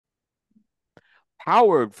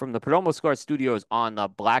Powered from the Perdomo Cigar Studios on the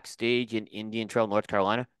Black Stage in Indian Trail, North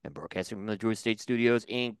Carolina, and broadcasting from the Drew Estate Studios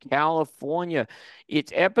in California.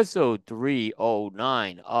 It's episode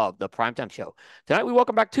 309 of the Primetime Show. Tonight, we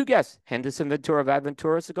welcome back two guests, Henderson Ventura of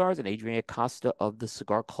ADVentura Cigars and Adrian Acosta of the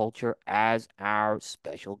Cigar Culture as our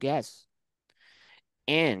special guests.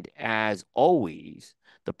 And as always,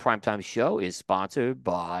 the Primetime Show is sponsored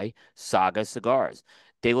by Saga Cigars.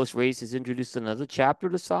 De Los Reyes has introduced another chapter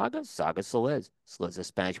to Saga, Saga Soles. Soles is a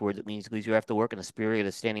Spanish word that means leaves you after work in the spirit of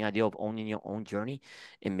the standing ideal of owning your own journey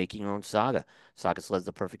and making your own saga. Saga Soles is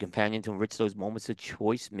the perfect companion to enrich those moments of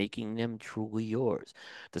choice, making them truly yours.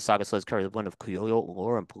 The Saga Soles carries a blend of Criollo,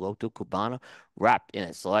 Olor, and Piloto Cubana, wrapped in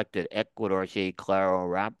a selected Ecuador Shade Claro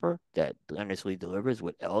wrapper that generously delivers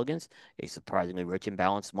with elegance a surprisingly rich and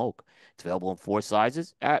balanced smoke. It's available in 4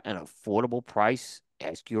 sizes at an affordable price.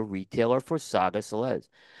 Ask your retailer for Saga Soles.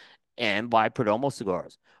 And by Perdomo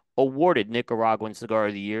Cigars, awarded Nicaraguan Cigar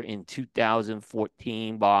of the Year in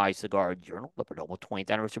 2014 by Cigar Journal. The Perdomo 20th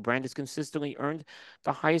anniversary brand has consistently earned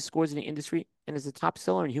the highest scores in the industry and is a top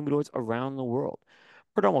seller in humidors around the world.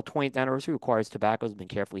 Perdomo 20th anniversary requires tobacco has been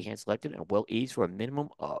carefully hand selected and well aged for a minimum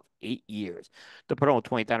of 8 years. The Perdomo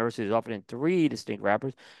 20th anniversary is offered in 3 distinct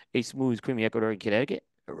wrappers: a smooth, creamy Ecuadorian Connecticut,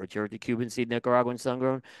 a rich earthy Cuban seed Nicaraguan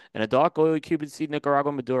sun-grown, and a dark, oily Cuban seed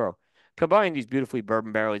Nicaraguan Maduro. Combine these beautifully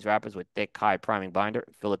bourbon barrel-aged wrappers with thick, high priming binder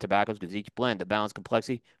and filler tobaccos gives each blend a balanced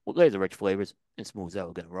complexity with laser-rich flavors and smooth,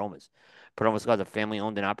 elegant aromas. Perdomo Cigars is a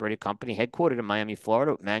family-owned and operated company headquartered in Miami,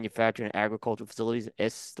 Florida, with manufacturing and agricultural facilities in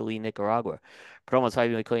Esteli, Nicaragua. Perdomo's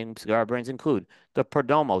highly acclaimed cigar brands include the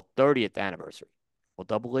Perdomo 30th anniversary,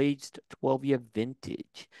 double-aged 12-year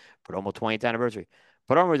vintage, Perdomo 20th anniversary,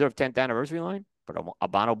 Perdomo Reserve 10th anniversary line, Perdomo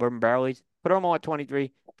Habano bourbon barrel-aged, Perdomo at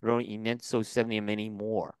 23, Perdomo Inenso 70, and many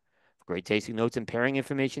more. For great tasting notes and pairing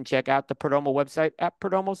information, check out the Perdomo website at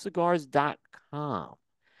perdomocigars.com.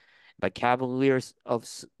 By Cavaliers of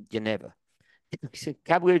Geneva.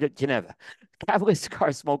 Cavalier de Geneva. Cavalier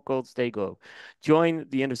Cigars Smoke Gold, Stay Gold. Join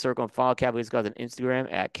the Inner Circle and follow Cavalier Cigars on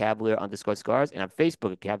Instagram at Cavalier_Cigars and on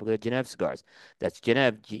Facebook at Cavalier Geneva Cigars. That's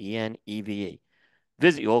Geneva, Geneve.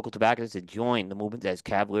 Visit your local tobacconists and join the movement that is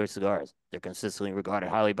Cavalier Cigars. They're consistently regarded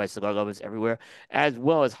highly by cigar lovers everywhere, as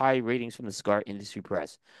well as high ratings from the cigar industry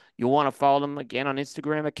press. You'll want to follow them again on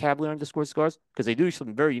Instagram at Cavalier_Cigars because they do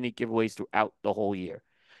some very unique giveaways throughout the whole year.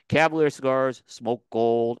 Cavalier Cigars, Smoke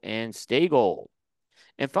Gold, and Stay Gold.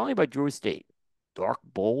 And finally by Drew Estate, dark,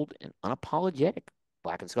 bold, and unapologetic.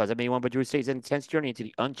 Blackened Cigars have made one by Drew Estate's intense journey into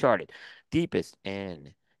the uncharted, deepest,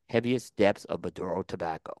 and heaviest depths of Maduro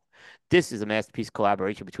tobacco. This is a masterpiece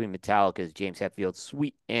collaboration between Metallica's James Hetfield's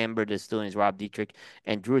Sweet Amber Distilling's Rob Dietrich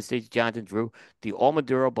and Drew Estate's Jonathan Drew. The All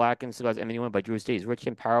Maduro Blackened Cigars M81 by Drew Estate is rich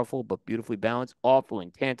and powerful, but beautifully balanced,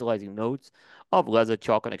 offering tantalizing notes of leather,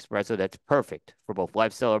 chocolate, and espresso that's perfect for both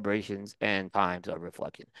life celebrations and times of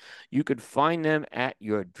reflection. You could find them at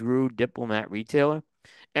your Drew Diplomat retailer.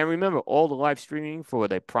 And remember, all the live streaming for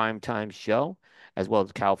the primetime show, as well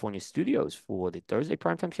as California studios for the Thursday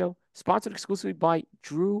primetime show, sponsored exclusively by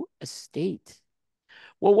Drew Estate.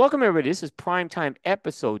 Well, welcome everybody. This is Primetime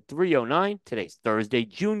episode 309. Today's Thursday,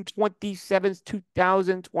 June 27th,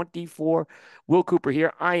 2024. Will Cooper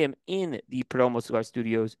here. I am in the Perdomo Cigar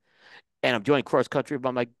Studios, and I'm joined cross country by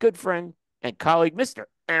my good friend and colleague, Mr.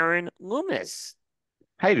 Aaron Loomis.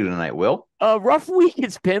 How you doing tonight, Will? A rough week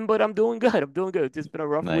it's been, but I'm doing good. I'm doing good. It's just been a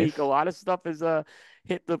rough week. A Nice. lot of stuff has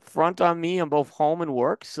hit the front on me on both home and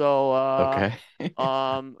work. So Okay.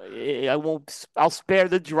 I won't I'll spare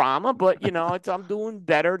the drama, but I'm doing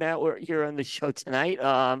better now we're here on the show tonight.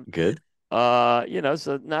 Good.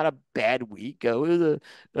 So not a bad week. It was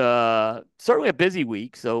a certainly a busy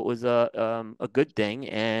week, so it was a good thing.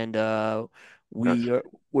 And That's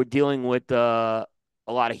we're dealing with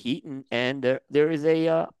a lot of heat, and there is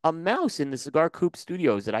a mouse in the Cigar Coop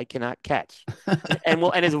Studios that I cannot catch,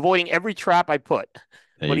 and is avoiding every trap I put.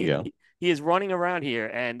 there But you he go. he is running around here,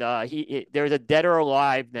 and there's a dead or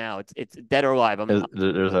alive now. It's dead or alive.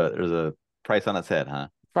 There's a price on its head, huh?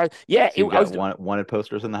 Yeah. So you've I got was wanted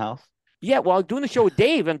posters in the house? Yeah, well, I was doing the show with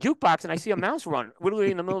Dave on Jukebox, and I see a mouse run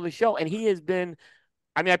literally in the middle of the show, and he has been.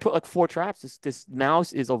 I mean, I put like 4 traps. This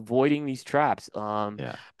mouse is avoiding these traps.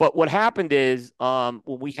 Yeah. But what happened is, when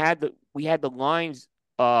we had the lines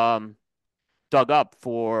dug up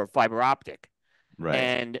for fiber optic, Right.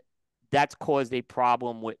 and that's caused a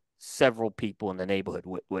problem with several people in the neighborhood.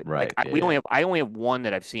 With like Right. Yeah. we Yeah. only have one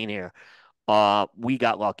that I've seen here. We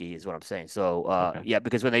got lucky, is what I'm saying. So, Okay. yeah,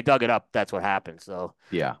 because when they dug it up, that's what happened. So.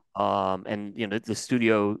 Yeah. And the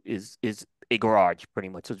studio is a garage pretty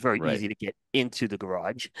much, so it's very Right. easy to get into the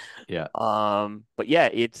garage. Yeah. But yeah,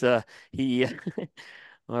 it's he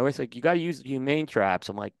My wife's like, you got to use the humane traps.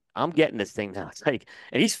 I'm like, I'm getting this thing now. It's like,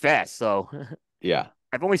 and he's fast, so Yeah.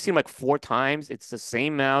 I've only seen him like 4 times. It's the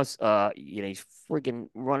same mouse. He's freaking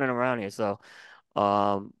running around here. So,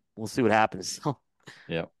 we'll see what happens. So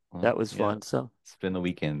Yeah. that Well, was yeah. fun. So, Spend the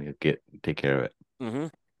weekend to take care of it. hmm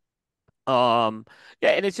um,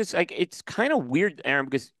 yeah, and it's just like it's kind of weird, Aaron,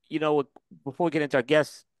 because before we get into our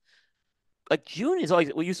guests, like June is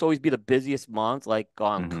always we used to always be the busiest month, like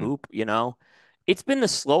on Hmm. Coop. It's been the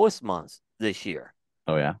slowest month this year.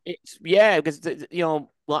 Oh yeah. Yeah, because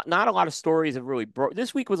not a lot of stories have really broke.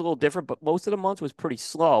 This week was a little different, but most of the month was pretty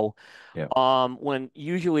slow. Yeah. When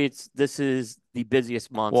usually this is the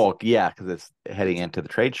busiest month. Well, yeah, because it's heading It's into the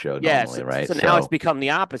trade show yeah, normally, so, right? so now it's So become the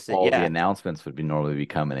opposite. all the Yeah, announcements would be normally be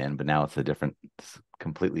coming in, but now it's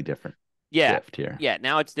completely different yeah, shift here. yeah.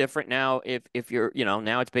 Now it's different. Now if you're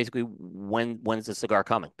now it's basically when's the cigar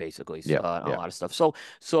coming? Basically, Yeah. a Yeah. lot of stuff.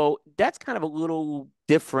 So that's kind of a little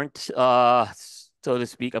different, so to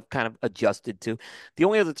speak. I've kind of adjusted to. The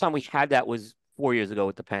only other time we had that was 4 years ago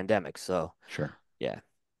with the pandemic. So Sure. yeah.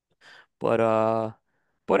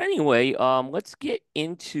 But anyway, let's get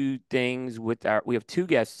into things with we have two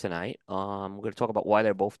guests tonight. We're going to talk about why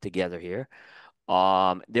they're both together here.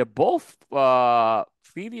 They're both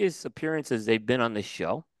previous appearances they've been on this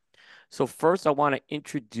show. So first, I want to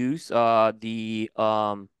introduce the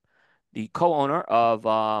co-owner of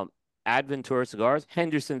ADVentura Cigars,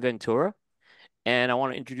 Henderson Ventura, and I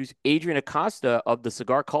want to introduce Adrian Acosta of the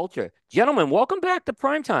Cigar Culture. Gentlemen, welcome back to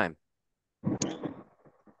Primetime.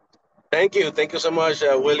 Thank you. Thank you so much,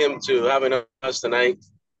 William, to having us tonight.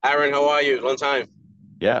 Aaron, how are you? Long time.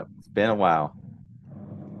 Yeah. It's been a while.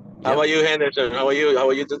 How Yep. about you, Henderson? How are you?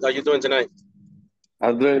 Are you doing tonight?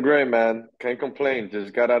 I'm doing great, man. Can't complain.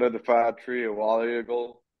 Just got out of the factory a while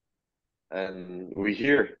ago, and we're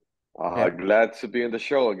here. Yeah. Glad to be in the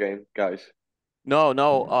show again, guys. No,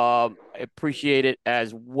 no, I appreciate it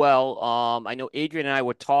as well. I know Adrian and I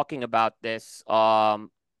were talking about this,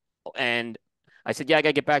 and I said, yeah, I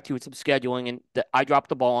gotta get back to you with some scheduling, and I dropped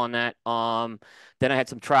the ball on that. Then I had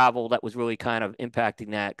some travel that was really kind of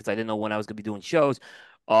impacting that because I didn't know when I was gonna be doing shows.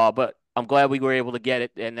 But I'm glad we were able to get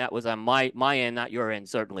it, and that was on my end, not your end,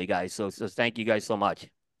 certainly, guys. So thank you guys so much.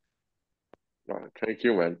 Thank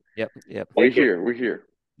you, man. Yep, yep. We're Thank you. here. We're here.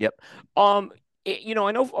 Yep. I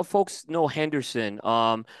know folks know Henderson.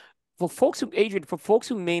 For folks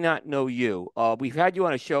who may not know you, we've had you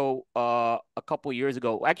on a show a couple years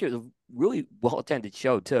ago. Actually, it was a really well attended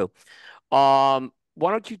show too. Why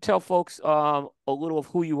don't you tell folks a little of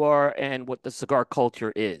who you are and what the cigar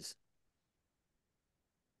culture is?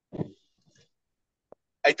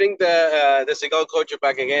 I think the cigar culture,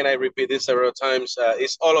 back again, I repeat this several times,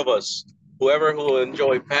 is all of us. Whoever who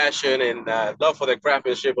enjoy passion and love for the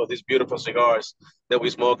craftsmanship of these beautiful cigars that we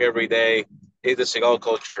smoke every day is the cigar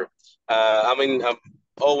culture. I'm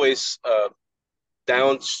always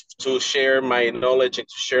down to share my knowledge and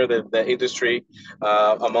to share the industry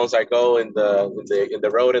amongst I go in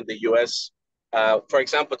the road in the U.S. For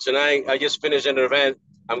example, tonight I just finished an event.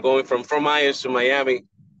 I'm going from Fort Myers to Miami.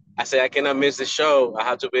 I say I cannot miss the show. I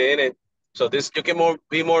have to be in it. So this you can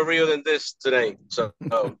be more real than this today. So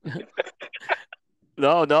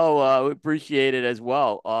No, no, we appreciate it as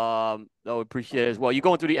well. No, we appreciate it as well. You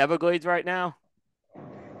going through the Everglades right now?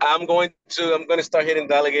 I'm going to start hitting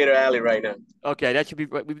the Alligator Alley right now. Okay, that should be.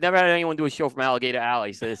 We've never had anyone do a show from Alligator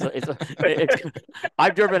Alley, so it's.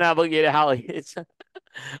 I've driven Alligator Alley.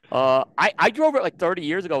 I drove it like 30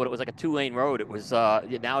 years ago, but it was like a 2-lane road. It was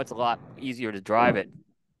now it's a lot easier to drive it.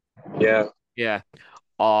 Yeah. Yeah.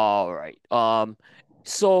 All right.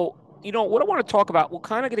 So what I want to talk about, we're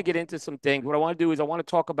kind of going to get into some things. What I want to do is I want to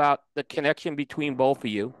talk about the connection between both of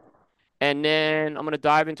you. And then I'm going to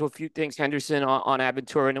dive into a few things, Henderson, on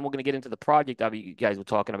Aventura, and then we're going to get into the project that you guys were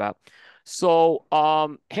talking about. So,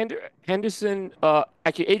 Henderson,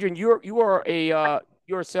 actually, Adrian, you're a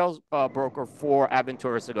sales broker for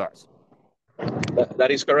Aventura Cigars.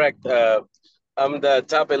 That is correct. I'm the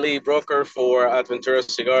top elite broker for ADVentura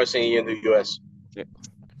Cigars in the U.S. Yep.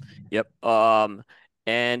 Yep.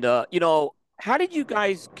 And how did you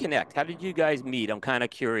guys connect? How did you guys meet? I'm kind of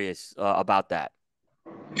curious about that.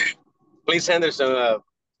 Please, Henderson,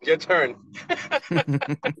 your turn.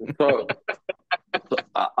 So, so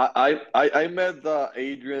I met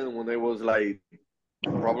Adrian when I was like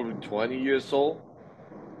probably 20 years old.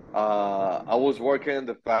 I was working in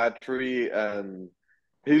the factory, and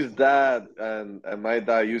his dad and my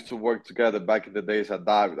dad used to work together back in the days at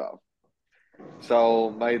Davidoff.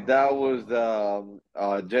 So my dad was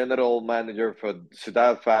the general manager for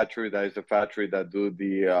that factory. That is the factory that do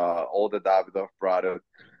the all the Davidoff product.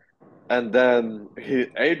 And then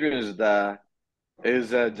Adrian's dad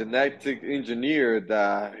is a genetic engineer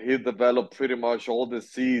that he developed pretty much all the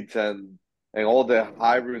seeds and all the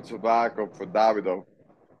hybrid tobacco for Davido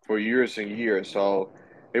for years and years. So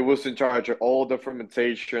he was in charge of all the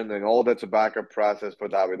fermentation and all the tobacco process for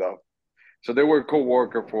Davido. So they were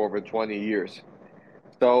co-worker for over 20 years.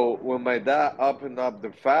 So when my dad opened up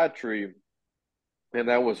the factory and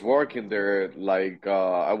I was working there, like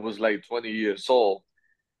I was like 20 years old,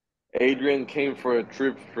 Adrian came for a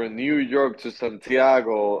trip from New York to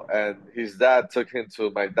Santiago, and his dad took him to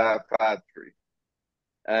my dad's factory,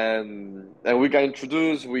 and we got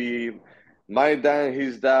introduced. My dad and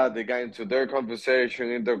his dad, they got into their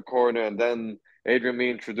conversation in the corner, and then Adrian and me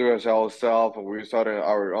introduced ourselves, and we started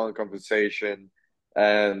our own conversation.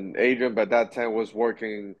 And Adrian by that time was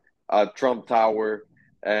working at Trump Tower,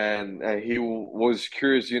 and he was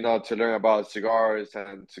curious, to learn about cigars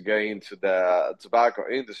and to get into the tobacco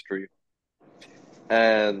industry.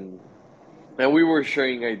 And and we were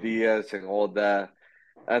sharing ideas and all that.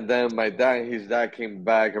 And then my dad and his dad came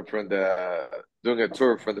back from doing a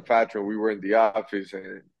tour from the factory. We were in the office,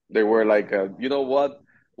 and they were like, you know what?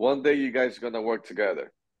 One day you guys are gonna work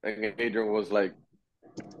together. And Adrian was like,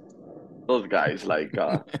 those guys, like,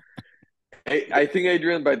 I think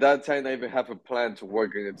Adrian by that time I even have a plan to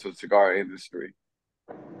work into the cigar industry,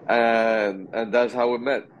 and that's how we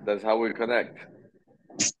met. That's how we connect.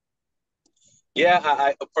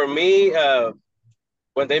 Yeah, for me,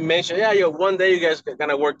 when they mentioned, yeah, one day you guys are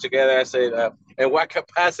gonna work together, I said, in what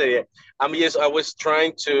capacity? I was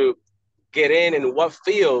trying to get in what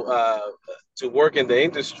field to work in the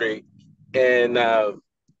industry, and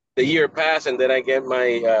the year passed, and then I get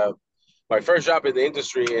my first job in the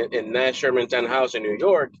industry in Nash Shermantown House in New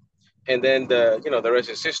York, and then the rest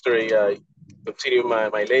is history. Continue my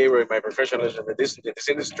labor, my professionalism in this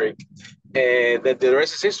industry, and then the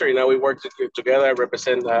rest is history. Now we work together. I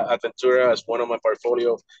represent ADVentura as one of my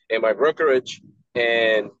portfolio and my brokerage,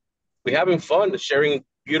 and we're having fun, sharing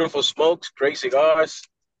beautiful smokes, great cigars,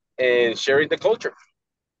 and sharing the culture.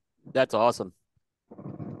 That's awesome.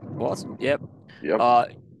 Awesome. Yep. Yep.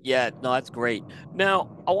 Yeah, no, that's great. Now,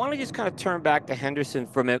 I want to just kind of turn back to Henderson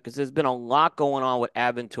for a minute because there's been a lot going on with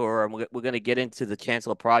ADVentura, and we're going to get into the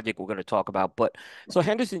Chancellor project we're going to talk about. But so,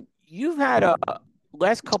 Henderson, you've had a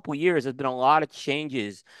last couple of years, there's been a lot of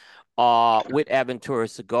changes with ADVentura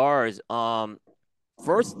Cigars. The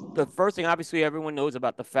first thing, obviously, everyone knows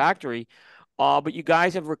about the factory, but you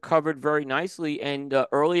guys have recovered very nicely. And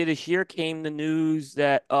earlier this year came the news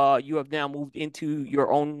that you have now moved into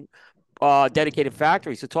your own dedicated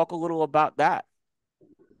factory. So talk a little about that.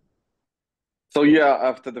 So yeah,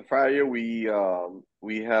 after the fire, we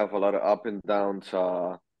have a lot of up and downs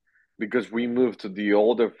because we moved to the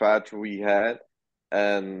older factory we had,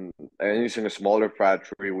 and it's in a smaller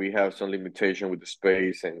factory. We have some limitation with the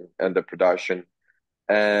space and the production,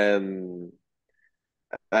 and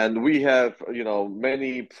and we have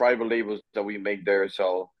many private labels that we make there.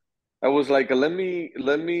 So I was like, let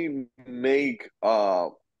me make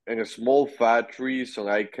in a small factory so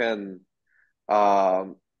I can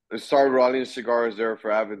um, start rolling cigars there for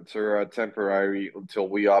Aventura temporary until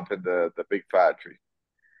we open the big factory.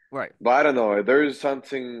 Right. But I don't know. There is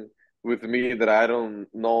something with me that I don't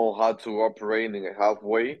know how to operate in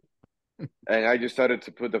halfway, and I just started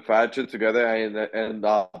to put the factory together and end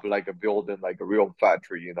up like a building like a real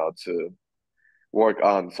factory, to work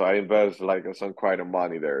on. So I invest like some quite a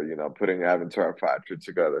money there, putting Aventura factory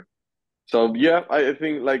together. So yeah, I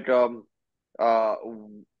think like uh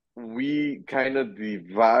we kind of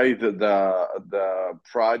divide the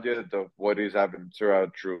project of what is Aventura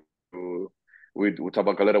through with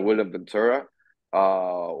Tabacalera William Ventura.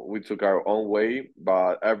 We took our own way,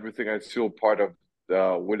 but everything is still part of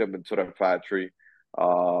the William Ventura factory.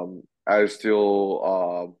 I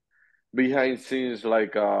still behind scenes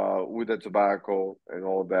like with the tobacco and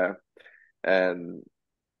all that, and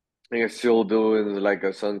I still doing like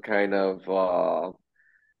some kind of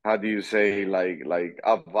how do you say like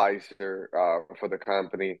advisor for the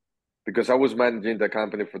company because I was managing the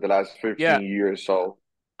company for the last Yeah. 15 years. So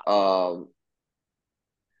um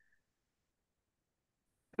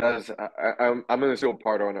that's I'm still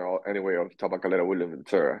part owner anyway of Tabacalera William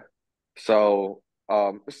Ventura. So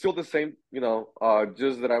it's still the same,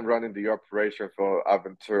 just that I'm running the operation for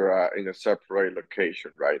Aventura in a separate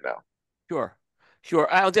location right now. Sure. Sure.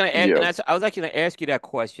 I was gonna ask, and Yeah. I was actually gonna ask you that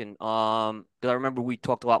question. Because I remember we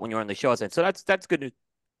talked a lot when you were on the show. I said, so that's good news.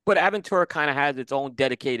 But Aventura kind of has its own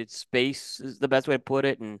dedicated space, is the best way to put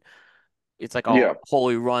it, and it's like a Yeah,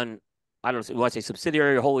 wholly run. I don't know, want to say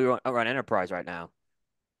subsidiary or wholly run enterprise right now.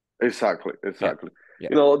 exactly, Yeah. exactly. Yeah.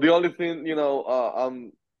 The only thing,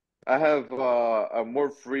 I have a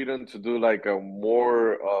more freedom to do like a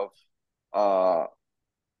more uh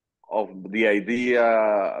of the idea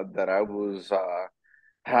that I was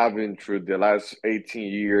having through the last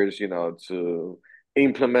 18 years, to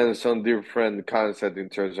implement some different concept in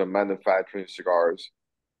terms of manufacturing cigars.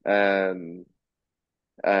 And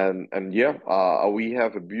and yeah, we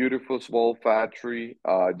have a beautiful small factory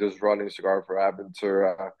just running cigar for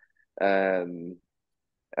ADVentura, and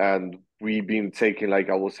and we've been taking, like,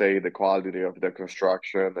 I will say, the quality of the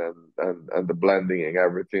construction and the blending and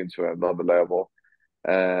everything to another level.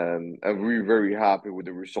 And we're very happy with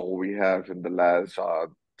the result we have in the last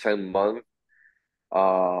 10 months.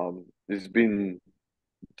 It's been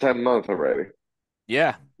 10 months already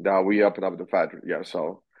Yeah. that we opened up the factory. Yeah,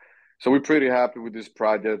 so we're pretty happy with this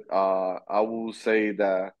project. I will say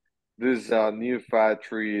that this new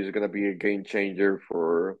factory is gonna be a game changer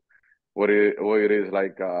for what it is,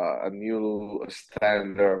 like a new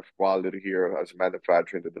standard of quality here as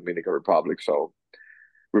manufacturing in the Dominican Republic. So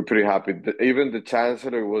we're pretty happy. Even the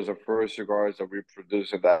Chancellor was the first cigars that we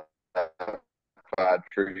produced in that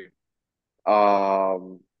factory.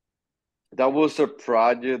 Um, that was a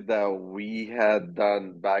project that we had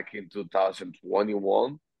done back in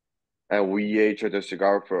 2021, and we aged the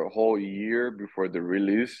cigar for a whole year before the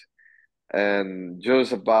release. And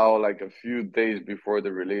just about like a few days before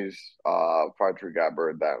the release, factory got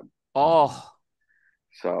burned down. Oh,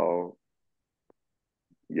 So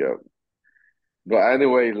yeah. But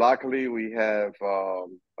anyway, luckily we have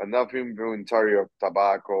enough inventory of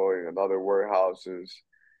tobacco in other warehouses,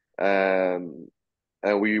 and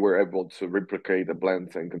we were able to replicate the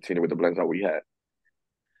blends and continue with the blends that we had.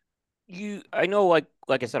 I know,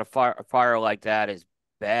 like I said, a fire like that is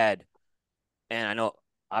bad, and I know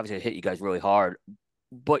obviously it hit you guys really hard.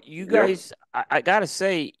 But you Yep. guys, I gotta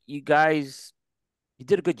say, you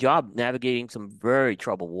did a good job navigating some very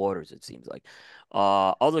troubled waters, it seems like.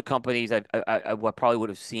 Other companies I probably would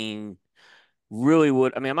have seen really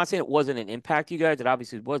would. I mean, I'm not saying it wasn't an impact to you guys, it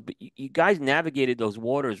obviously was, but you guys navigated those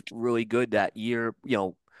waters really good that year,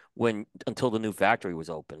 when until the new factory was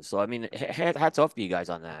open. So I mean, hats off to you guys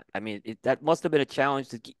on that. I mean, that must have been a challenge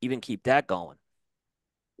to even keep that going.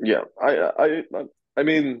 Yeah. I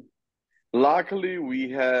mean, luckily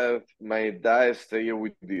we have my dad stay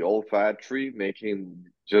with the old factory, making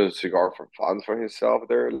just cigar for fun for himself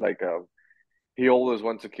there. Like he always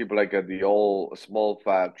wants to keep like the old small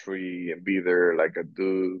factory and be there, like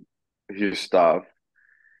do his stuff.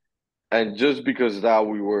 And just because of that,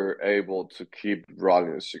 we were able to keep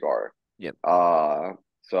running the cigar. Yep. Uh,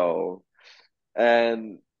 so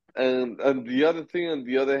and and the other thing, on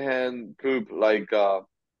the other hand, Coop, like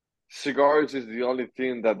cigars is the only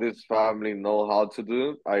thing that this family know how to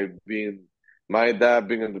do. My dad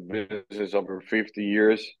been in the business over 50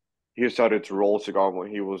 years. He started to roll cigar when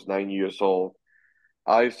he was 9 years old.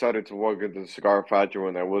 I started to work at the cigar factory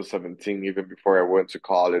when I was 17, even before I went to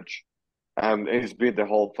college. And it's been the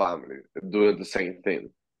whole family doing the same thing.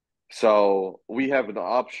 So we have an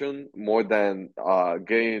option more than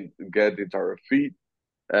get into our feet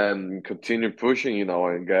and continue pushing,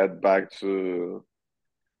 and get back to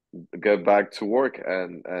work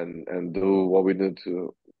and do what we need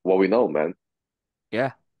to, what we know, man.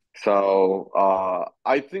 Yeah. So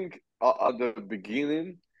I think at the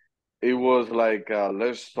beginning it was like,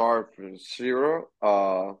 let's start from zero.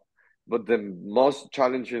 But the most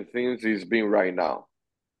challenging things is being right now.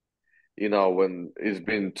 When it's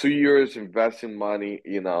been 2 years investing money,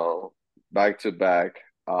 back to back.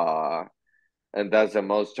 And that's the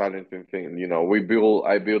most challenging thing.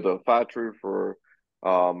 I built a factory for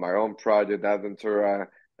my own project, ADVentura,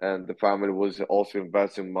 and the family was also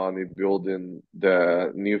investing money building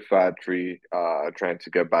the new factory, trying to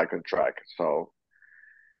get back on track. So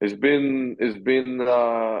it's been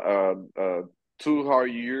 2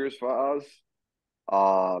 hard years for us.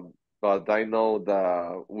 But I know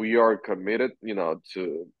that we are committed,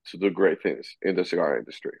 to do great things in the cigar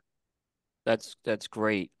industry. That's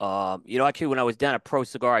great. Actually, when I was down at Pro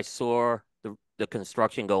Cigar, I saw the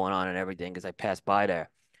construction going on and everything because I passed by there.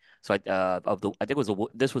 So I think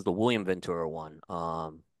this was the William Ventura one.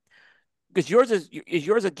 Because is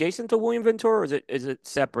yours adjacent to William Ventura, or is it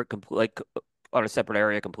separate, like on a separate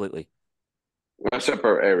area completely? A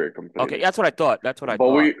separate area Okay, completely. that's what I thought. That's what I But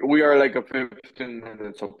thought. we are like a 15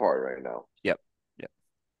 minutes apart right now. Yep. Yep.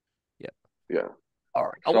 Yep. Yeah. All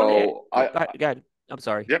right. I wanted to. So Go ahead. I'm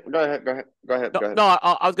sorry. yep, go ahead, go ahead, go ahead, No, go ahead. no.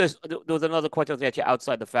 I was gonna. There was another question I was gonna ask you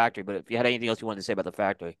outside the factory, but if you had anything else you wanted to say about the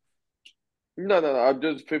factory. No, no, no. I'm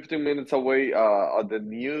just 15 minutes away at the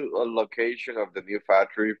new location of the new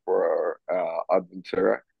factory for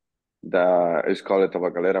ADVentura. That is called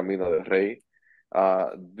Tabacalera Mina del Rey.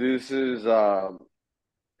 This is in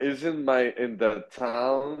the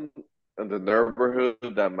town in the neighborhood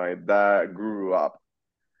that my dad grew up.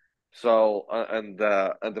 So and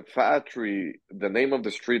the factory, the name of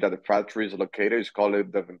the street that the factory is located is called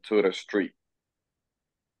the Ventura Street.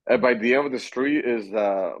 And by the end of the street is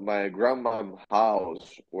my grandma's house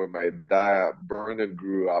where my dad born and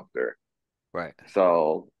grew up there. Right.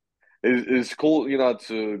 So it's cool,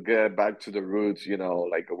 to get back to the roots,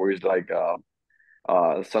 like where it's like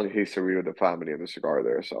some history of the family and the cigar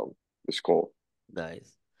there. So it's cool.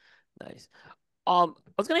 Nice. Nice. I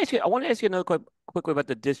want to ask you another quickly about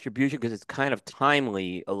the distribution because it's kind of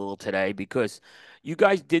timely a little today because you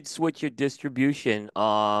guys did switch your distribution.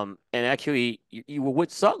 And actually you were with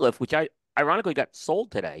Sutliff, which I ironically got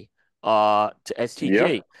sold today, to Yeah.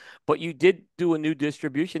 STG, but you did do a new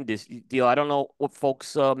distribution deal. I don't know what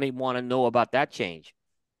folks may want to know about that change.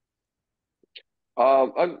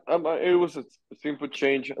 It was a simple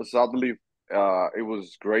change. Sadly, it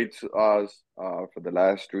was great to us for the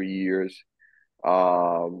last 3 years.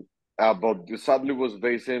 Um, but sadly was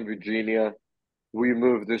based in Virginia. We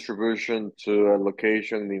moved distribution to a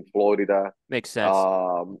location in Florida. Makes sense.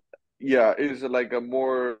 Um, yeah, it's like a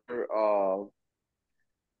more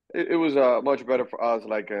it was much better for us,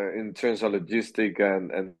 like in terms of logistic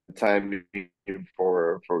and timing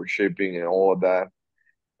for shipping and all of that.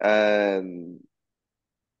 And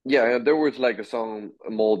yeah, and there was like some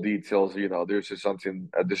more details, there's just something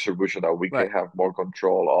a distribution that we can Right. have more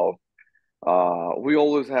control of. We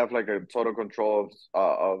always have like a total control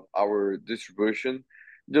of our distribution.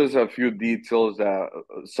 Just a few details that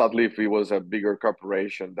sadly, if it was a bigger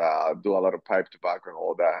corporation that do a lot of pipe tobacco and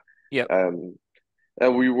all that, Yep. and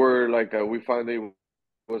and we were like we found it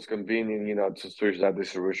was convenient, to switch that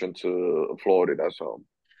distribution to Florida. So,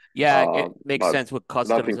 Yeah, it makes but sense with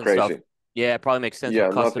customs nothing and stuff. crazy. Yeah, it probably makes sense with Yeah,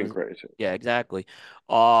 nothing customs. crazy. Yeah, exactly.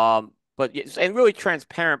 But yes, and really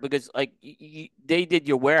transparent because like they did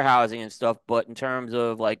your warehousing and stuff, but in terms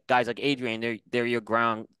of like guys like Adrian, they're your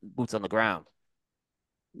ground boots on the ground.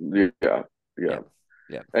 Yeah, yeah. Yep.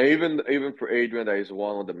 Yep. And even for Adrian, that is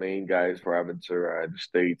one of the main guys for ADVentura in the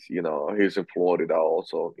States. He's in Florida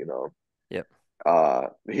also. Yep.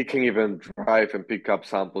 He can even drive and pick up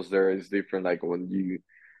samples there. It's different, like when you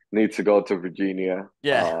need to go to Virginia.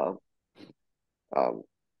 Yeah. Um,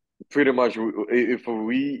 Pretty much, if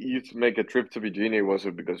we used to make a trip to Virginia, it was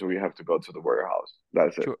because we have to go to the warehouse.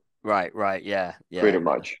 That's it. Sure. Right. Right. Yeah. Yeah. Pretty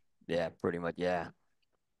much. Yeah. Pretty much. Yeah.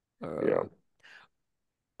 Yeah.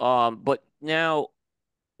 Uh, but now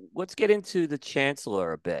let's get into the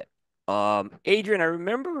Chancellor a bit. Adrian, I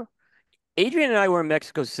remember Adrian and I were in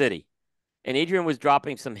Mexico City. And Adrian was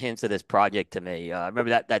dropping some hints of this project to me. I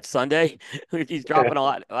remember that Sunday. He's dropping a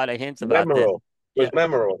lot of hints about this. Memorable. It Yeah, was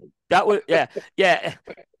memorable. that was yeah, yeah.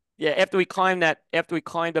 After we climbed up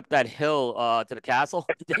that hill to the castle,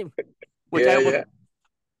 which I Yeah, almost, yeah.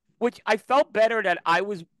 which I felt better that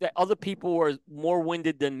other people were more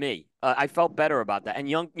winded than me. I felt better about that, and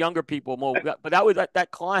younger people more. But that was that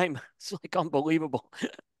climb. It's like unbelievable.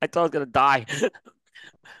 I thought I was gonna die.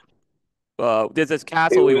 There's this It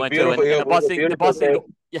castle we was went to, beautiful. and It was a the beautiful bus didn't day. go.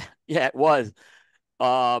 Yeah, yeah, it was.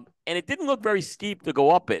 And it didn't look very steep to go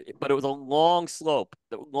up it, but it was a long slope,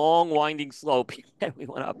 the long winding slope. And we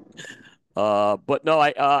went up. But no,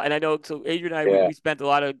 and I know so Adrian and I Yeah. we spent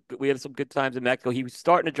we had some good times in Mexico. He was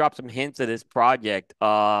starting to drop some hints of this project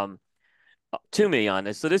to me on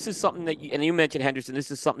this. So this is something and you mentioned Henderson, this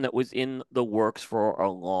is something that was in the works for a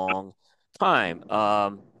long time.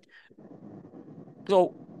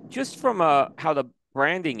 So just from how the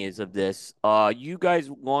branding is of this, you guys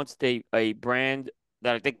launched a brand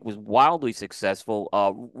that I think was wildly successful,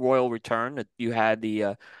 Royal Return. That you had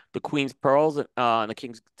the Queen's Pearls and the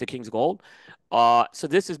King's Gold. So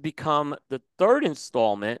this has become the third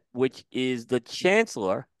installment, which is the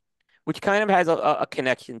Chancellor, which kind of has a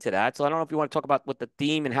connection to that. So I don't know if you want to talk about what the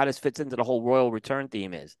theme and how this fits into the whole Royal Return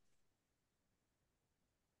theme is.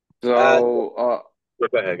 Uh, So,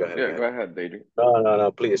 go ahead. Go ahead. Go yeah, go ahead. ahead, David. No, no,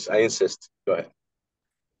 no. Please, I insist. Go ahead.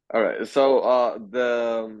 All right. So,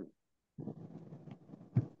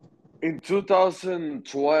 in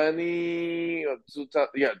 2020,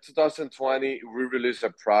 2020, we released a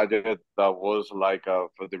project that was like for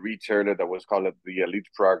the retailer that was called the Elite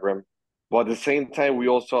Program. But at the same time, we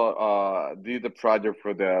also did the project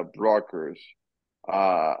for the brokers,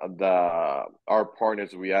 our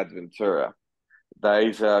partners we ADVentura. That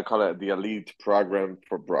is called the Elite Program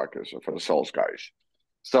for brokers or for the sales guys.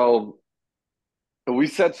 So we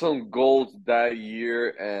set some goals that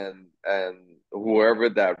year, and whoever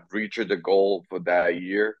that reached the goal for that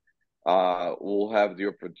year, we'll have the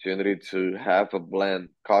opportunity to have a blend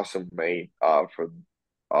custom made for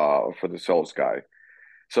the Souls guy.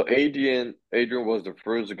 So Adrian was the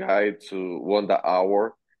first guy to won the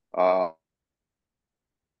hour uh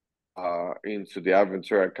into the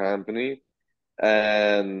Adventura company,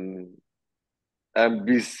 and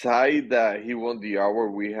beside that he won the hour,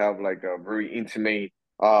 we have like a very intimate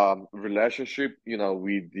relationship,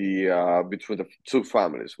 with the between the two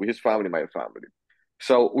families, with his family, my family.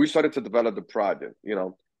 So we started to develop the project,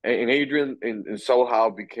 and Adrian in somehow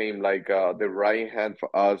became like the right hand for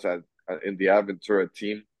us in the Aventura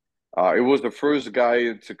team. It was the first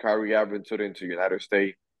guy to carry Aventura into the United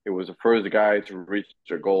States. It was the first guy to reach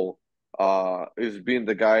their goal. It's been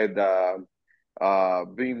the guy that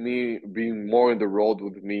being more in the road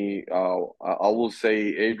with me. I will say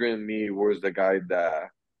Adrian and me was the guy that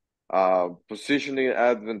positioning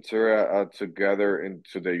Adventura together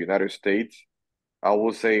into the United States. I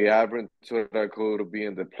will say Adventura could be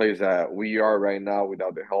in the place that we are right now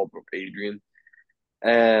without the help of Adrian.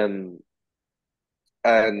 And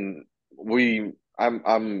and we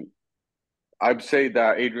I'd say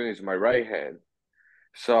that Adrian is my right hand.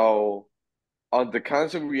 So on the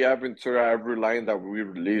concept we have Ventura, every line that we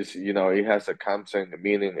release, it has a concept, a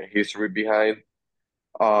meaning, a history behind.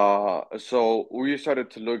 So we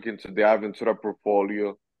started to look into the Aventura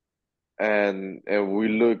portfolio, and we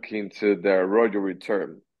look into the royal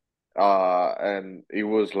return. And it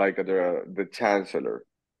was like the Chancellor.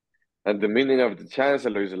 And the meaning of the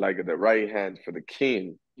Chancellor is like the right hand for the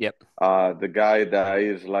king. Yep. The guy that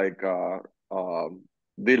is like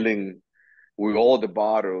dealing with all the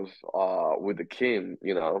battles with the king,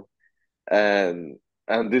 and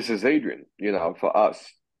this is Adrian, for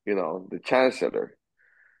us, the Chancellor.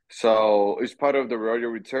 So it's part of the royal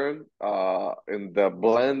return. In the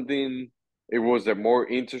blending, it was a more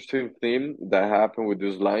interesting theme that happened with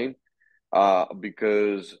this line.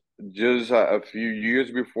 Because just a few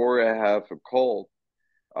years before, I have a call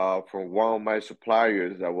from one of my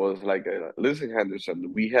suppliers that was like, "Listen,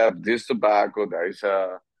 Henderson, we have this tobacco that is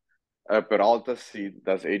a Peralta seed.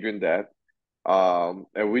 That's Adrian Dad.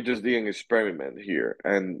 And we just did an experiment here,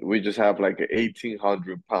 and we just have like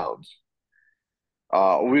 1,800 pounds.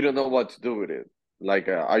 We don't know what to do with it. Like,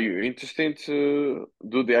 are you interested to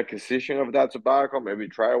do the acquisition of that tobacco? Maybe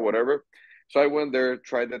try or whatever." So I went there,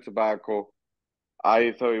 tried the tobacco.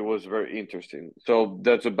 I thought it was very interesting. So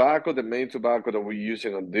the tobacco, the main tobacco that we're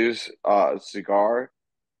using on this cigar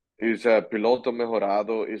is a Piloto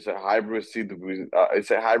Mejorado. It's a hybrid seed with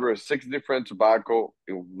it's a hybrid of six different tobacco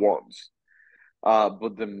in once.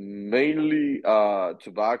 But the mainly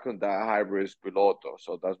tobacco in that hybrid is Piloto,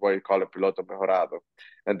 so that's why you call it Piloto Mejorado.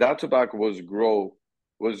 And that tobacco was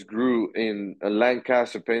grew in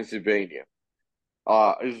Lancaster, Pennsylvania.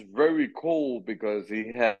 It's very cool because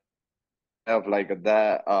he have like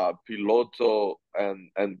that Piloto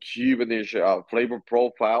and Cubanish flavor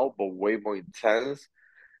profile, but way more intense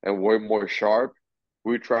and way more sharp.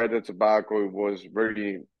 We tried the tobacco; it was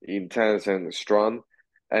very intense and strong.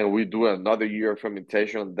 And we do another year of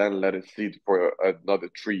fermentation, then let it sit for another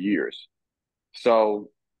 3 years. So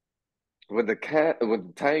when the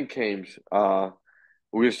time came,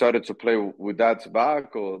 we started to play with that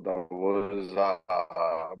tobacco that was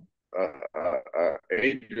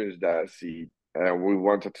Adrian's that seed, and we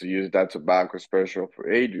wanted to use that tobacco special for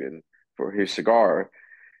Adrian for his cigar.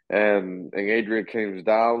 And Adrian came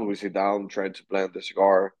down, we sit down, trying to blend the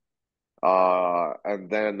cigar. And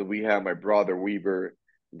then we have my brother Weaver,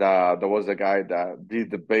 that was the guy that did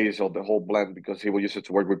the base of the whole blend because he was used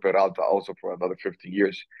to work with Peralta also for another 15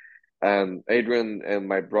 years. And Adrian and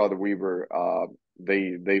my brother Weaver,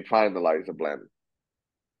 they finalized the blend.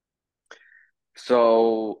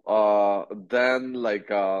 So then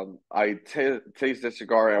like I taste the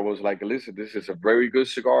cigar. I was like, listen, this is a very good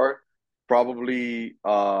cigar. Probably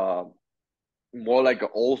more like an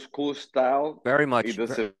old school style. Very It much.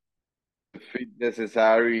 doesn't fit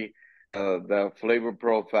necessarily the flavor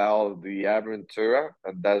profile of the Aventura,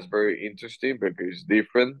 and that's very interesting because it's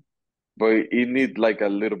different, but it need like a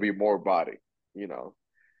little bit more body, you know.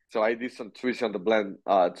 So I did some twists on the blend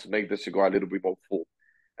to make the cigar a little bit more full.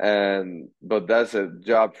 And but that's a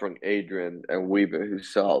job from Adrian and Weaver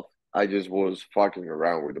himself. I just was fucking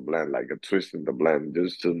around with the blend, like a twisting the blend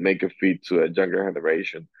just to make it fit to a younger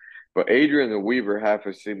generation. But Adrian and Weaver have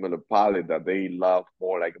a similar palate that they love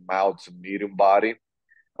more like mild to medium body,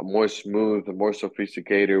 a more smooth, a more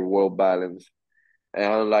sophisticated, well balanced, and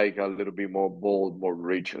I like a little bit more bold, more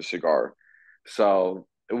rich cigar. So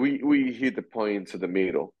we hit the point to the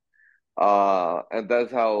middle. And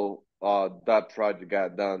that's how that project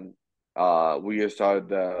got done. We started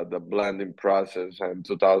the blending process in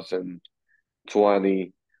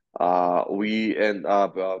 2020. We end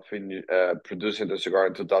up producing the cigar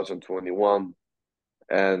in 2021.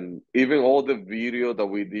 And even all the video that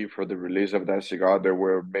we did for the release of that cigar, they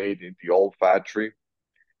were made in the old factory.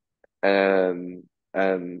 And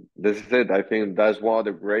this is it. I think that's one of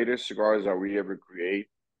the greatest cigars that we ever create.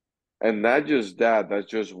 And not just that, that's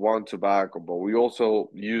just one tobacco, but we also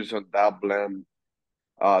use on that blend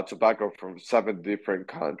tobacco from 7 different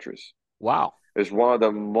countries. Wow. It's one of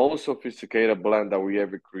the most sophisticated blend that we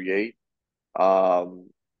ever create. Um,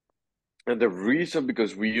 and the reason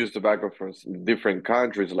because we use tobacco from different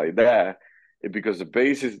countries like that is because the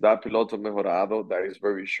base is that piloto mejorado that is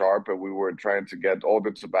very sharp, and we were trying to get all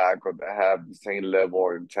the tobacco that have the same level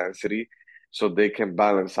of intensity so they can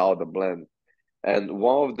balance out the blend. And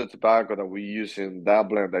one of the tobacco that we use in that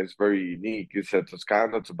blend that is very unique is a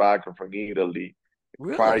Toscano tobacco from Italy,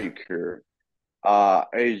 Really? Cryo,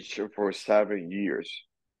 aged for 7 years.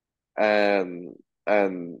 And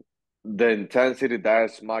and the intensity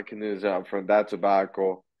that's mechanism from that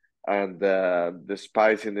tobacco and the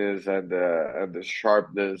spiciness and the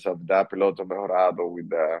sharpness of that piloto mejorado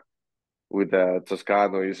with the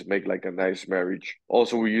Toscano is make like a nice marriage.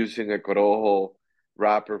 Also, we're using a Corojo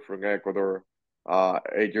wrapper from Ecuador,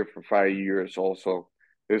 aged for 5 years. Also,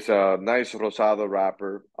 it's a nice rosado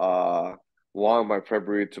wrapper. One of my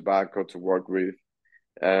favorite tobacco to work with,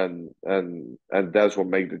 and that's what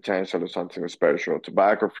makes the Chancellor something special.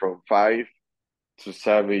 Tobacco from 5 to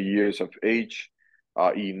 7 years of age,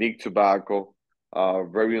 unique tobacco,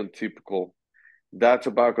 very untypical. That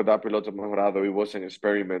tobacco, that Piloto Mejorado, it was an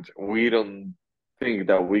experiment. We don't think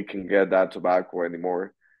that we can get that tobacco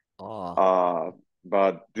anymore. Oh, Uh,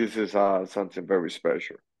 but this is something very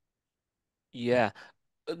special. yeah.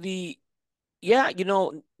 The Yeah,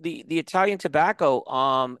 the Italian tobacco,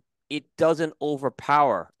 it doesn't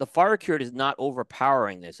overpower. The fire cured is not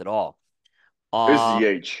overpowering this at all. It's Um, the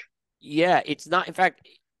age. yeah, it's not. In fact,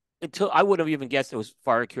 until I wouldn't have even guessed it was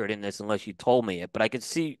fire cured in this unless you told me it. But I could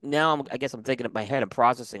see now. I guess I'm thinking in my head and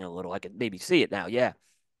processing a little. I could maybe see it now. Yeah,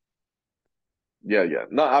 Yeah, yeah.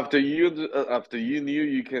 No, after you knew,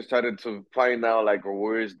 you can started to find out like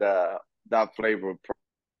where is that flavor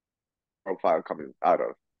profile coming out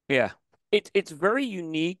of. yeah. It's very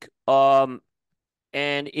unique. And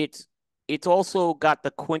it's also got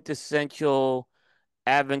the quintessential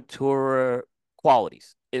Aventura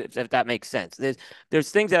qualities, if that makes sense.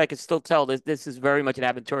 There's things that I can still tell this is very much an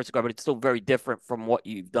Aventura cigar, but it's still very different from what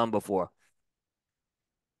you've done before.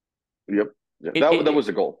 Yep. Yeah, It, it, that it was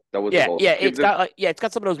the goal. That was the yeah, goal yeah, to keep it's got like, yeah, it's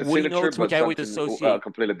got some of those the woody signature, notes, which but I always something associate.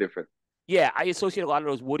 completely different. Yeah, I associate a lot of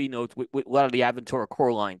those woody notes with a lot of the Aventura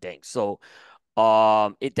core line things. So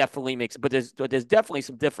it definitely makes, but there's definitely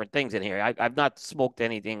some different things in here. I've not smoked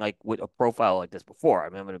anything like with a profile like this before. I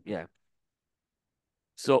mean, yeah.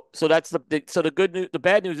 So that's so the good news. The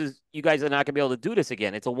bad news is you guys are not gonna be able to do this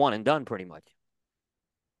again. It's a one and done pretty much.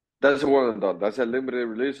 That's the one and done. That's a limited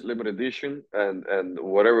release, limited edition, and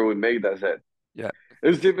whatever we make, that's it. Yeah.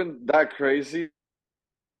 It's even that crazy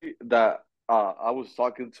that I was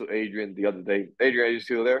talking to Adrian the other day. Adrian, are you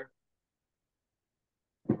still there?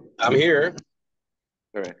 I'm here.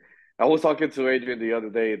 All right. I was talking to Adrian the other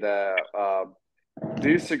day that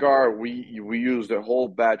this cigar we used a whole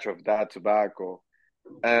batch of that tobacco,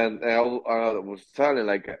 and I was telling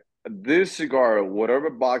like this cigar, whatever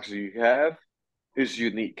box you have, is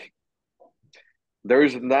unique. There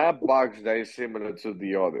is not box that is similar to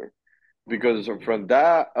the other because from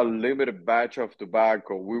that a limited batch of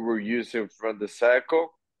tobacco we were using from the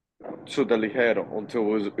seco to the ligero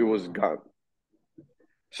until it was gone.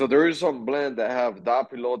 So there is some blend that have that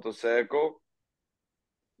piloto seco.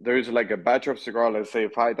 There is like a batch of cigar, let's say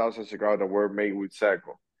 5,000 cigar that were made with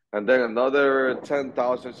seco, and then another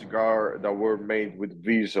 10,000 cigar that were made with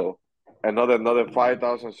viso, another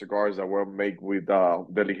 5,000 cigars that were made with the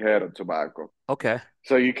ligero tobacco. Okay.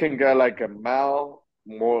 So you can get like a mild,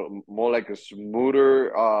 more like a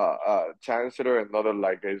smoother Chancellor, another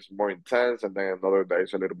like is more intense, and then another that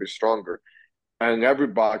is a little bit stronger. And every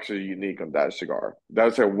box is unique on that cigar.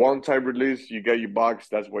 That's a one-time release. You get your box.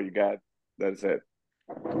 That's what you got. That's it.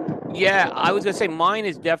 Yeah, I was gonna say mine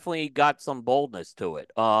has definitely got some boldness to it.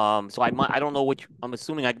 So I don't know which. I'm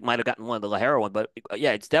assuming I might have gotten one of the Lajero one, but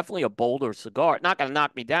yeah, it's definitely a bolder cigar. Not gonna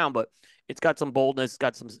knock me down, but it's got some boldness.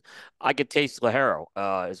 Got some. I could taste Lajero.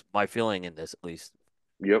 Is my feeling in this at least.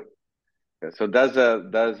 Yep. Yeah, so that's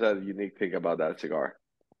a unique thing about that cigar.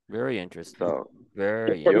 Very interesting. So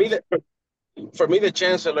Very For yep. me, interesting. for me, the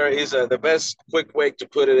Chancellor is the best quick way to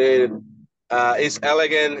put it in. It's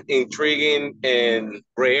elegant, intriguing, and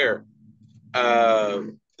rare. Uh,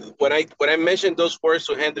 when I mentioned those words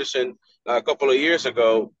to Henderson a couple of years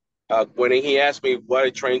ago, when he asked me what I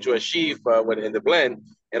trying to achieve when in the blend,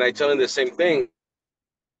 and I tell him the same thing,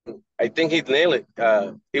 I think he'd nail it.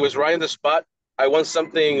 He was right on the spot. I want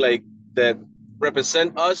something like that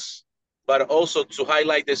represent us, but also to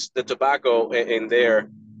highlight the tobacco in there,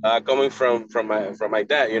 coming from my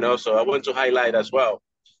dad. So I want to highlight as well.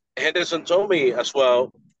 Henderson told me as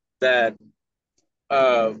well that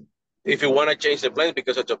uh, if you want to change the blend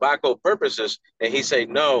because of tobacco purposes, and he said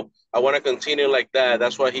no, I want to continue like that.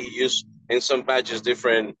 That's why he used in some batches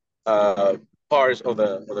different parts of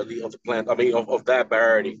the plant. I mean, of that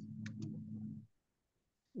variety.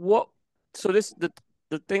 What? So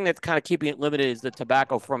the thing that's kind of keeping it limited is the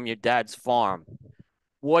tobacco from your dad's farm.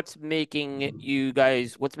 What's making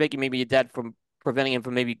maybe your dad from preventing him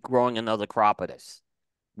from maybe growing another crop of this?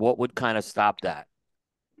 What would kind of stop that?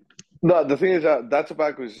 No, the thing is that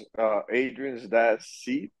tobacco is Adrian's dad's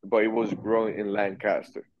seed, but it was grown in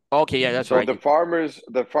Lancaster. Okay, yeah, that's So right.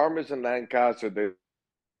 the farmers in Lancaster, they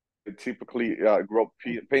typically grow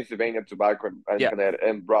Pennsylvania tobacco and Yeah, Connecticut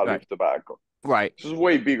and right, broadleaf tobacco. right. This is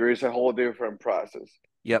way bigger. It's a whole different process.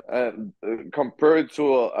 Yep. And compared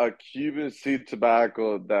to a Cuban seed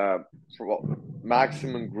tobacco that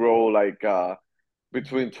maximum grow like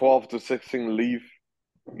between 12 to 16 leaf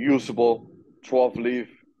usable, 12 leaf,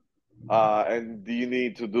 and you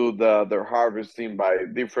need to do the harvesting by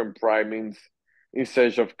different primings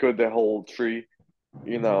instead of cut the whole tree.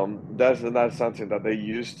 That's not something that they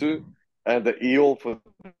used to, and the yield for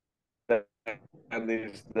that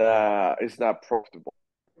is not profitable.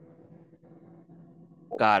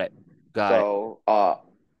 Got it. Got it. So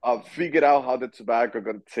I figured out how the tobacco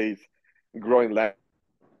gonna taste growing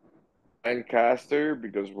Lancaster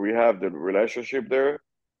because we have the relationship there,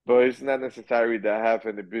 but it's not necessary to have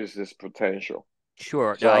any business potential.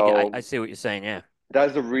 Sure. No, I So see what you're saying. Yeah.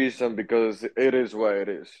 that's the reason because it is what it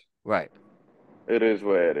is. Right. It is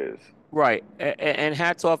what it is. Right. And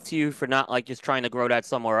hats off to you for not like just trying to grow that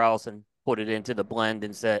somewhere else and put it into the blend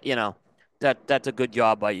and say, that's a good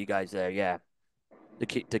job by you guys there. Yeah.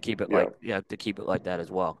 To keep it Yeah. like that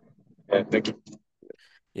as well. Yeah, thank you.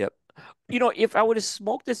 Yep. If I were to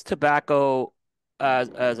smoke this tobacco as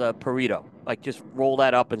a burrito, like just roll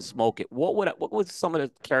that up and smoke it, what would some of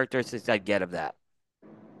the characteristics I'd get of that?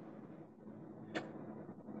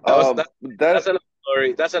 That was that. That That's a nice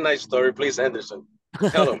story. That's a nice story. Please, Anderson,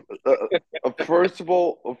 tell him. uh, first of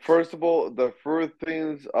all, the first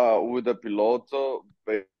things with the piloto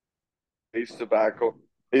based tobacco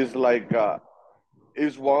is like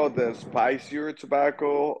is one of the spicier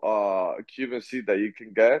tobacco Cuban seed that you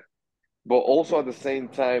can get, but also at the same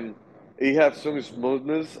time it has some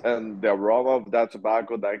smoothness and the aroma of that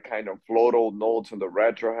tobacco, that kind of floral notes and the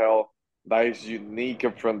retrohale that is unique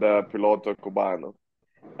from the piloto cubano.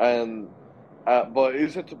 And but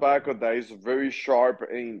it's a tobacco that is very sharp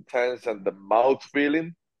and intense and the mouth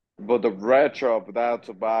feeling. But the retro of that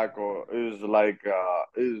tobacco is like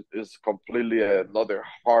is completely another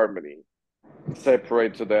harmony,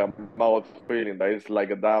 separate to the mouth feeling that is like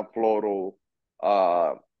that floral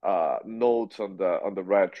uh notes on the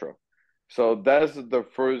retro. So that's the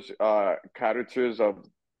first characters of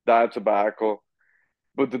that tobacco.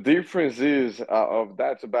 But the difference is of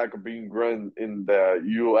that tobacco being grown in the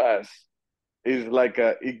U.S. is like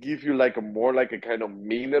it gives you like a more like a kind of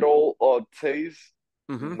mineral taste,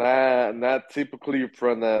 Mm-hmm. not typically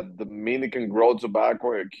from the Dominican grown tobacco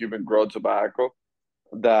or Cuban grown tobacco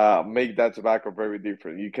that make that tobacco very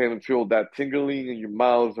different. You can feel that tingling in your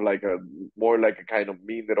mouth, like a more like a kind of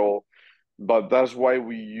mineral. But that's why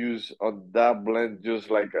we use on that blend just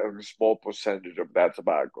like a small percentage of that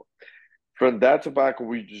tobacco. From that tobacco,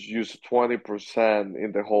 we just use 20%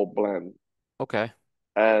 in the whole blend, Okay.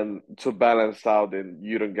 and to balance out, and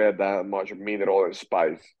you don't get that much mineral and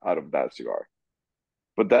spice out of that cigar.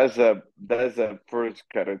 But that's a first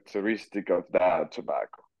characteristic of that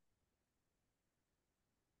tobacco.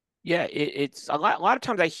 Yeah, it's a lot of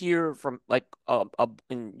times I hear from like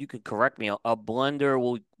and you could correct me, a blender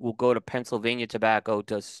will go to Pennsylvania tobacco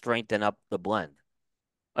to strengthen up the blend,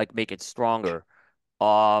 like make it stronger.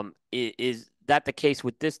 Is that the case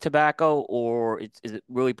with this tobacco, or is it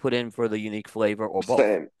really put in for the unique flavor, or both?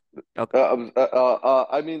 Same. Okay.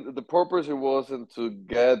 I mean, the purpose it wasn't to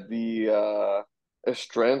get the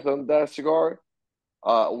strength on that cigar.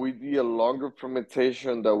 We do a longer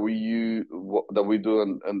fermentation that we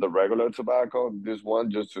do in the regular tobacco. This one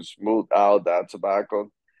just to smooth out that tobacco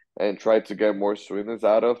and try to get more sweetness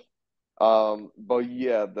out of. But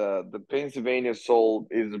yeah, the Pennsylvania salt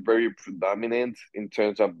is very predominant in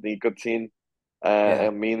terms of nicotine Yeah.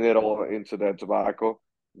 and mineral into the tobacco.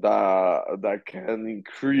 that can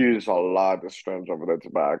increase a lot the strength of the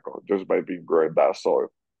tobacco just by being grown in that soil.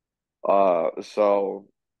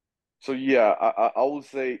 So yeah, I would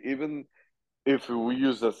say even if we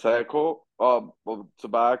use a cycle of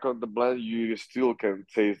tobacco in the blend, you still can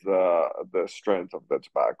taste the strength of the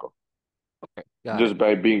tobacco Got it. just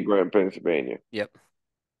by being grown in Pennsylvania. Yep.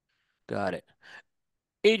 Got it.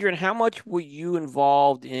 Adrian, how much were you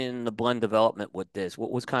involved in the blend development with this?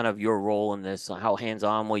 What was kind of your role in this? How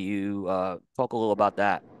hands-on were you? Talk a little about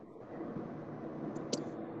that.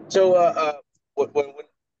 So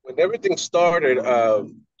when everything started,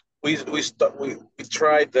 we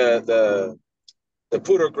tried the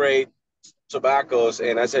pooter grade tobaccos,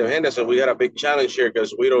 and I said, Henderson, we got a big challenge here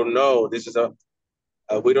because we don't know. This is a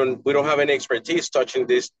we don't have any expertise touching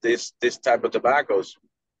this type of tobaccos,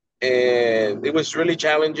 and it was really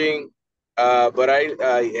challenging. But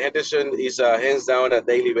Henderson is hands down a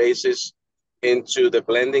daily basis into the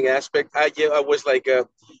blending aspect. I was like,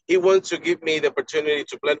 he wants to give me the opportunity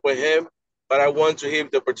to blend with him, but I want to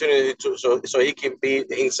give the opportunity to so he can be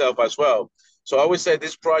himself as well. So I would say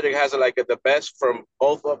this project has like the best from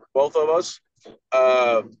both of us.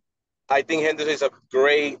 Uh, I think Henderson is a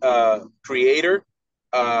great creator.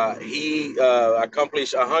 He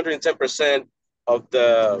accomplished 110% of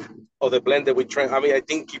the blend that we try. I mean, I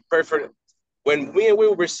think he perfect. When we and we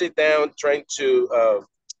were sit down trying to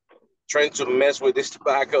mess with these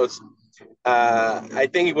tobaccos, I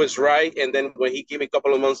think he was right. And then when he gave me a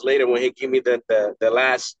couple of months later, when he gave me the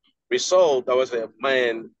last result, I was like,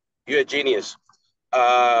 man, you're a genius.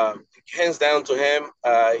 Uh, Hands down to him.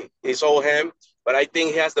 It's all him. But I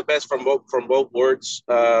think he has the best from both worlds.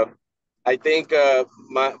 I think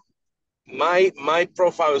my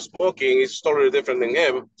profile of smoking is totally different than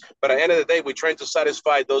him. But at the end of the day, we're trying to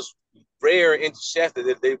satisfy those rare enthusiasts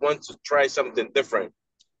that they want to try something different.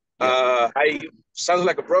 Yep. I sounds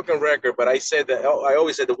like a broken record, but I said that I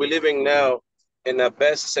always said that we're living now in the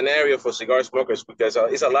best scenario for cigar smokers because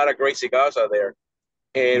it's a lot of great cigars out there,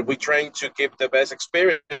 and we're trying to give the best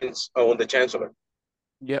experience on the Chancellor.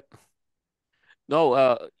 Yep.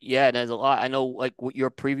 No, yeah, there's a lot. I know, like, what your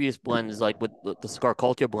previous blend is like with the cigar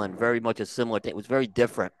culture blend, very much a similar thing. It was very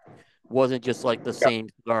different. Wasn't just like the Yeah. same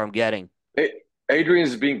cigar I'm getting.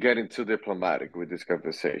 Adrian's been getting too diplomatic with this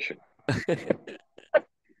conversation.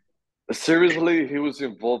 Seriously, he was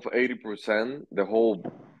involved 80%. The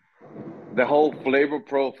whole flavor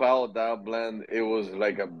profile of that blend, it was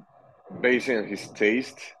like a based on his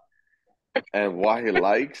taste and what he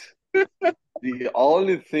likes. The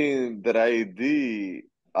only thing that I did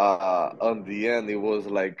on the end, it was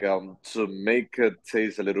like to make it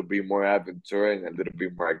taste a little bit more Aventura and a little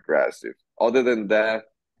bit more aggressive. Other than that,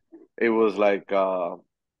 it was like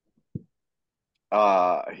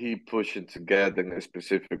he pushing to get a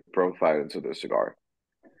specific profile into the cigar.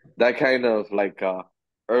 That kind of like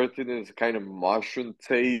earthiness, kind of mushroom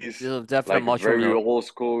taste, There's a definite like a mushroom very note. old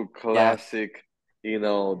school Yeah. classic, the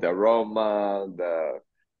aroma,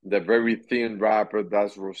 the very thin wrapper,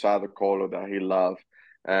 that's rosado color that he loved.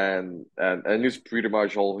 And it's pretty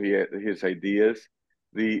much all his ideas.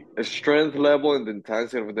 The strength level and the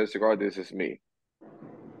intensity of the cigar, this is me.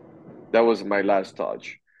 That was my last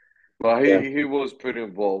touch. But Yeah. he was pretty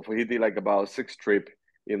involved. He did like about 6 trip,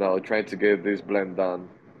 trying to get this blend done.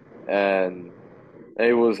 And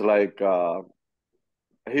it was like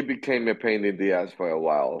he became a pain in the ass for a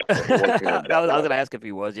while for working on I that was one. gonna ask if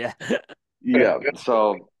he was, yeah. Yeah,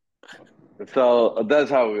 so that's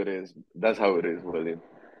how it is. That's how it is, William.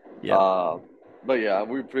 Yep. Uh, but yeah,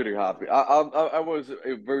 we're pretty happy. I was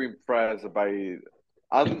very impressed by.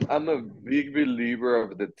 I'm a big believer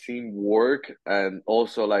of the teamwork and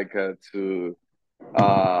also like to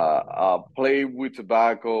play with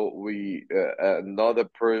tobacco. Another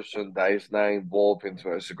person that is not involved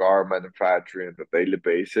into a cigar manufacturing on a daily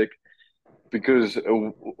basis because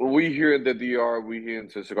we here in the DR, we here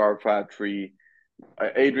into a cigar factory.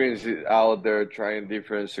 Adrian's out there trying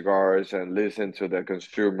different cigars and listen to the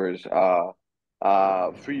consumers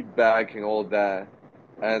feedback and all that,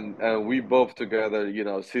 and we both together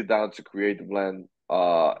sit down to create the blend.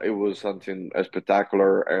 It was something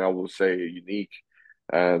spectacular and I would say unique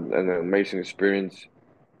and an amazing experience,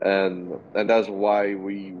 and that's why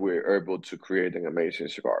we were able to create an amazing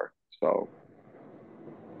cigar. So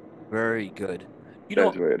Very good. You know,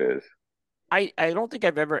 that's what it is. I don't think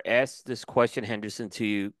I've ever asked this question, Henderson, to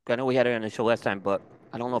you. I know we had it on the show last time, but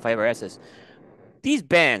I don't know if I ever asked this. These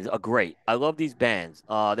bands are great. I love these bands.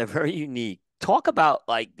 They're very unique. Talk about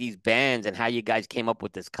like these bands and how you guys came up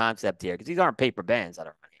with this concept here, because these aren't paper bands that are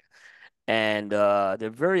on here. And they're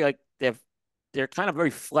very like they're kind of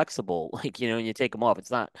very flexible. Like, when you take them off,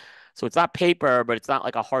 it's not So it's not paper, but it's not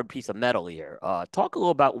like a hard piece of metal here. Talk a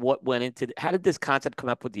little about what went into how did this concept come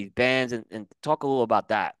up with these bands, and talk a little about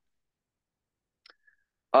that.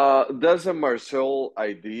 That's a Marcel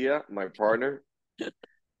idea, my partner.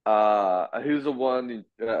 He's the one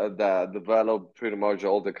that developed pretty much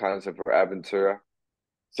all the concept for Aventura.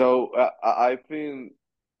 So I think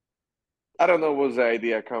I don't know where the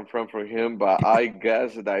idea come from him, but I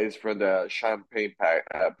guess that is from the champagne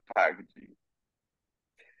packaging.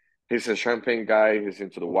 He's a champagne guy. He's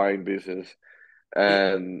into the wine business, It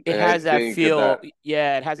and it I has that think feel. that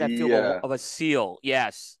Yeah, it has that feel of yeah. of a seal.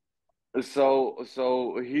 Yes. So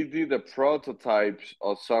he did the prototypes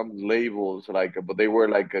of some labels, like, but they were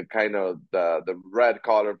like a kind of the red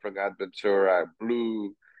color from Adventura,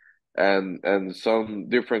 blue, and some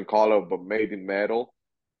different color, but made in metal.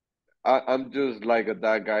 I'm just like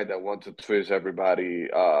that guy that wants to twist everybody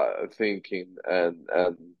thinking,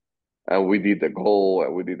 and we did the gold,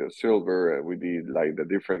 and we did the silver, and we did like the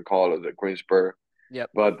different colors, the green spur. Yep.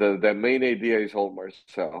 But the main idea is all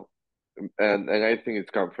Marcel, and I think it's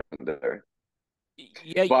come from there.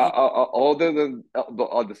 Yeah. But other than, but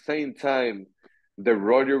at the same time, the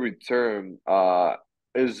Roger return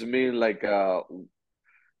is mean like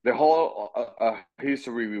the whole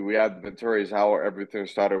history we had Ventura is how everything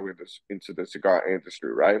started with this into the cigar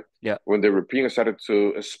industry, right? Yeah. When the Europeans started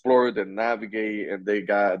to explore and navigate, and they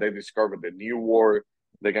discovered the New World,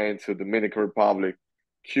 they got into Dominican Republic,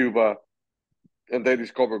 Cuba, and they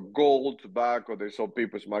discovered gold, tobacco. They saw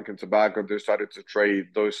people smoking tobacco. They started to trade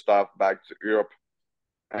those stuff back to Europe,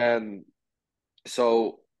 and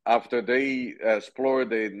so after they explored,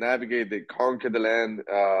 they navigate, they conquer the land.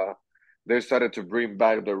 They started to bring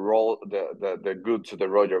back the goods to the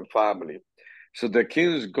royal family. So the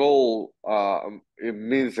king's goal, it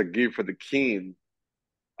means a gift for the king,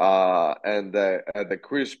 and the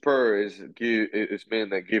crisper is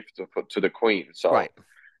meant a gift to the queen. So Right.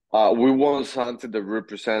 we want something that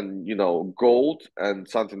represent gold and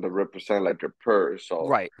something that represent like a pearl. So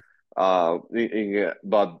Right.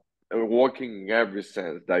 but working in every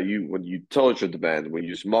sense that you when you touch the band, when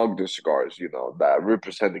you smoke the cigars, that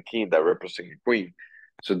represent the king, that represent the queen.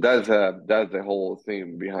 So that's the whole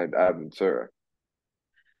thing behind Adventura.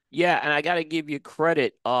 Yeah, and I gotta give you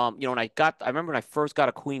credit. When I remember when I first got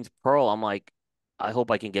a Queen's Pearl, I'm like, I hope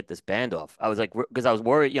I can get this band off. I was like, because I was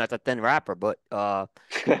worried, it's a thin wrapper, but so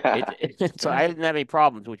I didn't have any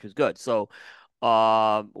problems, which was good. So,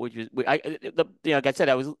 which was like I said,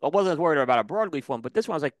 I wasn't as worried about a broadleaf one, but this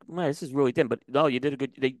one I was like, man, this is really thin. But no, you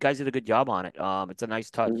guys did a good job on it. It's a nice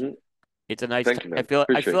touch. Hmm. It's a nice touch. Thank you, man.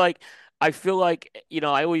 Appreciate I feel like,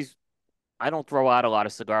 I don't throw out a lot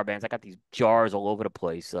of cigar bands. I got these jars all over the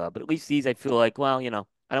place. But at least these, I feel like, well,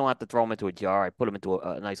 I don't have to throw them into a jar. I put them into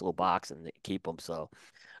a nice little box and keep them. So,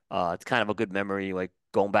 it's kind of a good memory, like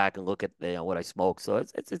going back and look at what I smoke. So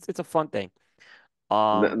it's a fun thing.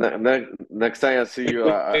 Um. Next time I see you,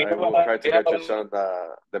 I will try to get you some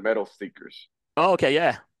the metal stickers. Oh, okay.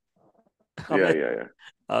 Yeah. I'm Yeah, in. yeah, yeah.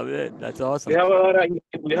 I'm in. That's We awesome. have a lot of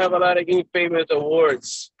we have a lot of infamous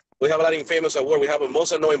awards. We have a lot of infamous awards. We have the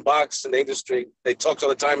most annoying box in the industry. They talk all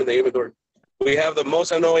the time in the humidor. We have the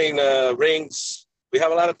most annoying rings. We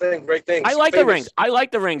have a lot of things, great I things. like the rings. Famous. I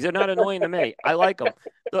like the rings. They're not annoying to me. I like them.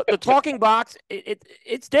 The talking box,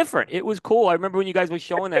 it's different. It was cool. I remember when you guys were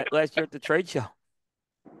showing that last year at the trade show.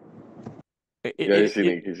 It, Yeah, it, he's it,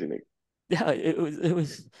 unique. He's unique. yeah,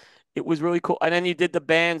 it was really cool. And then you did the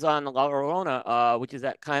bands on La Llorona, which is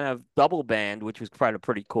that kind of double band, which was kind of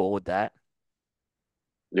pretty cool with that.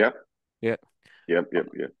 Yeah, Yeah. yep.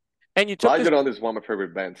 And you took La this. Llorona is one of my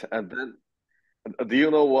favorite bands. And then, do you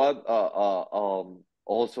know what?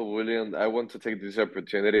 Also, William, I want to take this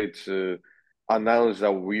opportunity to announce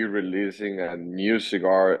that we're releasing a new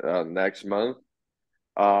cigar next month.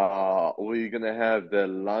 We're gonna have the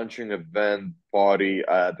launching event party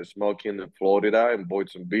at the Smoking in Florida in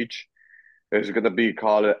Boynton Beach. It's gonna be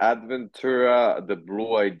called Adventura the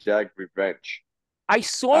Blue Eye Jack Revenge. I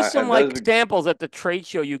saw some And like that's samples at the trade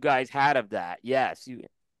show you guys had of that. Yes, I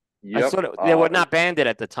yep. sort of they were not banded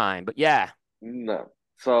at the time, but yeah. No.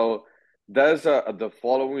 So that's the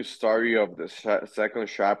following story of the second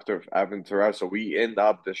chapter of Aventura. So we end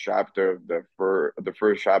up the chapter of the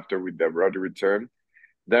first chapter with the Road Return.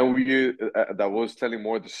 Then we that was telling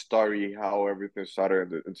more the story how everything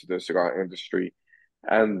started into the cigar industry,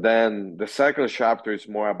 and then the second chapter is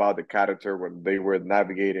more about the character when they were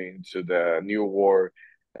navigating to the new war,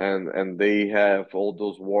 and they have all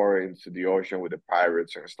those war into the ocean with the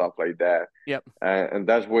pirates and stuff like that, Yep. and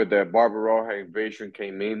that's where the Barbarossa invasion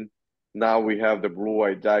came in. Now we have the Blue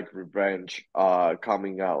Eye Jack Revenge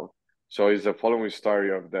coming out, so it's the following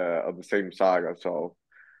story of the same saga. So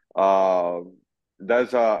Um,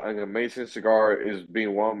 that's an amazing cigar. It's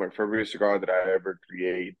been one of my favorite cigar that I ever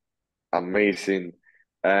create. Amazing,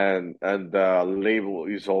 and the label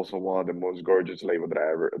is also one of the most gorgeous label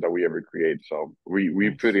that we ever create. So we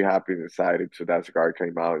Nice. pretty happy and excited to that cigar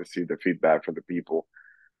came out and see the feedback from the people.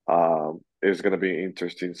 It's gonna be an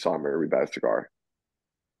interesting summer with that cigar.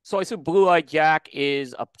 So I assume Blue Eyed Jack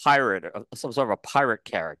is a pirate, some sort of a pirate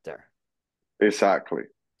character. Exactly.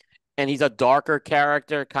 And he's a darker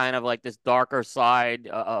character, kind of like this darker side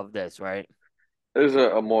of this, right? There's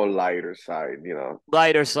a more lighter side, you know.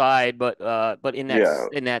 Lighter side, but Yeah,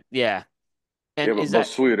 in that, yeah. yeah, And is but that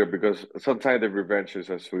sweeter because sometimes the revenges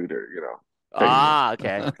are sweeter, you know.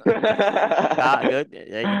 okay? Technically. Good.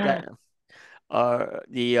 That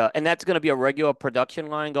the and that's going to be a regular production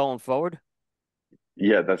line going forward.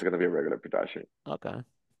 Yeah, that's gonna be a regular production. Okay,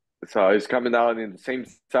 So it's coming out in the same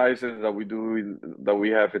sizes that we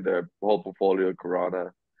have in the whole portfolio,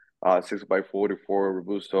 Corona, 6x44,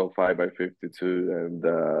 Robusto, 5x52,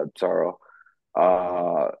 and Taro,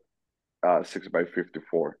 uh,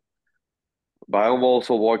 6x54. But I'm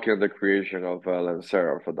also working on the creation of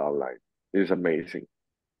Lancero for that line. It's amazing.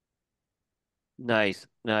 nice,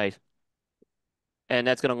 nice. And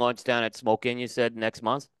that's going to launch down at Smoke Inn, you said next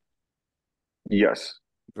month. Yes.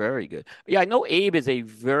 Very good. Yeah, I know Abe is a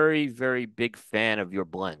very, very big fan of your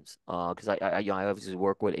blends. Because I obviously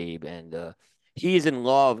work with Abe, and he is in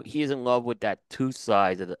love. He is in love with that two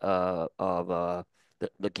sides of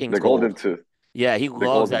the King's The Golden Gold. Tooth. Yeah, he The loves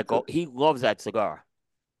Golden that Tooth. gold. He loves that cigar,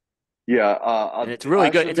 Yeah, and it's really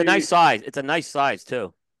good. It's a nice actually, size. It's a nice size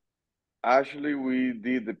too. actually, we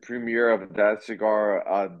did the premiere of that cigar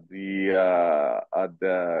at the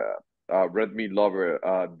Red Meat Lover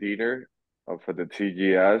dinner for the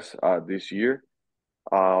TGS this year.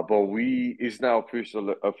 But we it's now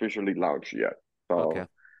officially launched yet. Okay, So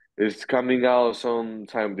it's coming out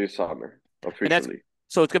sometime this summer and that's officially.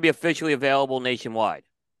 so it's gonna be officially available nationwide.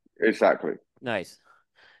 Exactly. Nice,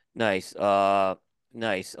 nice,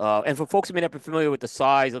 nice. And for folks who may not be familiar with the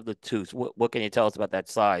size of the tooth, what can you tell us about that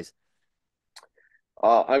size?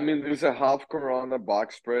 I mean, there's a half Corona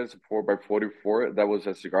box press 4x44. That was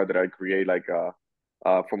a cigar that I create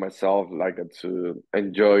for myself, to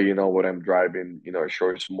enjoy, you know, what I'm driving, you know,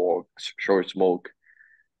 short smoke.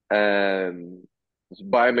 And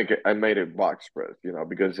but I made it box press, you know,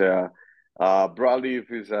 because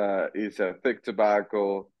broadleaf is a thick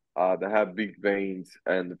tobacco that have big veins,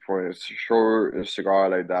 and for a short cigar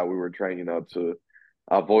like that, we were trying, you know, to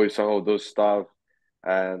avoid some of those stuff,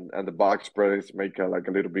 and the box spreads make it like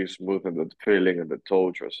a little bit smooth in the feeling and the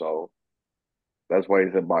torture. So that's why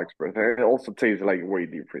it's a box spread. And it also tastes like way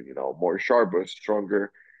different, you know, more sharper,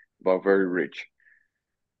 stronger, but very rich,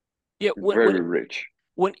 Yeah, very rich.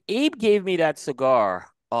 when Abe gave me that cigar,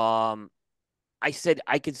 I said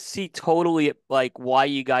I could see totally like why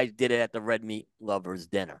you guys did it at the Red Meat Lovers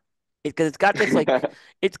dinner. Because it's got this like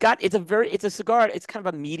it's a cigar. It's kind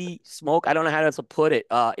of a meaty smoke. I don't know how else to put it.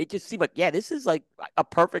 It just seemed like yeah, this is like a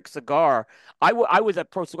perfect cigar. I was at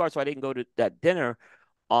Pro Cigar, so I didn't go to that dinner.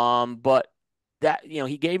 But that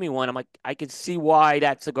he gave me one. I'm like I could see why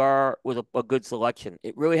that cigar was a good selection.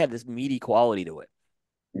 It really had this meaty quality to it.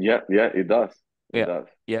 Yeah, yeah, it does. It Yeah, does.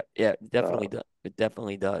 yeah, Uh, definitely does. It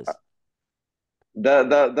definitely does.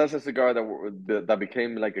 that's a cigar that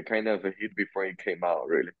became like a kind of a hit before it came out,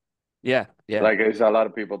 really. Yeah, yeah. Like there's a lot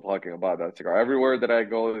of people talking about that cigar. Everywhere that I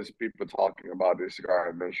go, there's people talking about this cigar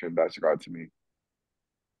and mention that cigar to me.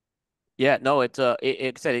 Yeah, no, it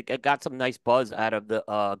said it got some nice buzz out of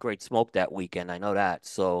the Great Smoke that weekend. I know that.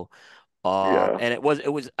 So, Yeah, and it was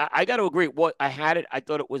I got to agree. What I had it, I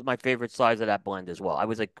thought it was my favorite size of that blend as well. I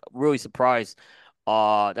was like really surprised.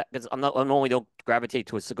 That because I normally don't gravitate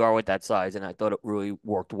to a cigar with that size, and I thought it really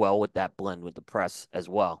worked well with that blend with the press as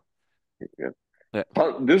well. yeah. Yeah,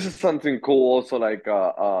 This is something cool also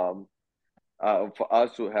for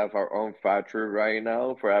us to have our own factory right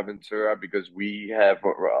now for Aventura because we have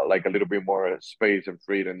like a little bit more space and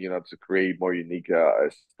freedom, you know, to create more unique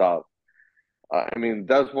stuff. I mean,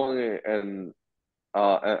 that's one and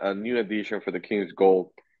a new addition for the King's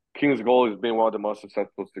Gold. King's Gold has been one of the most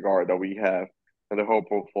successful cigar that we have in the whole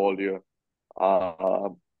portfolio. Uh,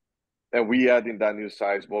 and we adding that new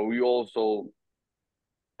size, but we also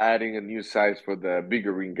adding a new size for the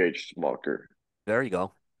bigger engaged smoker. there you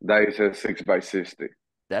go. That is a 6x60.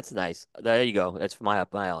 That's nice. There you go. That's my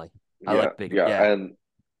up my alley. I Yeah, like bigger. yeah, Yeah,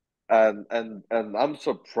 and I'm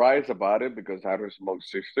surprised about it because I don't smoke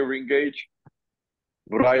 60 ring gauge,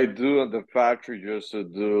 but I do at the factory just to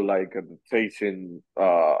do like the tasting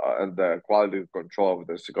and the quality control of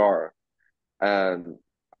the cigar. And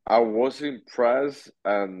I was impressed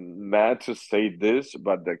and mad to say this,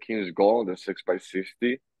 but the King's Gold, the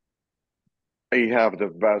 6x60, they have the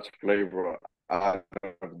best flavor out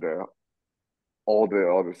of all the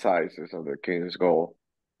other sizes of the King's Gold.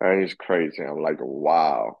 And it's crazy. I'm like,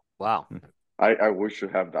 wow. Wow. I wish you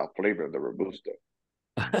have that flavor in the Robusto.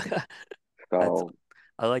 So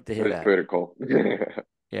I like to hear it's that. pretty cool.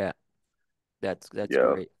 Yeah, that's Yeah.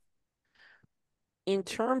 great. In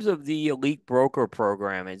terms of the Elite Broker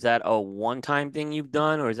program, is that a one-time thing you've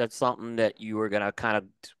done, or is that something that you were gonna kind of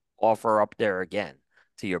offer up there again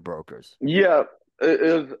to your brokers? Yeah,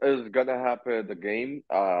 it's gonna happen at the game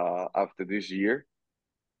after this year.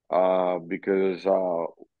 Because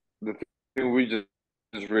the thing we just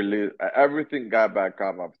released everything got back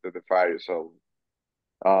up after the fire, so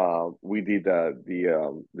we did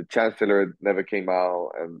the Chancellor never came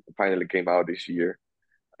out and finally came out this year,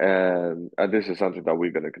 and this is something that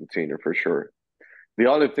we're gonna continue for sure. The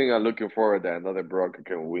only thing I'm looking forward that another broker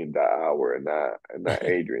can win that hour and not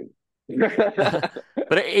Adrian. But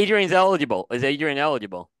Adrian's eligible. Is Adrian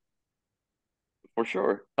eligible? For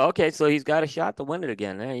sure. Okay, so he's got a shot to win it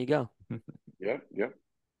again. There you go. Yeah, yeah.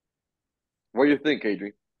 What do you think,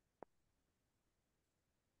 Adrian?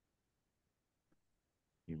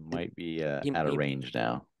 You might be He- out of he- range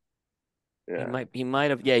now. Yeah. He might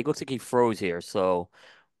have. Yeah, he looks like he froze here. So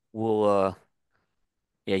we'll.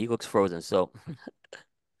 Yeah, he looks frozen. So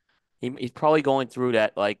he's probably going through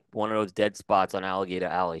that like one of those dead spots on Alligator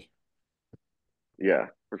Alley. Yeah,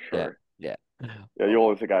 for Yeah, sure. yeah. Yeah, you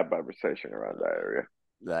always got conversation around that area.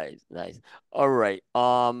 Nice, nice. All right.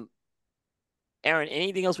 Aaron,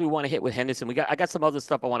 anything else we want to hit with Henderson? I got some other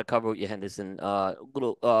stuff I want to cover with you, Henderson.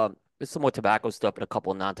 There's some more tobacco stuff and a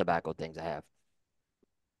couple of non-tobacco things I have.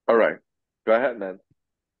 All right. Go ahead, man.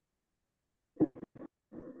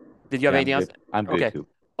 Did you have Yeah, anything else? I'm good Okay. too.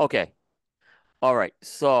 Okay. All right.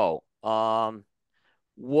 So,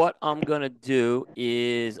 what I'm gonna do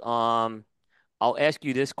is, I'll ask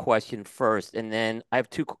you this question first, and then I have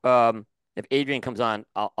two. If Adrian comes on,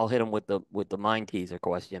 I'll hit him with the mind teaser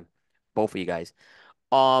question, both of you guys.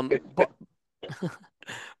 But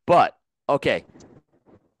but okay,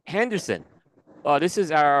 Henderson. This is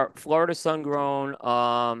our Florida sun-grown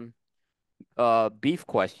beef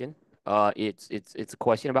question. It's a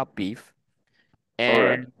question about beef, All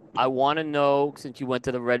right. and I want to know, since you went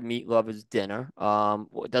to the Red Meat Lovers dinner. Well,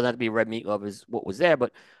 it doesn't have to be Red Meat Lovers what was there,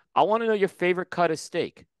 but I want to know your favorite cut of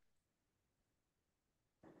steak.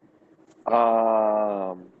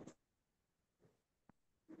 Um,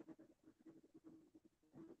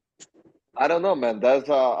 I don't know, man. That's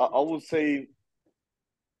I would say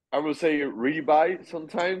ribeye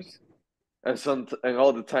sometimes, and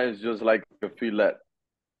all the times just like a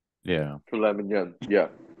Yeah. filet mignon. Yeah.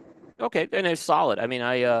 Okay, then they're solid. I mean,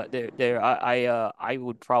 I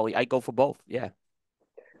would probably I go for both. Yeah.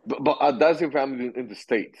 But that's if I'm in the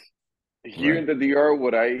States. Here Right. in the DR,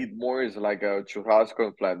 what I eat more is like a churrasco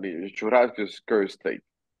and flat meat. Churrasco is curry steak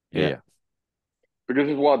Yeah. because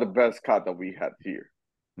it's one of the best cut that we had here.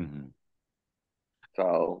 Hmm.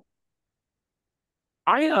 So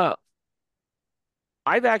I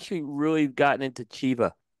I've actually really gotten into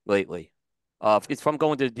Chiva lately. It's from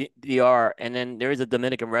going to DR, and then there is a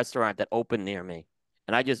Dominican restaurant that opened near me,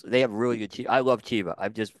 and they have really good Chiva. I love Chiva. I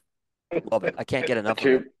just love it. I can't get enough of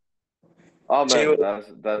cheap. it. Oh She man, was,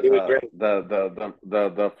 that's she was great.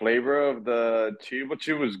 the flavor of the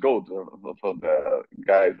chivo is gold for the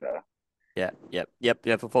guys. Yeah,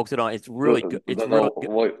 yeah. For folks that don't, it's really good. It's Don't really know good.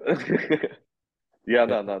 what. Yeah,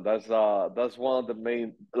 Yeah. no, that's one of the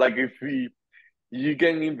main. Like if you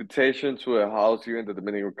get an invitation to a house here in the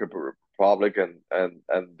Dominican Republic and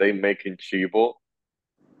they making chivo,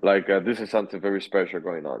 like this is something very special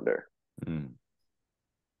going on there. Mm.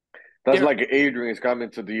 That's There, like Adrian is coming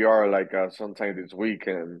to DR like sometime this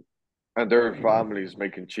weekend, and their family is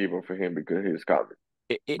making chivo for him because he's coming.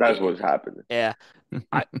 it, it, That's it, what's happening. yeah.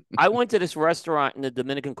 I I went to this restaurant in the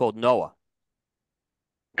Dominican called Noah.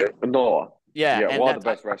 Noah, Yeah, yeah, and one of that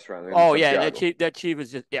the best restaurants in oh yeah, and Santiago. that Chiva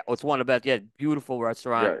is just it's one of the best. Yeah, beautiful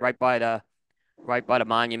restaurant Yeah. right by the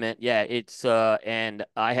monument. Yeah, it's and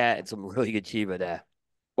I had some really good Chiva there.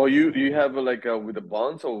 Well, you have like with the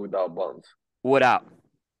buns or without buns? Without.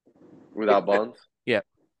 Without buns? Yeah.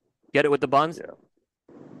 Get it with the buns?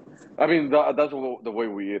 Yeah. I mean that's the way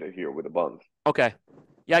we eat it here with the buns. Okay.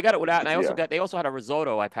 Yeah, I got it without, and Yeah. they also had a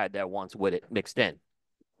risotto I've had there once with it mixed in.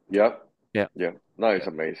 Yep. Yeah. Yeah. No, it's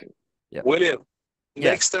Yeah. amazing. Yeah. William,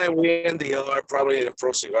 Yeah. next time we in the DR, probably in a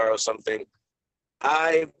Pro Cigar or something,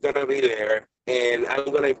 I'm gonna be there and I'm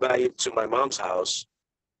gonna invite you to my mom's house.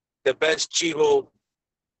 The best chivo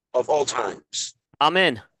of all times. I'm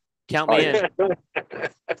in. Count me in.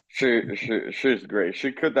 She's great.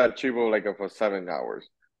 She cooked that chivo like for 7 hours.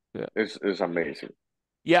 Yeah. It's amazing.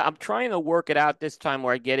 Yeah, I'm trying to work it out this time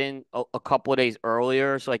where I get in a couple of days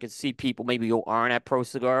earlier so I can see people maybe who aren't at Pro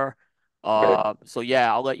Cigar. So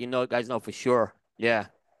yeah, I'll let you know, guys know for sure. Yeah,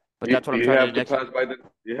 but that's what I'm trying to do next.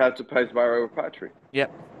 You have to pass by our factory.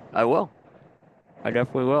 Yep, I will. I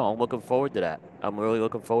definitely will. I'm looking forward to that. I'm really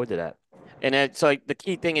looking forward to that. And then, so the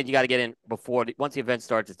key thing is you got to get in before once the event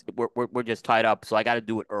starts. We're just tied up, so I got to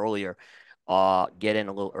do it earlier. Get in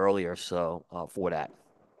a little earlier, so for that.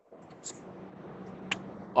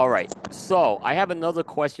 All right. So I have another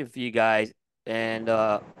question for you guys, and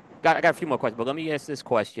I got a few more questions, but let me ask this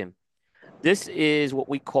question. This is what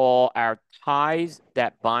we call our ties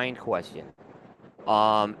that bind question.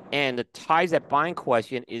 And the ties that bind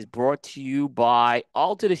question is brought to you by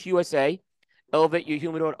Altadis USA. Elevate your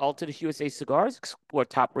humidor at Altadis USA Cigars. Explore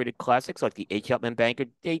top-rated classics like the H. Upman Banker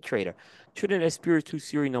Day Trader, Trinidad Espiritu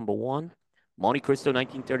Series Number 1, Monte Cristo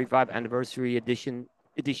 1935 Anniversary Edition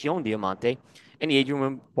Diamante, and the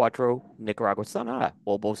Adrian Quattro Nicaragua Sonata,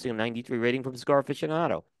 all boasting a 93 rating from Cigar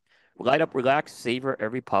Aficionado. Light up, relax, savor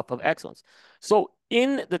every puff of excellence. So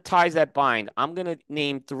in the ties that bind, I'm going to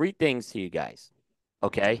name 3 things to you guys,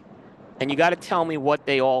 okay? And you got to tell me what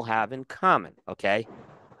they all have in common, okay?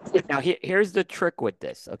 Now, here's the trick with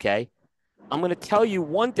this, okay? I'm going to tell you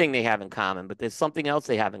one thing they have in common, but there's something else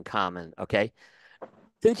they have in common, okay?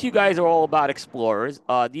 Since you guys are all about explorers,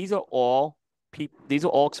 these are all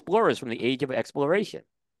explorers from the age of exploration.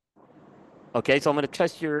 Okay, so I'm going to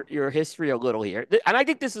test your history a little here. And I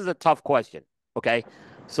think this is a tough question, okay?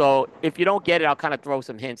 So if you don't get it, I'll kind of throw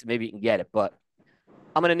some hints. Maybe you can get it. But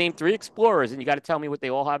I'm going to name 3 explorers, and you got to tell me what they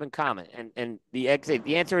all have in common. And the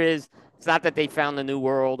answer is, it's not that they found the New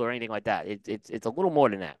World or anything like that. It's a little more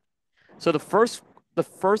than that. So the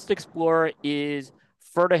first explorer is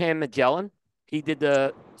Ferdinand Magellan. He did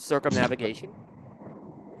the circumnavigation.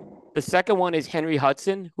 The second one is Henry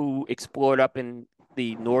Hudson, who explored up in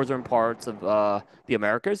the northern parts of the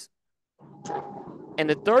Americas. And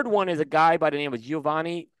the third one is a guy by the name of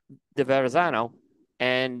Giovanni de Verrazano,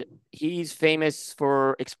 and he's famous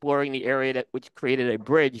for exploring the area which created a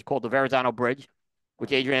bridge called the Verrazano Bridge,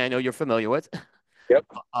 which, Adrian, I know you're familiar with. Yep.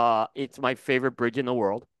 It's my favorite bridge in the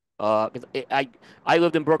world. Because I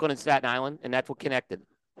lived in Brooklyn and Staten Island, and that's what connected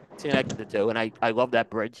the two. And I love that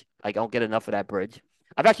bridge. I don't get enough of that bridge.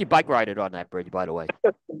 I've actually bike rided on that bridge, by the way,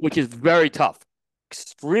 which is very tough.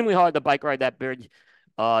 Extremely hard to bike ride that bridge.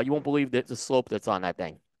 You won't believe the slope that's on that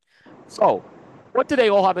thing. So, what do they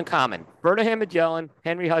all have in common? Ferdinand Magellan,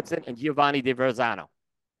 Henry Hudson, and Giovanni de Verrazano.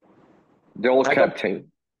 The old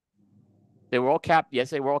captain. They were all Yes,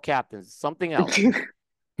 they were all captains. Something else.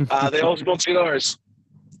 They all smoke cigars.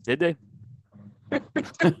 Did they?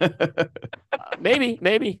 Maybe,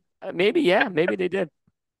 yeah, maybe they did.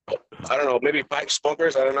 I don't know. Maybe pipe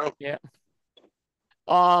smokers. I don't know. Yeah.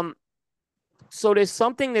 So there's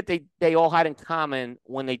something that they all had in common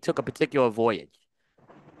when they took a particular voyage.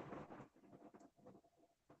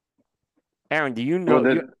 Aaron, do you know?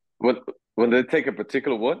 When they take a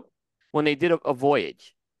particular what? When they did a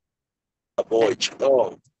voyage. A voyage.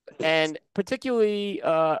 Oh. And particularly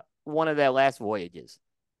one of their last voyages.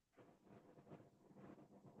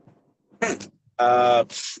 They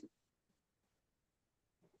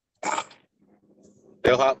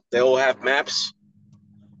all have maps.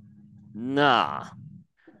 Nah,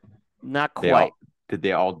 not quite. Did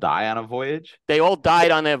they all die on a voyage? They all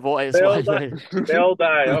died on their voyage. They all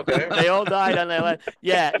died. Okay. They all died on their.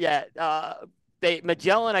 Yeah.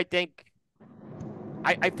 Magellan, I think.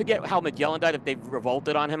 I forget how Magellan died, if they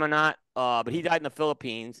revolted on him or not. But he died in the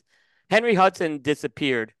Philippines. Henry Hudson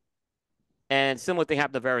disappeared, and similar thing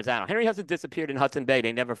happened to Verrazano. Henry Hudson disappeared in Hudson Bay.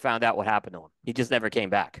 They never found out what happened to him. He just never came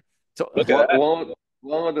back. So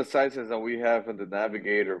one of the sizes that we have in the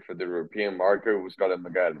Navigator for the European market was called a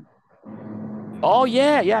Magellan. Oh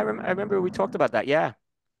yeah. I remember we talked about that. Yeah.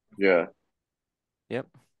 Yeah. Yep.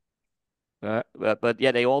 But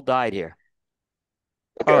yeah, they all died here.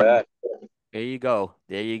 Okay. All right. There you go.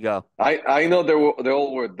 I know they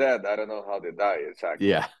all were dead. I don't know how they died exactly.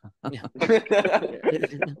 Yeah.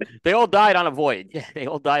 They all died on a voyage. Yeah, they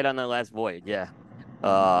all died on their last voyage. Yeah.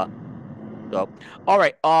 So, all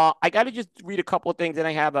right. I got to just read a couple of things, and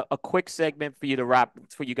I have a quick segment for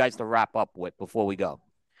you guys to wrap up with before we go.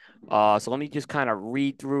 So let me just kind of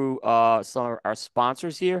read through some of our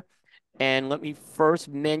sponsors here, and let me first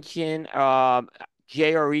mention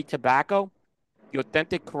JRE Tobacco. The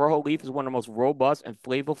authentic Corojo leaf is one of the most robust and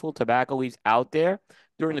flavorful tobacco leaves out there.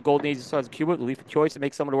 During the golden age of cigars of Cuba, the leaf of choice to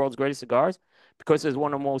make some of the world's greatest cigars, because it is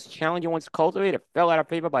one of the most challenging ones to cultivate. It fell out of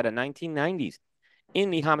favor by the 1990s. In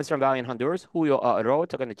the Hamazon Valley in Honduras, Julio Aroa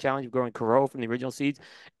took on the challenge of growing Corojo from the original seeds,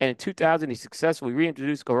 and in 2000, he successfully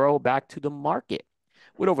reintroduced Corojo back to the market.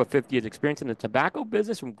 With over 50 years' experience in the tobacco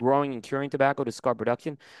business, from growing and curing tobacco to cigar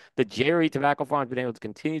production, the Jerry Tobacco Farm has been able to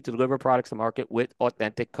continue to deliver products to market with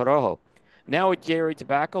authentic Corojo. Now with Jerry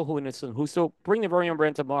Tobacco, Juanes and Huso bring their very own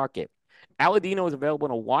brand to market. Aladino is available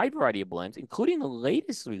in a wide variety of blends, including the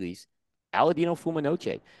latest release, Aladino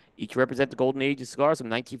Fumanoche. Each represent the golden age of cigars from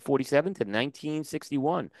 1947 to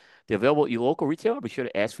 1961. They're available at your local retailer. Be sure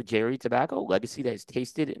to ask for Jerry Tobacco, legacy that is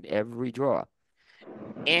tasted in every drawer.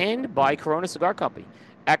 And by Corona Cigar Company.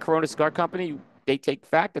 At Corona Cigar Company, they take the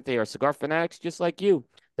fact that they are cigar fanatics just like you.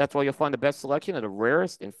 That's why you'll find the best selection of the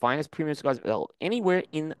rarest and finest premium cigars available anywhere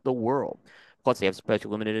in the world. Plus, they have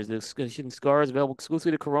special limited edition cigars available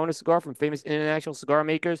exclusively to Corona Cigar from famous international cigar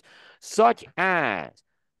makers such as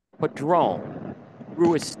Padron,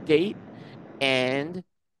 Brew Estate, and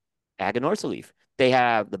Aganorsa Leaf. They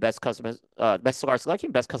have the best best cigar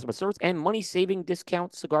selection, best customer service, and money-saving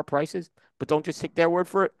discount cigar prices. But don't just take their word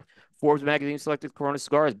for it. Forbes magazine selected Corona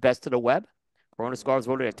Cigar as best to the web. Corona Cigar was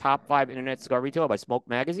voted a top 5 internet cigar retailer by Smoke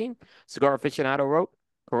Magazine. Cigar Aficionado wrote,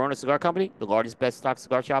 Corona Cigar Company, the largest best stock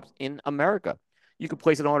cigar shops in America. You can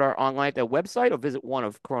place an order online at their website or visit one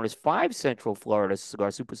of Corona's 5 Central Florida cigar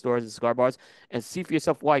superstores and cigar bars and see for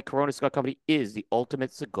yourself why Corona Cigar Company is the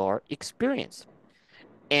ultimate cigar experience.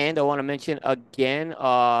 And I want to mention again,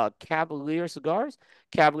 Cavalier Cigars.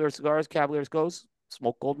 Cavalier Cigars, Cavaliers Goes,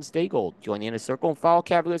 Smoke Gold and Stay Gold. Join the inner circle and follow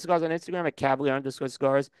Cavalier Cigars on Instagram at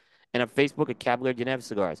Cavalier_Cigars and on Facebook at Cavalier Geneve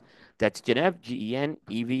Cigars. That's Geneve,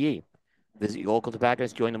 Geneve. Visit your local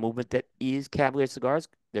tobacconists. Join the movement that is Cavalier Cigars.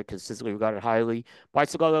 They're consistently regarded highly by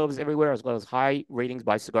cigar lovers everywhere, as well as high ratings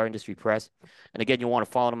by Cigar Industry Press. And again, you want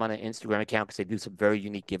to follow them on an Instagram account because they do some very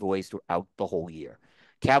unique giveaways throughout the whole year.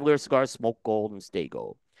 Cavalier Cigars, Smoke Gold, and Stay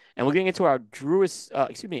Gold. And we're getting into our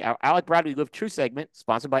our Alec Bradley Live True segment,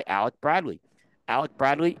 sponsored by Alec Bradley. Alec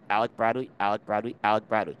Bradley, Alec Bradley, Alec Bradley, Alec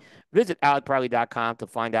Bradley. Visit alecbradley.com to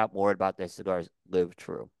find out more about their cigars Live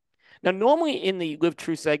True. Now, normally in the Live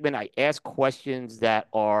True segment, I ask questions that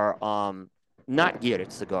are not geared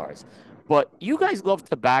at cigars. But you guys love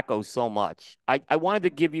tobacco so much. I wanted to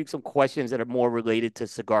give you some questions that are more related to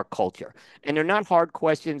cigar culture. And they're not hard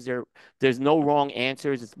questions. There's no wrong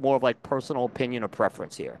answers. It's more of like personal opinion or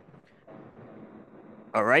preference here.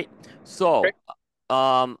 All right. So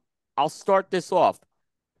Okay. I'll start this off.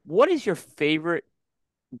 What is your favorite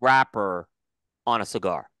wrapper on a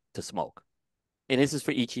cigar to smoke? And this is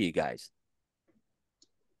for each of you guys.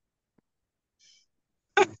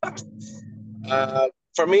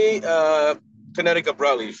 For me, Connecticut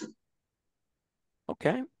broadleaf.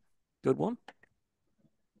 Okay. Good one.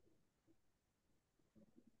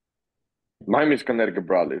 Mine is Connecticut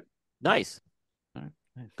broadleaf. Nice. All right,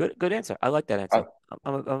 nice. Good answer. I like that answer.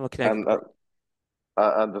 I'm a Connecticut.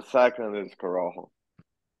 And the second is Corojo.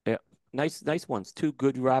 Yeah. Nice ones. 2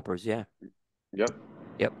 good wrappers. Yeah. Yep.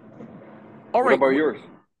 All What right. about yours?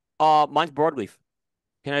 Mine's broadleaf.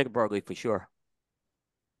 Connecticut broadleaf for sure.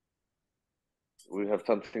 We have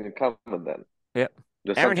something in common then. Yeah.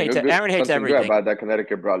 There's Aaron something hates good, Aaron hates something good everything. about that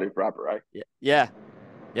Connecticut broadleaf wrapper, right? Yeah.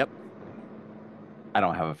 Yep. I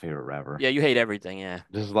don't have a favorite wrapper. Yeah, you hate everything. Yeah.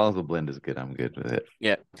 Just as long as the blend is good, I'm good with it.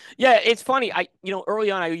 Yeah. It's funny.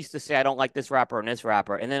 Early on, I used to say I don't like this wrapper and this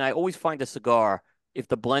wrapper, and then I always find a cigar if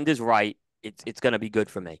the blend is right, it's gonna be good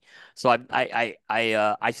for me. So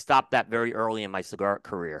I stopped that very early in my cigar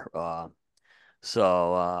career.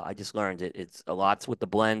 So I just learned it's a lot's with the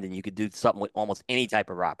blend, and you could do something with almost any type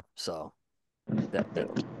of wrapper. So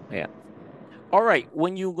yeah. All right.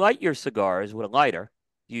 When you light your cigars with a lighter,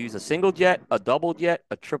 you use a single jet, a double jet,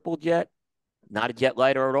 a triple jet, not a jet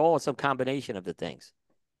lighter at all, or some combination of the things.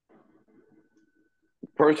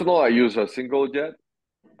 Personal, I use a single jet.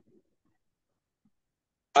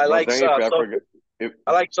 I like Then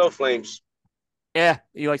I like soft flames. Yeah,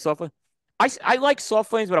 you like soft flame? I like soft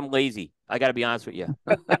flames, but I'm lazy. I got to be honest with you.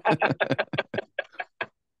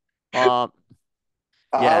 I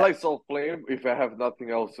Yeah. like soft flame if I have nothing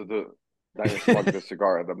else to do than smoke the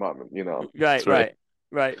cigar at the moment,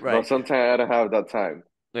 Right. But sometimes I don't have that time.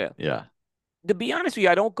 Yeah. To be honest with you,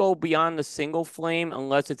 I don't go beyond the single flame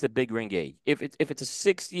unless it's a big ring gauge. If it's a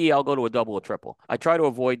 60, I'll go to a double or triple. I try to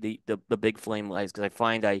avoid the big flame lights because I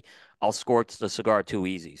find I'll scorch the cigar too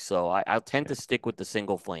easy. So I'll tend to stick with the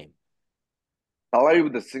single flame. I like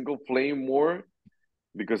with the single flame more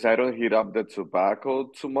because I don't heat up the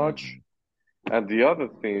tobacco too much. And the other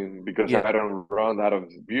thing, because I don't run out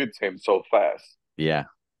of butane so fast. Yeah.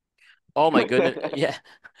 Oh my goodness.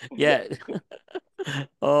 Yeah.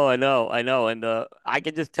 Oh, I know. And I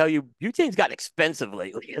can just tell you, butane's gotten expensive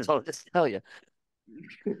lately. So I'll just tell you.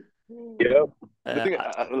 Yeah. The thing,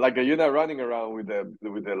 like you're not running around with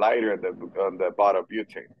the lighter and the bottle of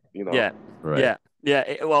butane, you know. Yeah, Right.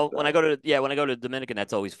 Well, when I So, go to Dominican,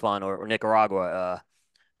 that's always fun, or Nicaragua.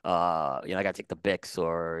 I gotta take the Bix,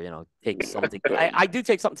 or take something. I do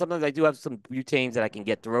take something. Sometimes I do have some butanes that I can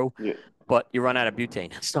get through, yeah, but you run out of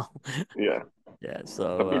butane. So yeah. yeah, The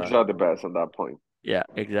so Bigs are the best at that point. yeah,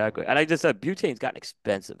 exactly. And I just said butane's gotten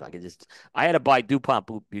expensive. I had to buy DuPont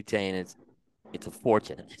butane. It's a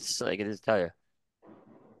fortune. It's I can just tell you.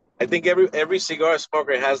 I think every cigar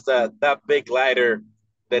smoker has that big lighter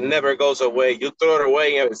that never goes away. You throw it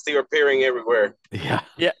away and it's still appearing everywhere, Yeah.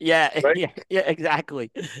 Yeah, right? yeah,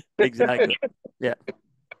 exactly, exactly. Yeah.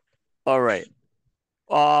 All right.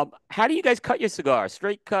 How do you guys cut your cigar?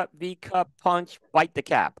 Straight cut, V cut, punch, bite the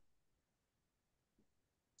cap.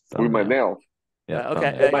 With my Thumbnail. nails. Yeah.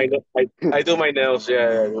 Okay. Thumbnail. I do my nails.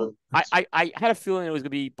 Yeah. I had a feeling it was gonna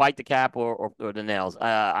be bite the cap or the nails.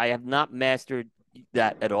 I have not mastered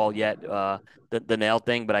that at all yet. The nail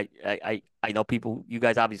thing, but I know people. You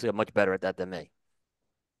guys obviously are much better at that than me.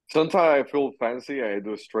 Sometimes I feel fancy. I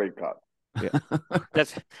do straight cut. Yeah.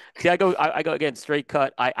 That's see, I go again straight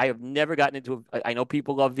cut. I have never gotten into I know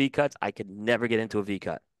people love V cuts. I could never get into a V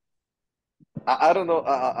cut. I don't know.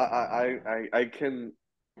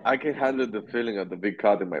 I can handle the feeling of the big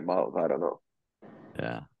cut in my mouth. I don't know.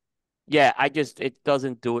 Yeah. Yeah, it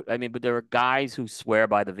doesn't do it. I mean, but there are guys who swear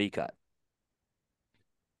by the V cut.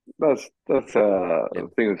 That's Yeah,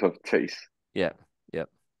 things of taste. yeah, yeah.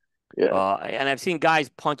 Yeah. And I've seen guys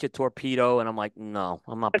punch a torpedo, and I'm like, no,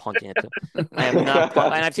 I'm not punching it. I am not.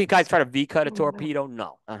 And I've seen guys try to V cut a torpedo.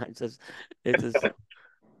 No, it's just.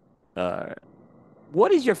 Uh,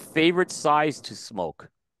 what is your favorite size to smoke?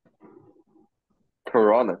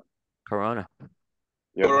 Corona. Corona.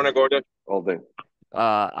 Yeah. Corona Gordon. All day.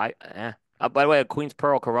 By the way, a Queen's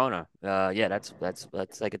Pearl Corona. Yeah, that's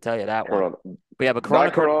I could tell you that one. Corona. But yeah, but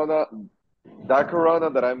Corona. That Corona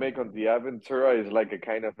that I make on the ADVentura is like a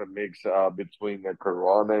kind of a mix between a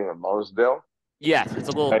Corona and a Lonsdale. Yes, it's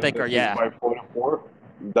a little Like thicker. the 6 Yeah, by 44.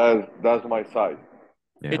 That's my size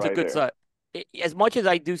Yeah. it's a right good there. size. As much as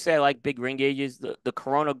I do say I like big ring gauges, the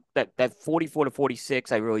Corona that 44 to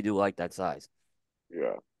 46, I really do like that size.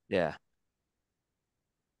 Yeah. Yeah.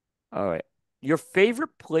 All right. Your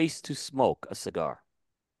favorite place to smoke a cigar?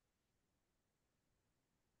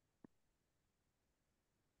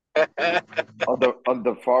 On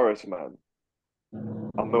the forest, man.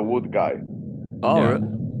 I'm a wood guy. Oh,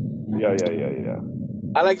 Yeah. Yeah.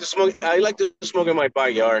 I like to smoke. I like to smoke in my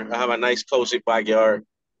backyard. I have a nice cozy backyard.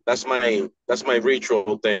 That's my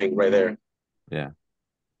ritual thing right there. Yeah.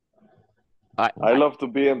 I, I I love to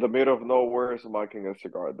be in the middle of nowhere smoking a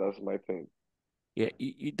cigar. That's my thing. yeah,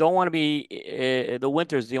 you don't want to be the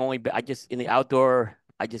winter's the only I just in the outdoor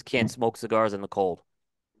I just can't smoke cigars in the cold.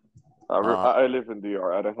 Uh I live in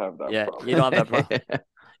DR. I don't have that yeah, problem. you don't have that problem.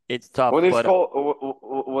 It's tough, When it's but cold,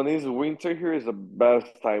 when it's winter here is the best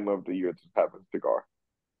time of the year to have a cigar.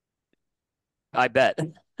 I bet.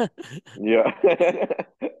 Yeah.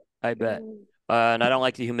 I bet. And I don't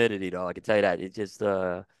like the humidity though. I can tell you that. It's just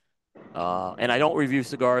and I don't review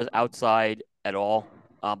cigars outside at all.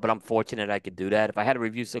 But I'm fortunate I could do that. If I had to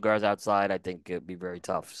review cigars outside, I think it'd be very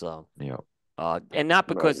tough. So, Yeah. and not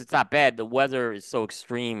because Right. it's not bad. The weather is so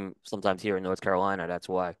extreme sometimes here in North Carolina. That's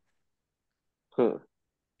why. Huh.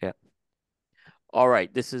 Yeah. All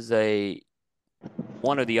right. This is a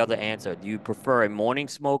one or the other answer. Do you prefer a morning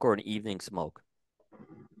smoke or an evening smoke?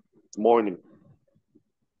 Morning.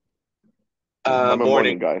 I'm a Morning,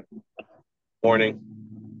 morning guy. morning.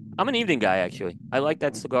 I'm an evening guy, actually. I like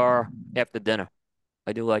that cigar after dinner.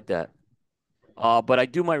 I do like that. But I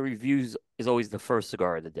do my reviews is always the first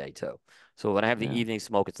cigar of the day too. So when I have the Yeah. evening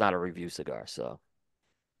smoke, it's not a review cigar. So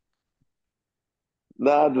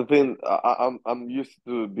Nah, the thing I'm used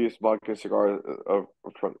to be smoking cigars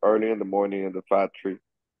from early in the morning in the factory.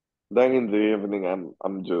 Then in the evening,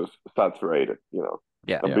 I'm just saturated.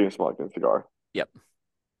 yeah, I'm Yeah. being smoking cigar. yep,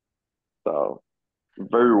 So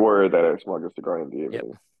very rare that I smoke a cigar in the yep.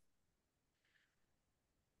 evening.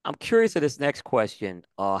 I'm curious of this next question.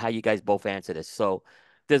 How you guys both answer this. So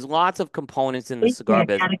there's lots of components in the cigar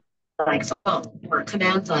business. Like phone or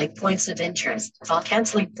command like points of interest while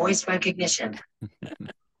canceling voice recognition.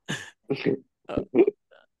 Uh,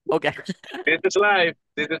 okay. This is live.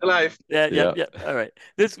 This is live. Yeah, Yeah. yeah. All right.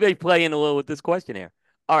 This may play in a little with this question here.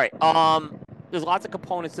 All right. There's lots of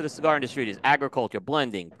components to the cigar industry. There's agriculture,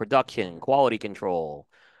 blending, production, quality control,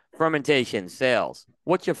 fermentation, sales.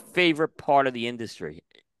 What's your favorite part of the industry?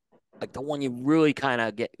 Like the one you really kind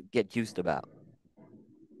of get juiced about.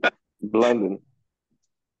 Blending.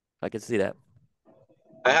 I can see that.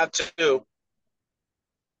 I have two.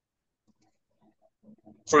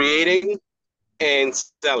 creating, and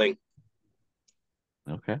selling.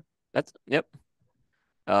 Okay. Yep.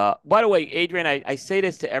 By the way, Adrian, I say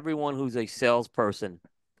this to everyone who's a salesperson.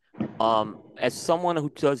 As someone who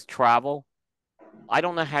does travel, I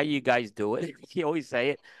don't know how you guys do it. You always say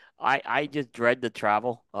it. I just dread the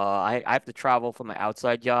travel. I have to travel for my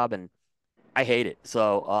outside job and I hate it.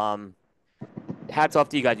 So, hats off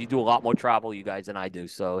to you guys. You do a lot more travel, you guys, than I do.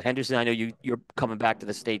 So, Henderson, I know you're coming back to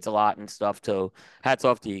the States a lot and stuff too. Hats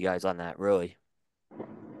off to you guys on that, really.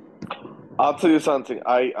 I'll tell you something.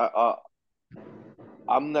 I'm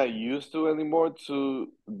not used to anymore to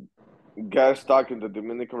get stuck in the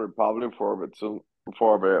Dominican Republic for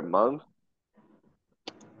over a month.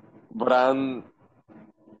 But I'm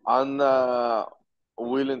not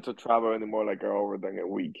willing to travel anymore like over than a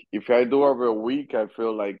week. If I do over a week, I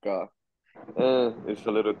feel like it's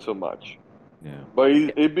a little too much. Yeah. But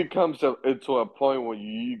it becomes to a point where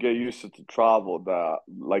you get used to travel that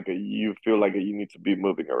like you feel like you need to be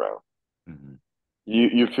moving around. Mm-hmm.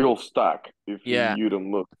 You feel stuck if Yeah. you don't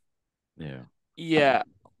move. Yeah. Yeah.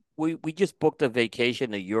 We just booked a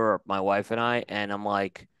vacation to Europe, my wife and I, and I'm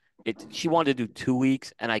like, she wanted to do 2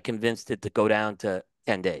 weeks, and I convinced it to go down to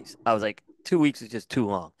 10 days. I was like, 2 weeks is just too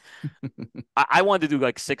long. I wanted to do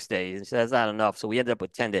like 6 days, and she said, that's not enough. So we ended up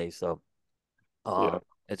with 10 days. So Yeah.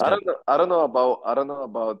 it's I gonna don't know. I don't know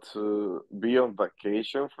about to be on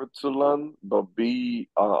vacation for too long, but be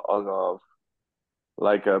on a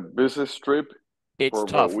like a business trip it's for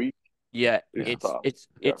about a tough. week Yeah, is Yeah. it's tough. it's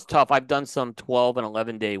Yeah. it's tough. I've done some 12 and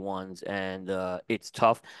 11-day ones, and it's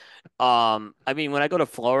tough. I mean, when I go to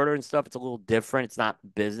Florida and stuff, it's a little different. It's not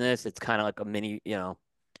business. It's kind of like a mini,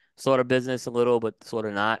 sort of business a little, but sort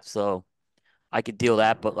of not. So I could deal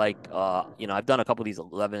that. But like, I've done a couple of these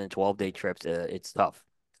 11 and 12-day trips. It's tough.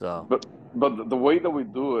 So But the way that we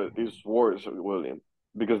do it is worse, William,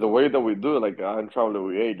 because the way that we do it, like I'm traveling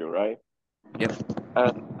with Adrian, right? yep.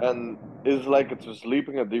 And it's like to sleep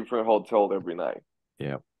in a different hotel every night.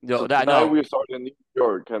 Yeah. No, So that tonight no. we start in New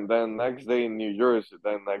York, and then next day in New Jersey,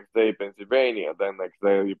 then next day Pennsylvania, then next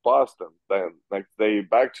day Boston, then next day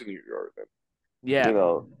back to New York. And, Yeah. you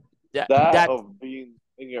know, That that that of being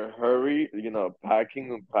in a hurry,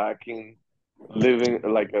 packing and packing, living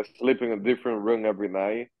like sleeping in a different room every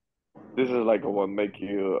night. This is like what make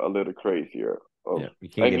you a little crazier of Yeah. You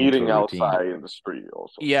can't and get into eating a routine. outside in the street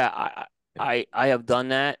also. yeah, I have done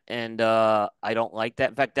that, and I don't like that.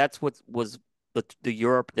 In fact, that's what was the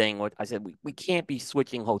Europe thing. What I said, we can't be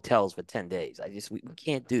switching hotels for 10 days. We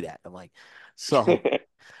can't do that. I'm like, so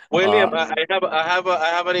William, uh I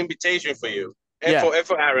have an invitation for you, yeah. and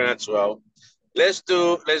for Aaron as well. Let's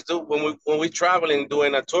do when we traveling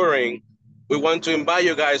doing a touring, we want to invite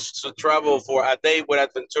you guys to travel for a day with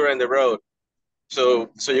Adventura in the road. So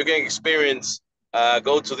you can experience,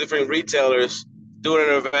 go to different retailers, do an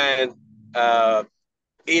event, uh,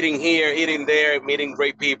 eating here, eating there, meeting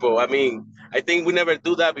great people. I mean, I think we never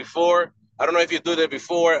do that before. I don't know if you do that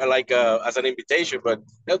before, like as an invitation, but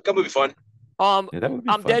that can be fun. Yeah, that would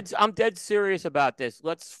be fun. I'm dead serious about this.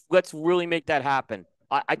 Let's really make that happen.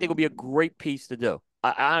 I think it'll be a great piece to do.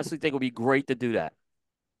 I honestly think it'll be great to do that.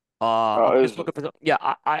 I'm just Is looking for yeah,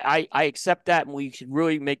 I accept that, and we should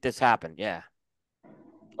really make this happen. Yeah.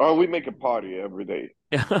 or we make a party every day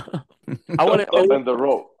I want Don't, to on the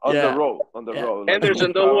road, yeah. on the Yeah. road, like we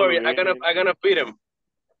Henderson, don't travel worry. with Adrian. I'm gonna feed him.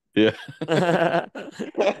 Yeah.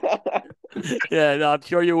 Yeah, no, I'm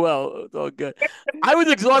sure you will. It's all good. I was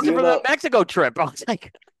exhausted you from that know Mexico trip. I was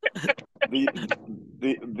like,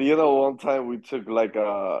 the one time we took like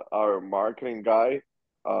our marketing guy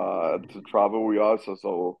to travel with us,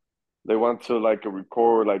 so they want to like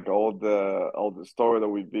record like all the story that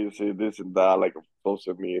we visit, this and that, like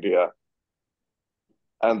social media,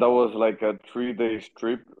 and that was like a 3 day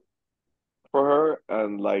trip for her,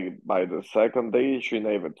 and like by the second day she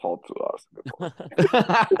never even talked to us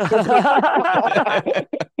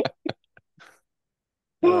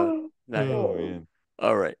nice. Oh anymore. man.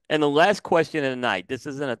 All right. And the last question of the night. This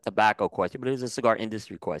isn't a tobacco question, but it is a cigar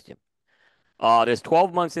industry question. There's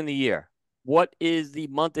 12 months in the year. What is the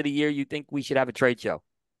month of the year you think we should have a trade show?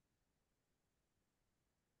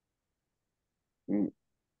 I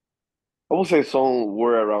would say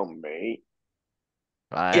somewhere around May.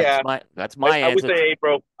 Yeah, That's my I would answer. say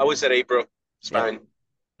April. I would say April. It's Yeah. fine.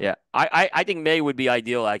 Yeah. I think May would be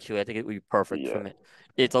ideal, actually. I think it would be perfect for Yeah, me.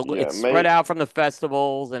 yeah, It's spread May. out from the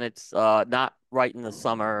festivals, and it's not right in the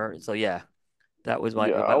summer. So yeah, that was Yeah,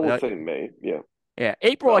 I would say May. Yeah. yeah.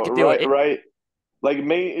 April I No, could deal with. right. Like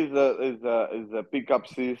May is a pickup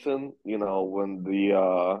season. You know when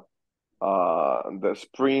the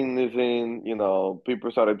spring is in. You know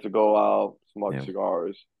people started to go out, smoke Yeah.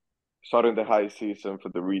 cigars. starting the high season for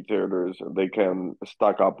the retailers, they can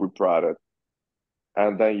stock up with product,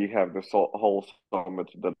 and then you have the whole summer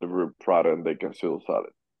to deliver product, and they can still sell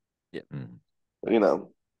it. Yeah. You know.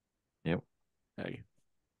 Yep. Okay.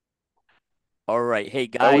 All right. Hey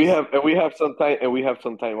And we guys, have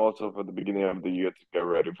some time, also for the beginning of the year to get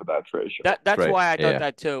ready for that trade show. that's Right. why I thought Yeah.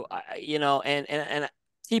 that too. And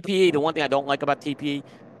TPE, the one thing I don't like about TPE,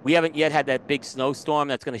 we haven't yet had that big snowstorm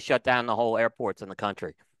that's going to shut down the whole airports in the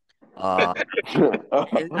country. I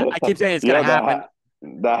keep saying it's going Yeah, to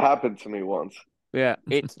happen. that happened to me once. Yeah,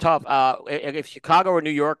 it's tough. If Chicago or New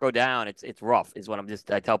York go down, it's rough. Is what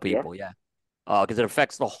I tell Yeah. people. Yeah, because it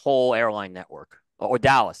affects the whole airline network. Or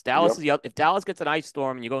Dallas. Dallas Yep. is if Dallas gets an ice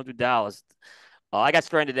storm and you're going through Dallas, I got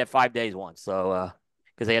stranded there 5 days once. So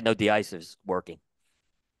because they had no de-icers working.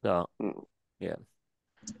 So yeah.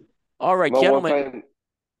 All right, No, one gentlemen. time,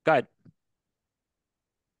 Go ahead.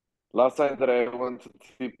 last time that I went to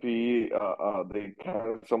TPE, they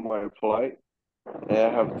canceled my flight, and I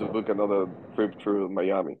have to book another trip through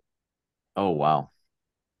Miami. Oh wow.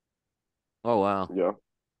 Oh wow. Yeah,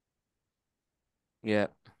 Yeah.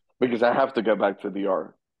 because I have to get back to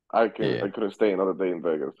DR. I Yeah. couldn't stay another day in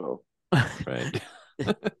Vegas, so. Right.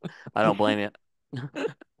 I don't blame you.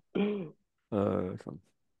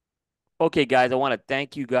 Okay, guys, I want to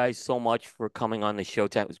thank you guys so much for coming on the show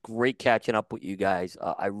tonight. It was great catching up with you guys.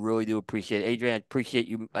 I really do appreciate it. Adrian, I appreciate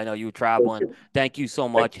you. I know you were traveling. Thank you so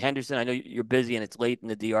much. Henderson, I know you're busy and it's late in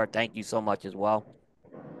the DR. Thank you so much as well.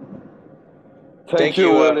 Thank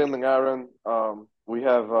you, William and Aaron. We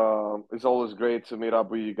have it's always great to meet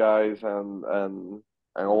up with you guys, and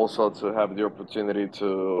also to have the opportunity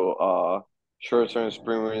to share some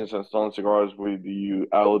experience and some cigars with the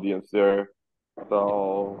audience there.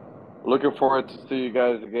 So looking forward to see you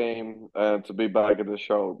guys again and to be back at the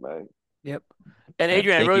show, man. Yep. And Yeah,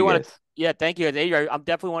 Adrian, I thank really you want to. guys. Yeah, thank you, Adrian. I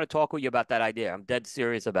definitely want to talk with you about that idea. I'm dead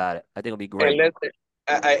serious about it. I think it'll be And great.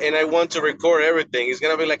 I want to record everything. It's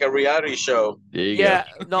gonna be like a reality show. There you Yeah,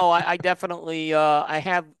 go. no, I definitely I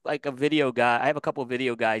have like a video guy. I have a couple of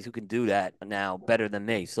video guys who can do that now better than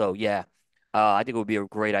me. So yeah, I think it would be a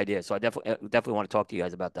great idea. So I definitely want to talk to you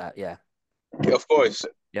guys about that. Yeah. Of course.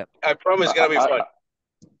 Yep. I promise it's gonna be fun.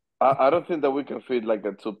 I don't think that we can fit like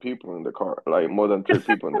two people in the car, like more than three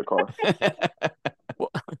people in the car.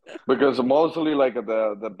 Well, Because mostly like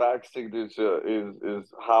the back seat is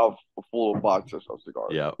half full of boxes of cigars.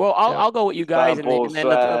 Yeah. well, Yeah. I'll go with you guys, and Samples, then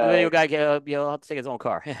the video swag. guy can I'll have to take his own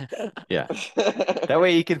car. Yeah. That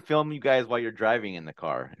way you can film you guys while you're driving in the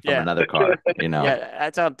car from Yeah. another car, you know. Yeah,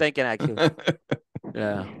 that's how I'm thinking actually.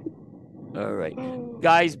 Yeah. All right,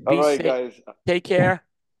 guys, All be right, safe. guys. Take care,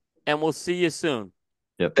 and we'll see you soon.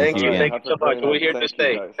 Yep. Thank Thank you. you again. Thank you so much. We're here to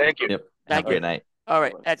stay. guys. Thank you. Yep. Have Thank a great you. night. All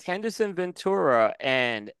right, Bye-bye. that's Henderson Ventura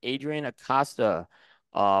and Adrian Acosta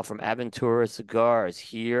from ADVentura Cigars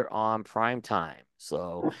here on Prime Time.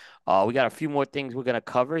 So we got a few more things we're gonna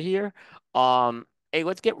cover here. Hey,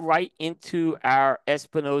 let's get right into our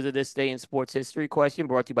Espinosa This Day in Sports History question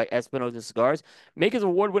brought to you by Espinosa Cigars. Makers of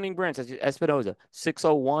award-winning brands such as Espinosa,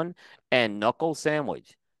 601, and Knuckle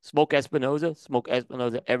Sandwich. Smoke Espinosa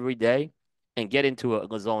every day, and get into a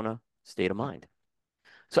Lazona state of mind.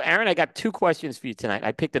 So, Aaron, I got two questions for you tonight.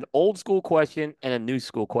 I picked an old school question and a new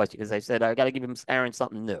school question because I said I got to give Aaron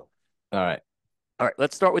something new. All right. All right,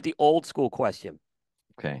 let's start with the old school question.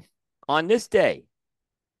 Okay. On this day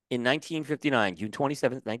in 1959, June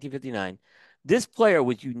 27th, 1959, this player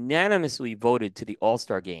was unanimously voted to the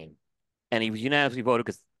All-Star game. And he was unanimously voted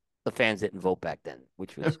because the fans didn't vote back then,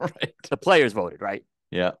 which was Right. the players voted, right?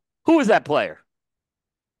 Yeah. Who was that player?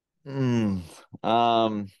 I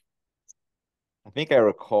think I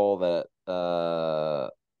recall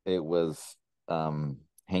that it was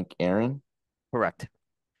Hank Aaron. Correct.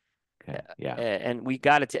 Okay. Yeah. And we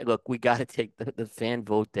got to look. We got to take the fan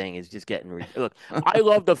vote thing is just getting look. I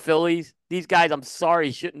love the Phillies. These guys, I'm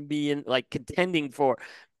sorry, shouldn't be in like contending for.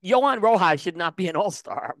 Johan Rojas should not be an All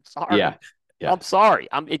Star. I'm sorry. Yeah. Yeah. I'm sorry.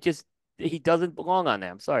 It just he doesn't belong on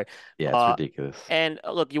there. I'm sorry. Yeah, it's ridiculous. And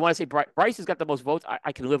look, you want to say Bryce has got the most votes.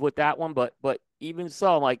 I can live with that one, but even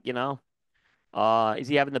so, like is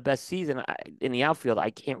he having the best season in the outfield? I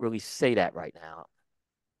can't really say that right now.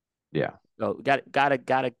 Yeah. So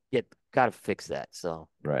gotta fix that. So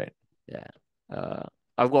Right. yeah.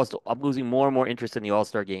 I'm losing more and more interest in the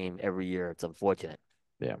All-Star game every year. It's unfortunate.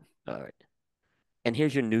 Yeah. All right. And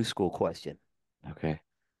here's your new school question. Okay.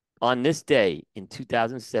 On this day in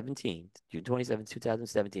 2017, June 27,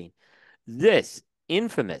 2017, this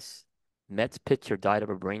infamous Mets pitcher died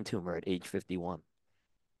of a brain tumor at age 51.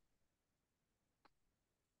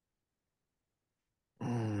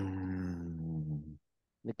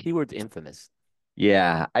 The keyword's infamous.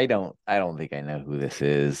 Yeah, I don't think I know who this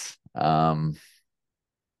is. I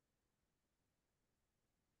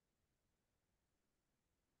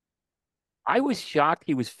was shocked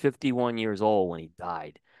he was 51 years old when he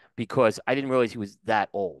died because I didn't realize he was that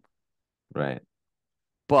old. Right.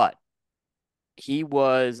 But he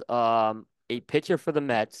was a pitcher for the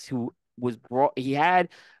Mets who was brought. I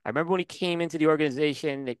remember when he came into the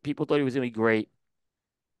organization, that people thought he was going to be great.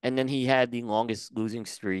 And then he had the longest losing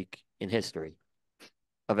streak in history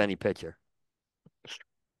of any pitcher.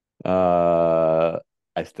 Uh,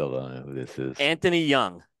 I still don't know who this is. Anthony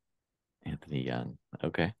Young. Anthony Young.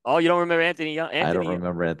 Okay. Oh, you don't remember Anthony Young? I don't Anthony,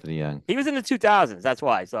 remember Anthony Young. he was in the 2000s. That's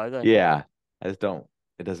why. So I thought, Yeah, I just don't.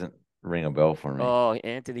 It doesn't ring a bell for me. oh,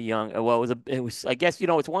 Anthony Young. Well, I guess,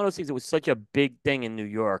 it's one of those things. It was such a big thing in New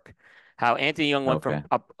York, how Anthony Young went from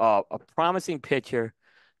Okay. a promising pitcher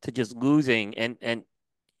to just losing. And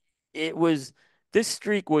it was, this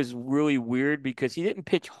streak was really weird because he didn't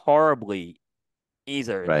pitch horribly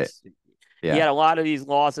either in Right. this. He Yeah. had a lot of these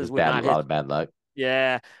losses Just with bad. A not lot his, of bad luck.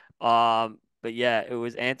 yeah. But yeah, it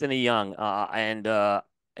was Anthony Young. And yeah,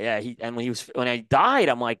 when I died,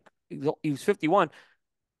 I'm like, he was 51.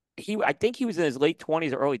 I think he was in his late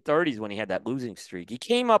 20s or early 30s when he had that losing streak. He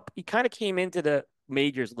kind of came into the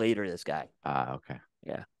majors later, this guy. Ah, okay.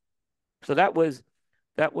 Yeah. So that was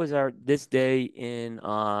our this day in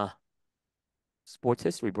sports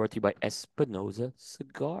history, brought to you by Espinosa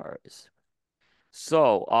Cigars.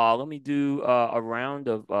 So let me do a round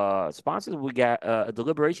of sponsors. We got a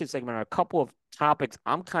deliberation segment on a couple of topics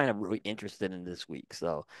I'm kind of really interested in this week.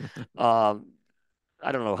 So um,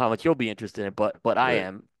 I don't know how much you'll be interested in, but I Right.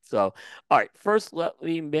 am. So, all right. First, let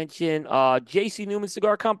me mention J.C. Newman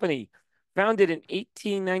Cigar Company, founded in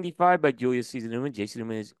 1895 by Julius Caesar Newman. J.C.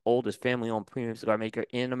 Newman is the oldest family-owned premium cigar maker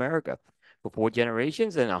in America. For 4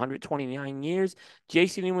 generations and 129 years,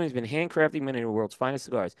 J.C. Newman has been handcrafting many of the world's finest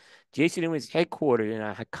cigars. J.C. Newman is headquartered in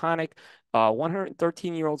an iconic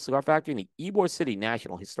 113-year-old cigar factory in the Ybor City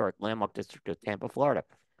National Historic Landmark District of Tampa, Florida.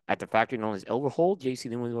 At the factory known as Elverhold, J.C.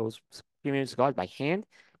 Newman was premium cigars by hand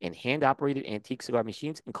and hand-operated antique cigar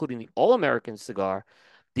machines, including the All-American cigar,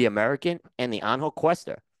 the American, and the Angel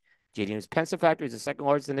Cuesta. J.D. Newman's Pensa factory is the second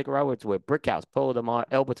largest in Nicaragua. It's where Brickhouse, Polo de Mar,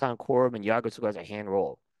 El Baton, Corum, and Yago cigars are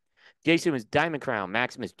hand-rolled. J.C. Newman's Diamond Crown,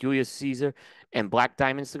 Maximus, Julius Caesar, and Black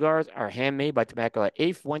Diamond cigars are handmade by Tobacco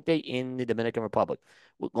A. Fuente in the Dominican Republic.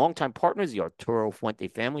 With longtime partners, the Arturo Fuente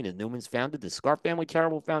family, the Newmans founded the Scar Family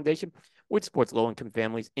Charitable Foundation, which supports low-income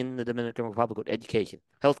families in the Dominican Republic with education,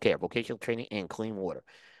 healthcare, vocational training, and clean water.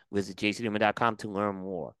 Visit jcnewman.com to learn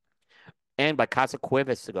more. And by Casa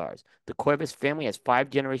Cuevas Cigars. The Cuevas family has 5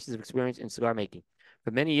 generations of experience in cigar making. For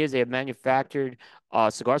many years, they have manufactured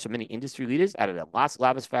cigars for many industry leaders out of the Las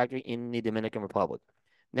Lavas factory in the Dominican Republic.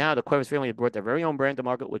 Now, the Cuevas family has brought their very own brand to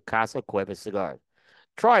market with Casa Cuevas Cigars.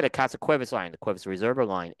 Try the Casa Cuevas line, the Cuevas Reserva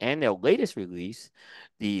line, and their latest release,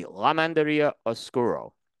 the La Mandaria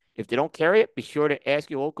Oscuro. If they don't carry it, be sure to ask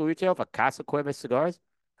your local retailer for Casa Cuevas Cigars.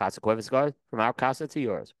 Casa Cuevas Cigars, from our casa to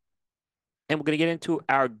yours. And we're going to get into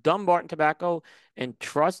our Dunbarton Tobacco and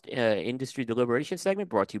Trust Industry Deliberation segment,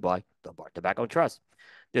 brought to you by Dunbarton Tobacco and Trust.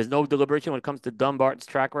 There's no deliberation when it comes to Dunbarton's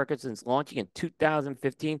track record since launching in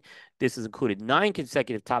 2015. This has included 9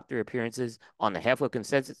 consecutive top 3 appearances on the Half-Wheel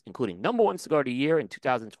Consensus, including #1 Cigar of the Year in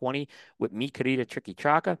 2020 with Mi Querida Tricky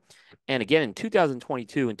Chaca, and again in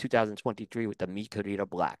 2022 and 2023 with the Mi Querida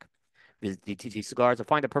Black. Visit DTT Cigars to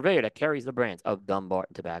find a purveyor that carries the brands of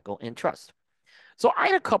Dunbarton Tobacco and Trust. So I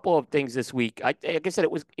had a couple of things this week. Like I said,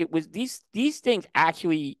 it was these things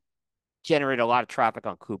actually generated a lot of traffic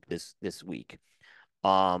on Coop this week.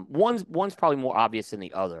 One's probably more obvious than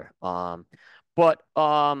the other. But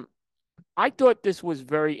I thought this was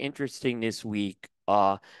very interesting this week.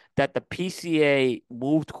 That the PCA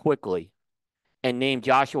moved quickly and named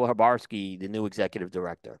Joshua Habarsky the new executive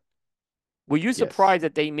director. Were you Yes. surprised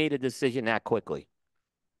that they made a decision that quickly?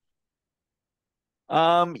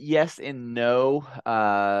 Yes and no.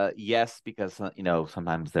 Yes, because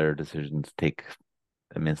sometimes their decisions take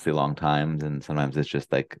immensely long times, and sometimes it's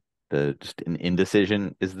just like just an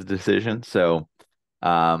indecision is the decision. So,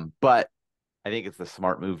 but I think it's the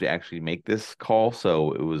smart move to actually make this call.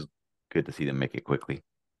 So it was good to see them make it quickly.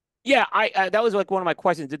 Yeah, I that was like one of my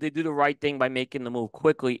questions. Did they do the right thing by making the move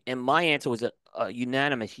quickly? And my answer was a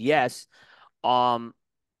unanimous yes.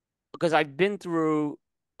 Because I've been through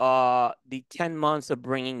the 10 months of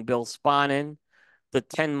bringing Bill Spahn in, the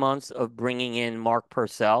 10 months of bringing in Mark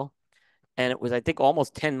Purcell, and it was, I think,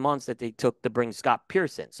 almost 10 months that they took to bring Scott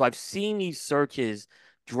Pearson. So I've seen these searches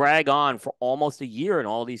drag on for almost a year in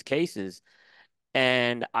all these cases.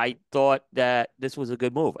 And I thought that this was a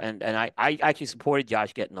good move. And I actually supported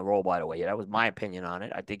Josh getting the role, by the way. That was my opinion on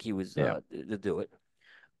it. I think he was Yeah. to do it.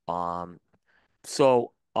 Um,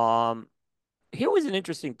 so here was an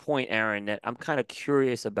interesting point, Aaron, that I'm kind of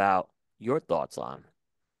curious about your thoughts on.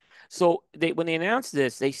 So when they announced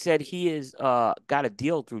this, they said he is got a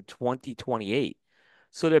deal through 2028.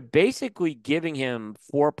 So they're basically giving him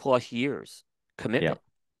 4+ years Yeah. commitment.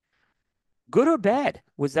 Good or bad?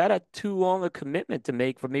 Was that a too long a commitment to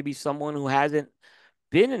make for maybe someone who hasn't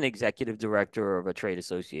been an executive director of a trade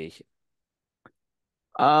association?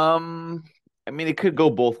 Um, I mean, it could go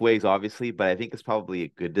both ways, obviously, but I think it's probably a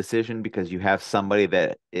good decision because you have somebody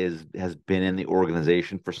that has been in the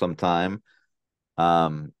organization for some time.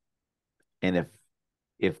 Um, and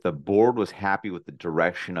if the board was happy with the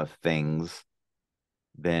direction of things,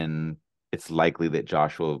 then it's likely that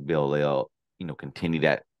Joshua will be able to, continue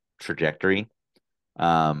that trajectory.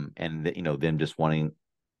 And them just wanting,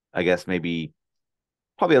 I guess maybe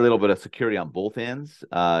probably a little bit of security on both ends.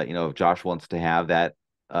 If Josh wants to have that,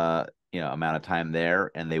 amount of time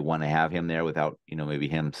there, and they want to have him there without, maybe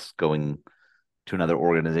him going to another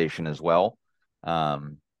organization as well.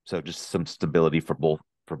 So just some stability for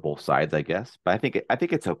both sides, I guess. But I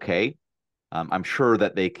think it's okay. I'm sure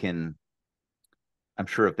that they can. I'm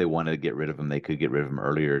sure if they wanted to get rid of him, they could get rid of him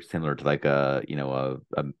earlier, similar to like a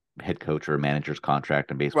head coach or a manager's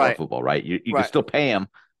contract in baseball or Right, football, right? You can right, still pay him,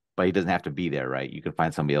 but he doesn't have to be there, right? You can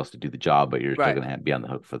find somebody else to do the job, but you're still right. going to be on the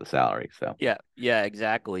hook for the salary. So Yeah, yeah,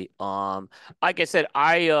 exactly. Like I said,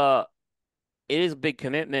 it is a big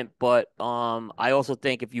commitment, but I also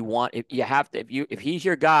think if you have to, if he's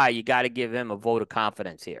your guy, you got to give him a vote of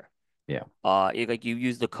confidence here. yeah, Like you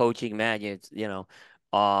use the coaching man,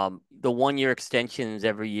 the 1 year extensions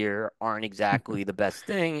every year aren't exactly the best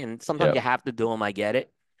thing, and sometimes yeah, you have to do them. I get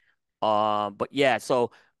it. But yeah,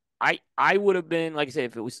 so I would have been like I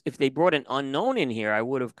said, if they brought an unknown in here, I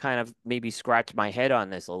would have kind of maybe scratched my head on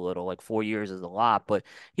this a little. Like 4 years is a lot, but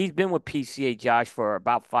he's been with PCA Josh for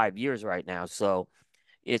about 5 years right now, so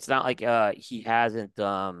it's not like he hasn't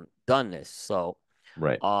done this.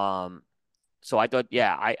 right, Um so I thought,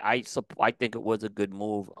 yeah, I think it was a good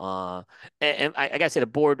move. And like I said, the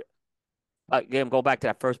board again, go back to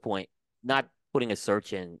that first point, not putting a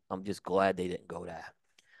search in. I'm just glad they didn't go that.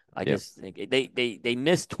 I yeah, just think they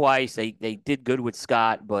missed twice. They did good with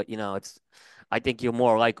Scott, but I think you're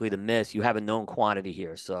more likely to miss. You have a known quantity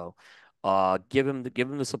here, so give him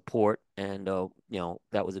the support, and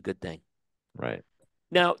that was a good thing. right.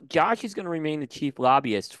 Now Josh is going to remain the chief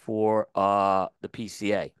lobbyist for the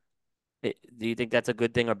PCA. Do you think that's a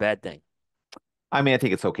good thing or bad thing? I mean, I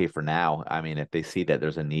think it's okay for now. I mean, if they see that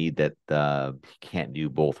there's a need that he can't do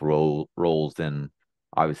both roles, then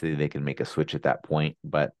obviously they can make a switch at that point.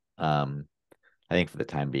 But I think for the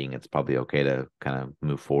time being, it's probably okay to kind of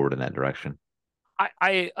move forward in that direction.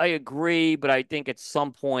 I agree, but I think at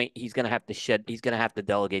some point he's gonna have to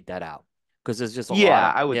delegate that out because there's just a lot Yeah,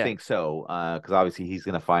 of I would yeah, think so. Because obviously he's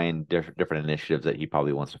going to find different initiatives that he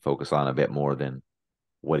probably wants to focus on a bit more than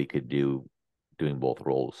what he could do doing both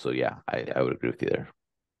roles. So yeah, yeah, I would agree with you there.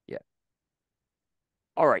 yeah.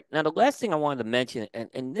 All right. Now the last thing I wanted to mention,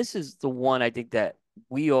 and this is the one I think that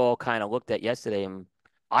we all kind of looked at yesterday, and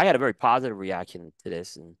I had a very positive reaction to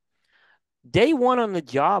this. And day one on the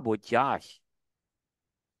job with Josh,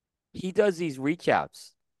 he does these reach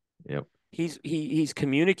outs. Yep. He's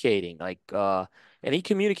communicating and he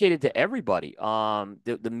communicated to everybody.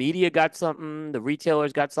 The media got something, the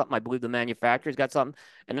retailers got something, I believe the manufacturers got something,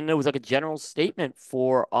 and then there was like a general statement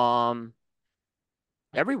for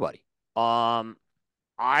everybody. Um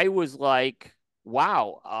I was like,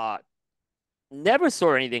 wow, never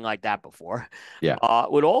saw anything like that before. Yeah.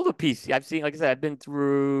 With all the PC I've seen, like I said, I've been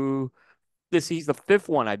through this. He's the fifth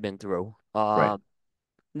one I've been through. Right.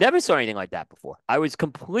 Never saw anything like that before. I was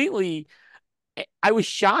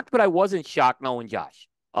shocked, but I wasn't shocked knowing Josh.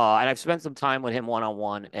 And I've spent some time with him one on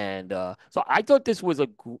one, and so I thought this was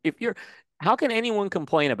how can anyone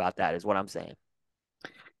complain about that? Is what I'm saying.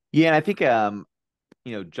 Yeah, and I think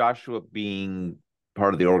Joshua being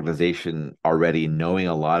part of the organization already, knowing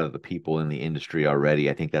a lot of the people in the industry already,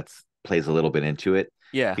 I think that's plays a little bit into it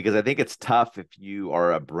Yeah, because I think it's tough if you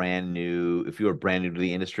are if you are brand new to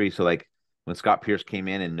the industry. So like when Scott Pierce came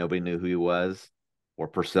in and nobody knew who he was, or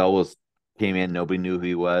Purcell came in, nobody knew who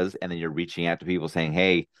he was, and then you're reaching out to people saying,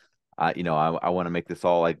 "Hey, I want to make this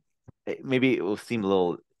all like maybe it will seem a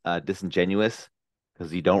little disingenuous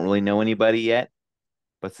because you don't really know anybody yet."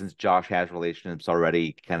 But since Josh has relationships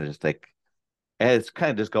already, kind of just like it's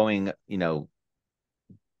kind of just going,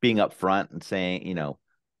 being upfront and saying,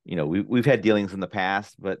 we've had dealings in the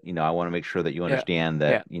past, but I want to make sure that you Yeah. understand Yeah.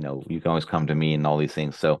 that you can always come to me and all these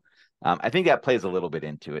things. So I think that plays a little bit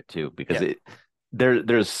into it too, because Yeah.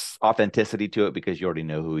 there's authenticity to it because you already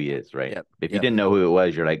know who he is, right? Yep. If you Yep. didn't know who it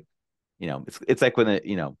was, you're like, it's like when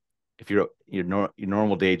if your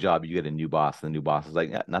normal day job, you get a new boss, and the new boss is like,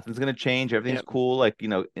 "Yeah, nothing's gonna change, everything's Yep. cool," like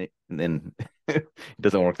and then it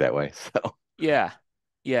doesn't work that way. So Yeah.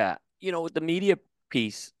 Yeah. With the media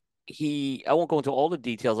piece, I won't go into all the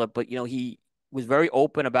details of, but he was very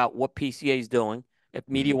open about what PCA is doing. If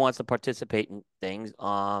media wants to participate in things,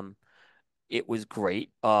 it was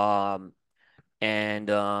great. And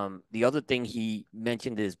the other thing he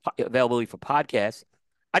mentioned is availability for podcasts.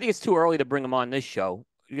 I think it's too early to bring him on this show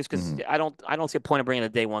just because mhm. I don't see a point of bringing a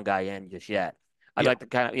day one guy in just yet. I'd Yeah. like to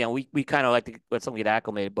kind of we kind of like to let someone get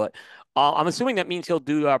acclimated, but I'm assuming that means he'll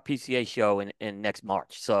do our PCA show in next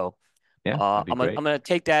March. So Yeah, that'd be I'm great. gonna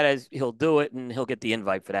take that as he'll do it and he'll get the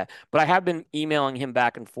invite for that. But I have been emailing him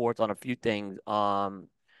back and forth on a few things.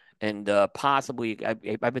 And possibly I've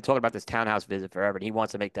been talking about this townhouse visit forever, and he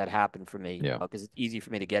wants to make that happen for me Yeah. because it's easy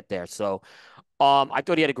for me to get there. So I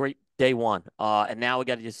thought he had a great day one. And now we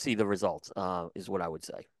got to just see the results. Is what I would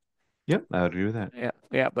say. Yep, I would agree with that. Yeah,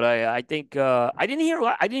 yeah. But I think I didn't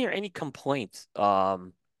hear any complaints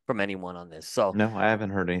from anyone on this. So No, I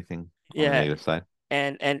haven't heard anything on the yeah, negative side.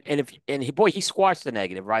 he squashed the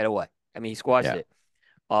negative right away. I mean, he squashed Yeah. it.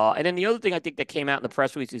 And then the other thing I think that came out in the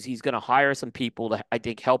press release is he's going to hire some people to, I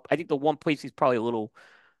think, help. I think the one place he's probably a little,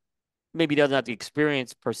 maybe doesn't have the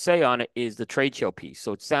experience per se on it is the trade show piece.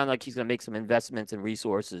 So it sounds like he's going to make some investments and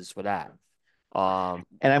resources for that. And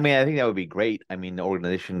I mean, I think that would be great. I mean, the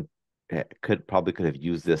organization could have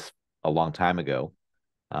used this a long time ago.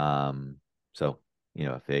 So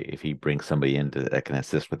if he brings somebody in that can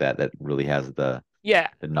assist with that really has Yeah.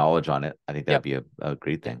 the knowledge on it, I think that'd Yep. be a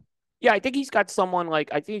great thing. Yeah, I think he's got someone I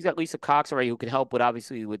think he's got Lisa Cox already who can help with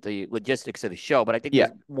obviously with the logistics of the show, but I think Yeah.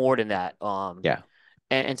 there's more than that. Yeah.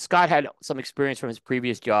 And Scott had some experience from his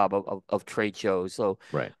previous job of trade shows. So,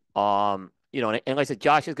 Right. and like I said,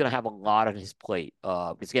 Josh is going to have a lot on his plate.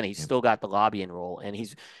 Because again, he's Yeah. still got the lobbying role, and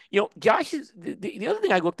Josh is the other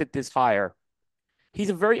thing I looked at this hire. He's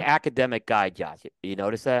a very academic guy, Josh. You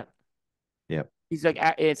notice that? Yeah. He's like,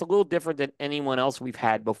 it's a little different than anyone else we've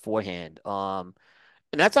had beforehand.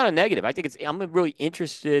 And that's not a negative. I'm really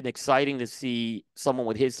interested and exciting to see someone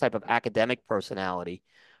with his type of academic personality.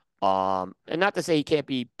 And not to say he can't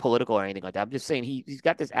be political or anything like that. I'm just saying he's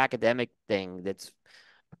got this academic thing that's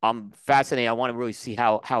I'm fascinated. I want to really see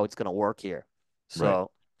how it's going to work here. Right.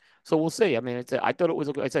 So we'll see. I mean, I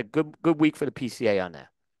thought it's a good week for the PCA on that.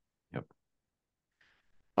 Yep.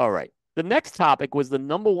 All right. The next topic was the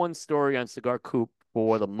number one story on Cigar Coop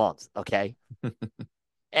for the month. Okay.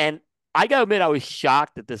 And I gotta admit, I was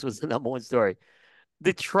shocked that this was the number one story.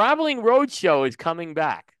 The Traveling Roadshow is coming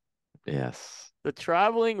back. Yes. The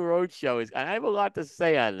Traveling Roadshow and I have a lot to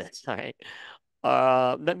say on this, right?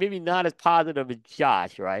 Maybe not as positive as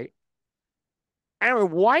Josh, right? I don't know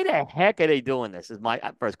why the heck are they doing this? Is my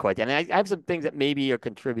first question. And I have some things that maybe are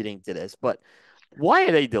contributing to this, but why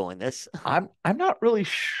are they doing this? I'm not really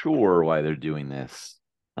sure why they're doing this.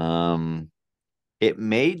 It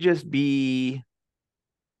may just be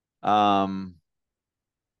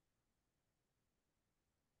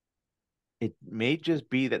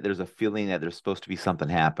that there's a feeling that there's supposed to be something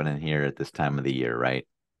happening here at this time of the year, right?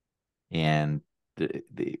 And the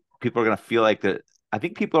people are going to feel like that. I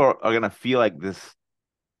think people are going to feel like this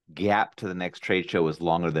gap to the next trade show is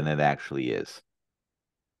longer than it actually is.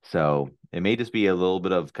 So it may just be a little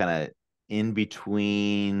bit of kind of in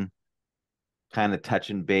between, kind of touch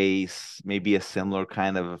and base, maybe a similar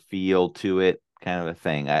kind of a feel to it, kind of a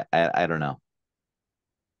thing. I don't know.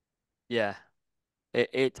 Yeah.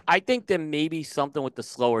 I think there may be something with the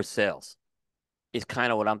slower sales is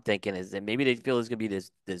kind of what I'm thinking is that maybe they feel there's gonna be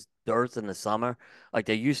this dearth in the summer. Like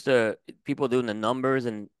they're used to people doing the numbers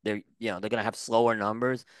and they're gonna have slower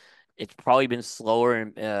numbers. It's probably been slower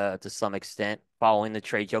to some extent following the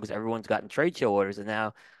trade show because everyone's gotten trade show orders and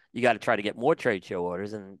now you got to try to get more trade show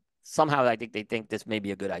orders and somehow I think they think this may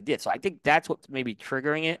be a good idea. So I think that's what's maybe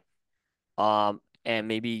triggering it. And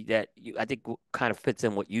maybe I think kind of fits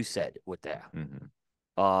in what you said with that. Mm-hmm.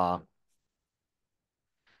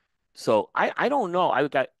 So I don't know.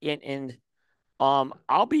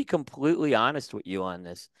 I'll be completely honest with you on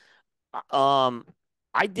this. Um,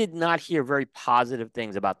 I did not hear very positive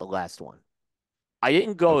things about the last one. I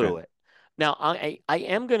didn't go to it. Now I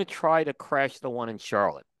am going to try to crash the one in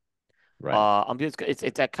Charlotte. Right.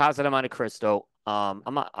 It's at Casa de Monte Cristo. I'm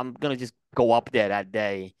going to just go up there that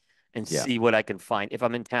day and see what I can find. If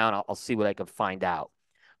I'm in town, I'll see what I can find out.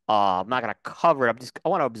 I'm not gonna cover it. I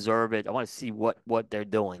want to observe it. I want to see what they're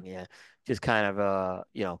doing. Yeah, just kind of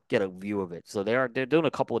get a view of it. So they're doing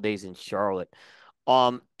a couple of days in Charlotte.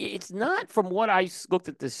 It's not from what looked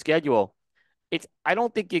at the schedule. I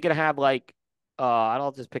don't think you're gonna have like I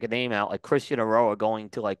don't just pick a name out like Christian Aroa going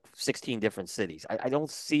to like 16 different cities. I don't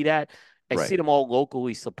see that. I see Right. them all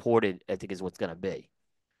locally supported. I think is what's gonna be.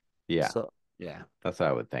 Yeah, So yeah, that's what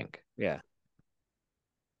I would think. yeah.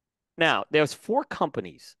 Now there's 4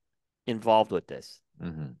 companies involved with this. Hmm.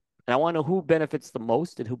 And I want to know who benefits the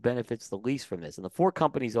most and who benefits the least from this. And the 4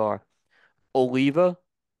 companies are Oliva,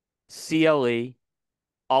 CLE,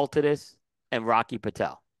 Altadis, and Rocky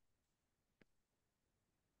Patel.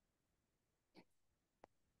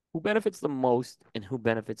 Who benefits the most and who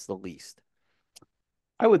benefits the least?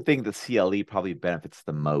 I would think the CLE probably benefits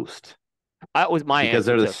the most That was my because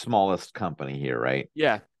answer they're the too. smallest company here, right?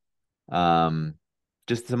 Yeah, Um,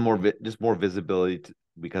 just some more just more visibility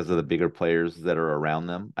because of the bigger players that are around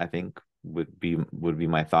them, I think would be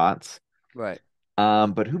my thoughts. right.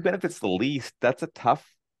 But who benefits the least? That's a tough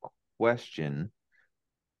question.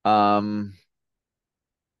 Um,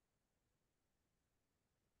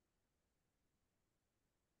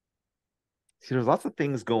 See, there's lots of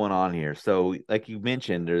things going on here. So, like you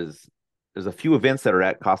mentioned, there's a few events that are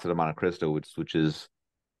at Casa de Monte Cristo, which is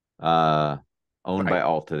uh owned Right. by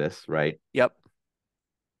Altadis, right? Yep.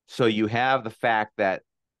 So you have the fact that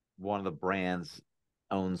one of the brands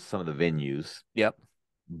owns some of the venues, Yep.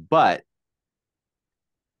 but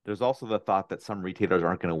there's also the thought that some retailers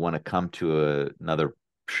aren't going to want to come to another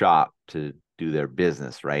shop to do their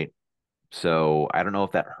business, right? So I don't know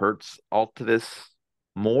if that hurts Altadis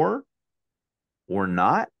more or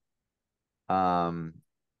not. Um,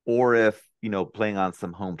 or if, playing on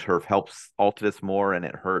some home turf helps Altadis more and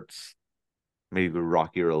it hurts maybe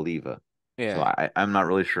Rocky or Oliva. So Yeah. I'm not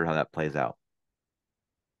really sure how that plays out.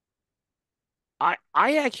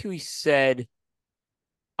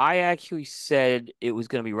 I actually said it was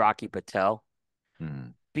going to be Rocky Patel Hmm.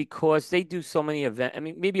 because they do so many events. I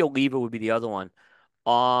mean, maybe Oliva would be the other one.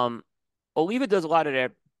 Um, Oliva does a lot of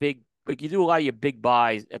their big, like you do a lot of your big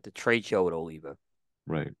buys at the trade show at Oliva.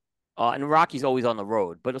 Right. And Rocky's always on the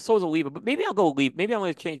road, but so is Oliva. But maybe I'll go Oliva. Maybe I'm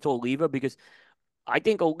going to change to Oliva because I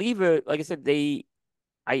think Oliva, like I said, their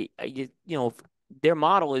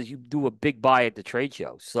model is you do a big buy at the trade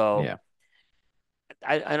show. So Yeah.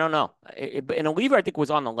 I don't know. And Oliva, I think, was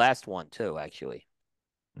on the last one too, actually.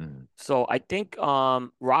 Hmm. So I think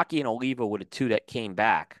Rocky and Oliva were the 2 that came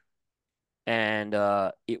back. And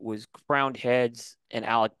it was Crowned Heads and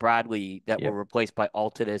Alec Bradley that were Yep. replaced by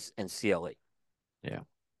Altadis and CLE. Yeah.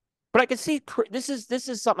 But I can see this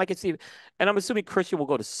is something I can see, and I'm assuming Christian will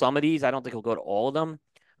go to some of these. I don't think he'll go to all of them,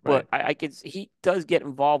 but Right. I could he does get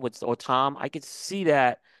involved with or Tom. I could see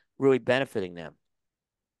that really benefiting them.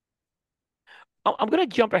 I'm going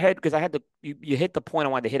to jump ahead because I had to. You hit the point I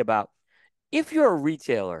wanted to hit about. If you're a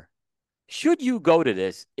retailer, should you go to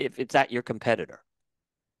this if it's at your competitor?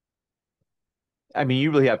 I mean,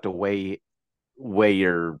 you really have to weigh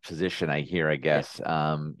your position, I Yeah, guess.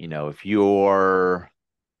 If you're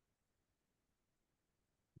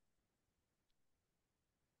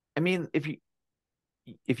I mean,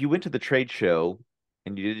 if you went to the trade show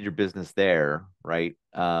and you did your business there, right?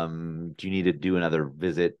 Do you need to do another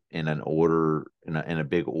visit in an order in a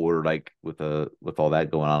big order like with all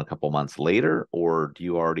that going on a couple months later, or do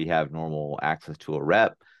you already have normal access to a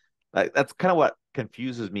rep? Like that's kind of what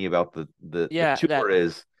confuses me about the yeah, tour that.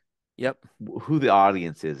 is Yep. who the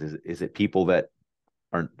audience is. Is it people that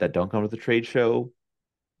don't come to the trade show?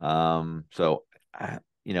 So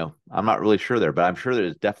I'm not really sure there, but I'm sure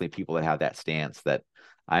there's definitely people that have that stance that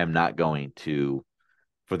I am not going to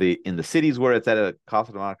in the cities where it's at a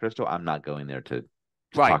Casa de Monte Cristo. I'm not going there to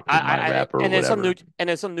Right. talk to my rep or And whatever.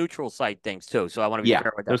 there's some neutral site things too. So I want to be Yeah,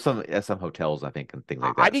 fair with that. there's some hotels I think and things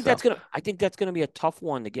like I that. think So that's gonna be a tough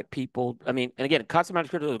one to get people. I mean, and again, Casa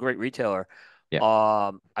Crypto is a great retailer.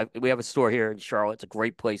 yeah, We have a store here in Charlotte. It's a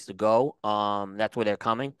great place to go. That's where they're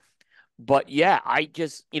coming. But yeah, I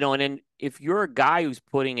just and then if you're a guy who's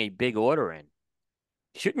putting a big order in,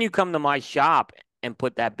 shouldn't you come to my shop and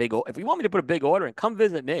put that big? If you want me to put a big order in, come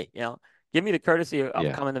visit me. Give me the courtesy of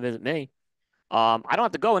yeah, coming to visit me. I don't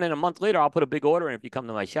have to go, and then a month later, I'll put a big order in if you come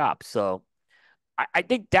to my shop. So. I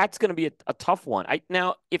think that's going to be a tough one.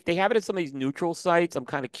 Now, if they have it at some of these neutral sites, I'm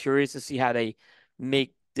kind of curious to see how they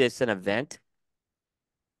make this an event.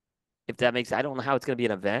 If that makes, I don't know how it's going to be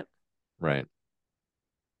an event. right.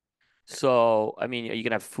 So, I mean, are you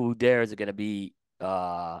going to have food there? Is it going to be,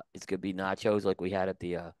 it's going to be nachos like we had at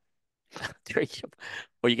the Trade show.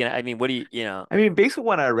 Or you gonna? I mean, what do you know? I mean, basically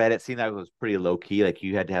when I read it, seemed like it was pretty low key. Like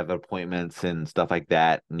you had to have appointments and stuff like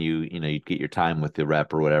that, and you'd get your time with the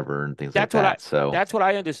rep or whatever and things like That's what I that. So that's what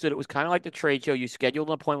I understood. It was kind of like the trade show. You scheduled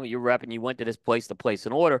an appointment with your rep, and you went to this place to place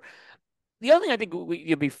an order. The other thing I think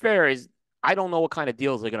you'd be fair is I don't know what kind of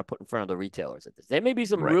deals they're going to put in front of the retailers at this. There may be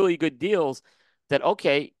some right, really good deals that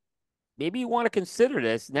okay, maybe you want to consider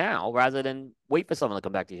this now rather than wait for someone to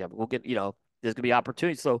come back to you. We'll get there's gonna be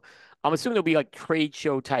opportunities. So I'm assuming there'll be like trade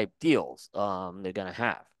show type deals they're gonna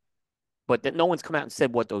have. But that no one's come out and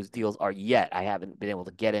said what those deals are yet. I haven't been able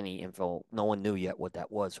to get any info. No one knew yet what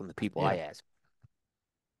that was from the people yeah. I asked.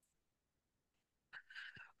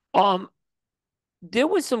 Um, there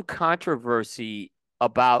was some controversy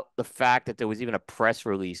about the fact that there was even a press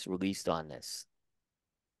release released on this.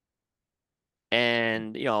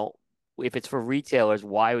 And, if it's for retailers,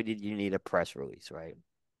 why would you need a press release, right?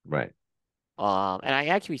 Right. And I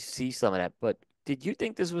actually see some of that, but did you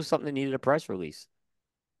think this was something that needed a press release?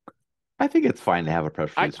 I think it's fine to have a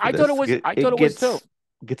press I, release for I thought it this. was I thought It it was too.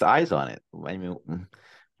 gets eyes on it. I mean,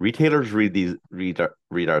 retailers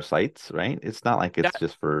read our sites, right? It's not like it's That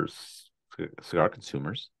just for cigar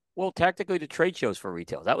consumers. well, technically the trade shows for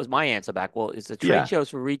retail. That was my answer back. Well, it's the trade Yeah. shows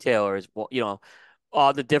for retailers. Well,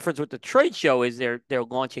 the difference with the trade show is they're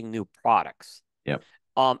launching new products. Yep.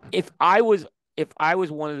 If I was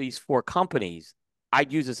one of these four companies,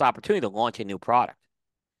 I'd use this opportunity to launch a new product.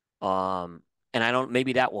 And I don't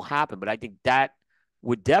maybe that will happen, but I think that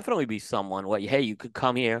would definitely be someone like, hey, you could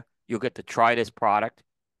come here, you'll get to try this product.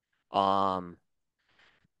 And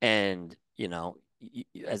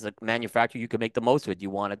as a manufacturer, you can make the most of it. Do you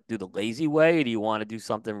want to do the lazy way? Or do you want to do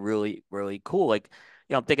something really, really cool? Like,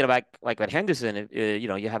 I'm thinking about like at Henderson,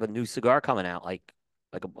 you have a new cigar coming out, like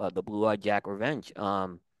the Blue Eyed Jack Revenge.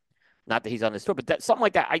 Not that he's on the store, but that something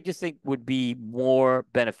like that, I just think would be more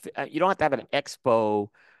benefit. You don't have to have an expo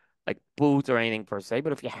like booth or anything per se,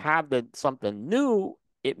 but if you have something new,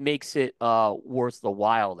 it makes it worth the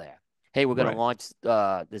while there. Hey, we're gonna Right. launch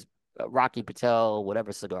this Rocky Patel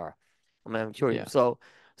whatever cigar. I'm sure. Yeah.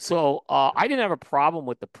 So I didn't have a problem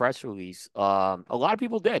with the press release. A lot of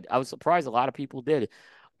people did. I was surprised. A lot of people did.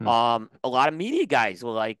 Hmm. A lot of media guys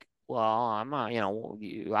were like, "Well, I'm not.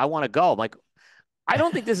 I want to go." I'm like, I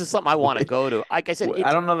don't think this is something I want to go to. Like I said, I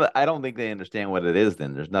it's don't know that I don't think they understand what it is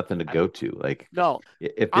then. There's nothing to I, go to. Like no.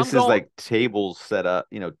 if I'm this is going. like tables set up,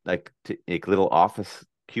 like little office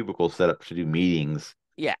cubicles set up to do meetings,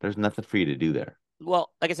 Yeah. there's nothing for you to do there.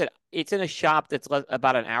 Well, like I said, it's in a shop that's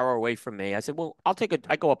about an hour away from me. I said, well,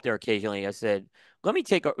 I go up there occasionally. I said, let me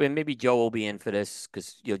and maybe Joe will be in for this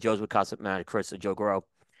because, Joe's with Casa Chris or Joe Grow.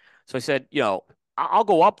 So I said, I'll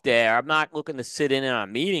go up there. I'm not looking to sit in on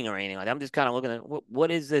a meeting or anything like that. I'm just kind of looking at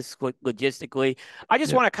what is this logistically. I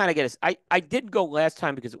just Yeah. want to kind of get I did go last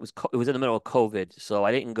time because it was in the middle of COVID, so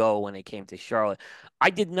I didn't go when they came to Charlotte.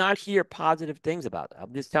 I did not hear positive things about it.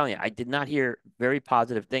 I'm just telling you, I did not hear very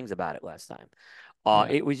positive things about it last time. Yeah.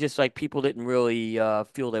 It was just like people didn't really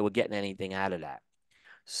feel they were getting anything out of that. Right.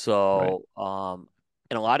 So,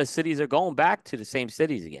 and a lot of cities are going back to the same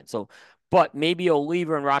cities again. So, but maybe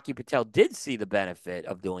Oliver and Rocky Patel did see the benefit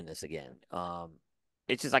of doing this again.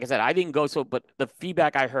 It's just like I said, I didn't go. So, but the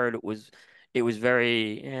feedback I heard it was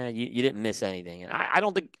very, you didn't miss anything. And I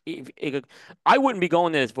don't think I wouldn't be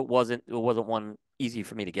going there if it wasn't one easy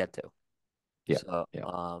for me to get to. Yeah. So,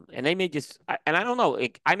 Yeah. and they may and I don't know,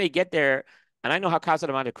 I may get there, and I know how Casa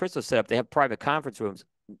de Monte Cristo set up. They have private conference rooms.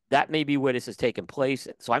 That may be where this is taking place.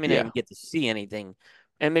 So I may not Yeah. even get to see anything.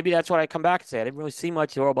 And maybe that's what I come back and say. I didn't really see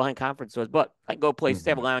much. They're all behind conference doors, but I can go places.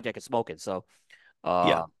 They have a Mhm. lounge. I can smoke it. So,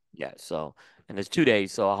 Yeah. yeah. So, and there's 2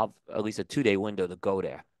 days. So I'll have at least a 2-day window to go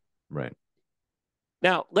there. Right.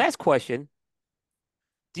 Now, last question.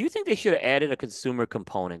 Do you think they should have added a consumer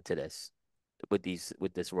component to this with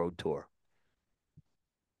this road tour?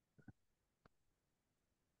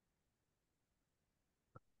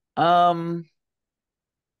 Um,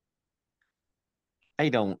 I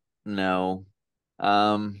don't know.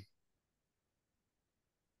 Um,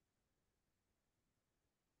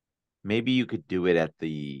 Maybe you could do it at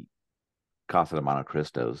the Casa de Monte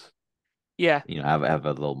Cristos. Yeah. Have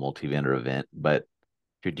a little multi-vendor event, but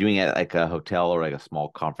if you're doing it at like a hotel or like a small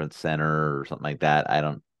conference center or something like that, I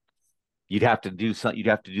don't. You'd have to do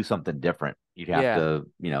something different. You'd have Yeah.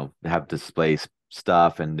 to, have display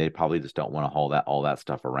stuff, and they probably just don't want to haul all that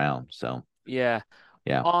stuff around. So Yeah.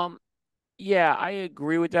 yeah, Um, yeah, I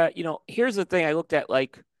agree with that. Here's the thing I looked at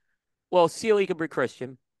well, Sealy could bring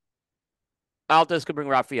Christian, Altas could bring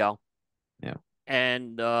Raphael, yeah,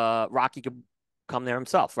 and Rocky could come there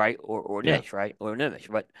himself, right? Or yeah, Nish, right? Or Nimish.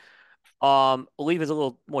 But Olive is a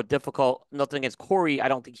little more difficult. Nothing against Corey. I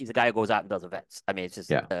don't think he's a guy who goes out and does events. I mean, it's just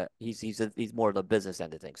Yeah. He's more of the business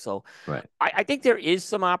end of things. So Right. I think there is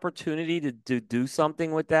some opportunity to do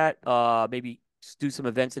something with that. Maybe do some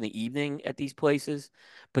events in the evening at these places,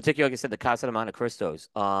 particularly like I said, the Casa de Monte Cristos.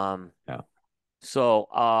 Yeah. So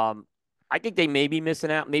I think they may be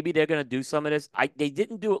missing out. Maybe they're gonna do some of this. They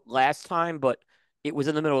didn't do it last time, but it was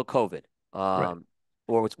in the middle of COVID. Right.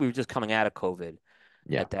 Or we were just coming out of COVID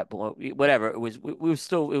Yeah. at that point. Whatever. It was we were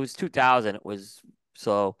still it was 2000. It was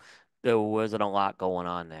so there wasn't a lot going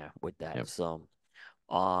on there with that. Yep. So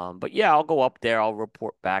but yeah, I'll go up there. I'll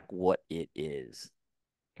report back what it is.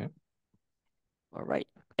 Okay. All right.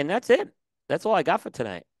 And that's it. That's all I got for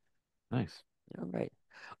tonight. Nice. All right.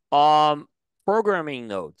 Programming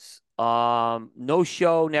notes. No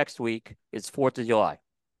show next week. It's 4th of July.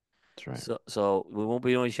 That's right. So we won't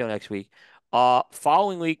be doing a show next week.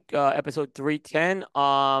 Following week, episode 310.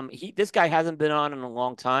 This guy hasn't been on in a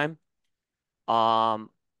long time.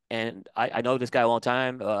 And I know this guy a long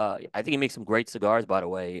time. I think he makes some great cigars, by the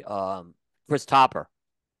way. Chris Topper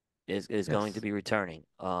is going to be returning.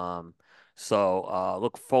 So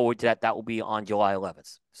look forward to that. That will be on July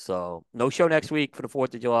 11th. So no show next week for the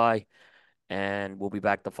 4th of July, and we'll be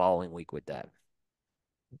back the following week with that.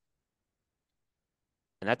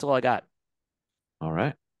 And that's all I got. All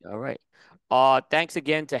right. All right. Thanks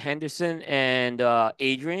again to Henderson and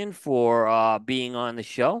Adrian for being on the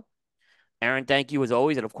show. Aaron, thank you as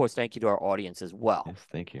always, and of course, thank you to our audience as well. Yes,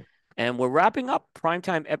 thank you. And we're wrapping up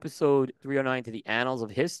Primetime episode 309 to the Annals of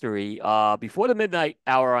History before the midnight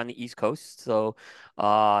hour on the East Coast. So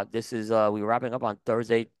this is we're wrapping up on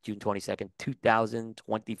Thursday, June 22nd,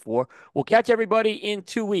 2024. We'll catch everybody in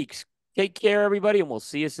 2 weeks. Take care, everybody, and we'll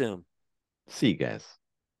see you soon. See you guys.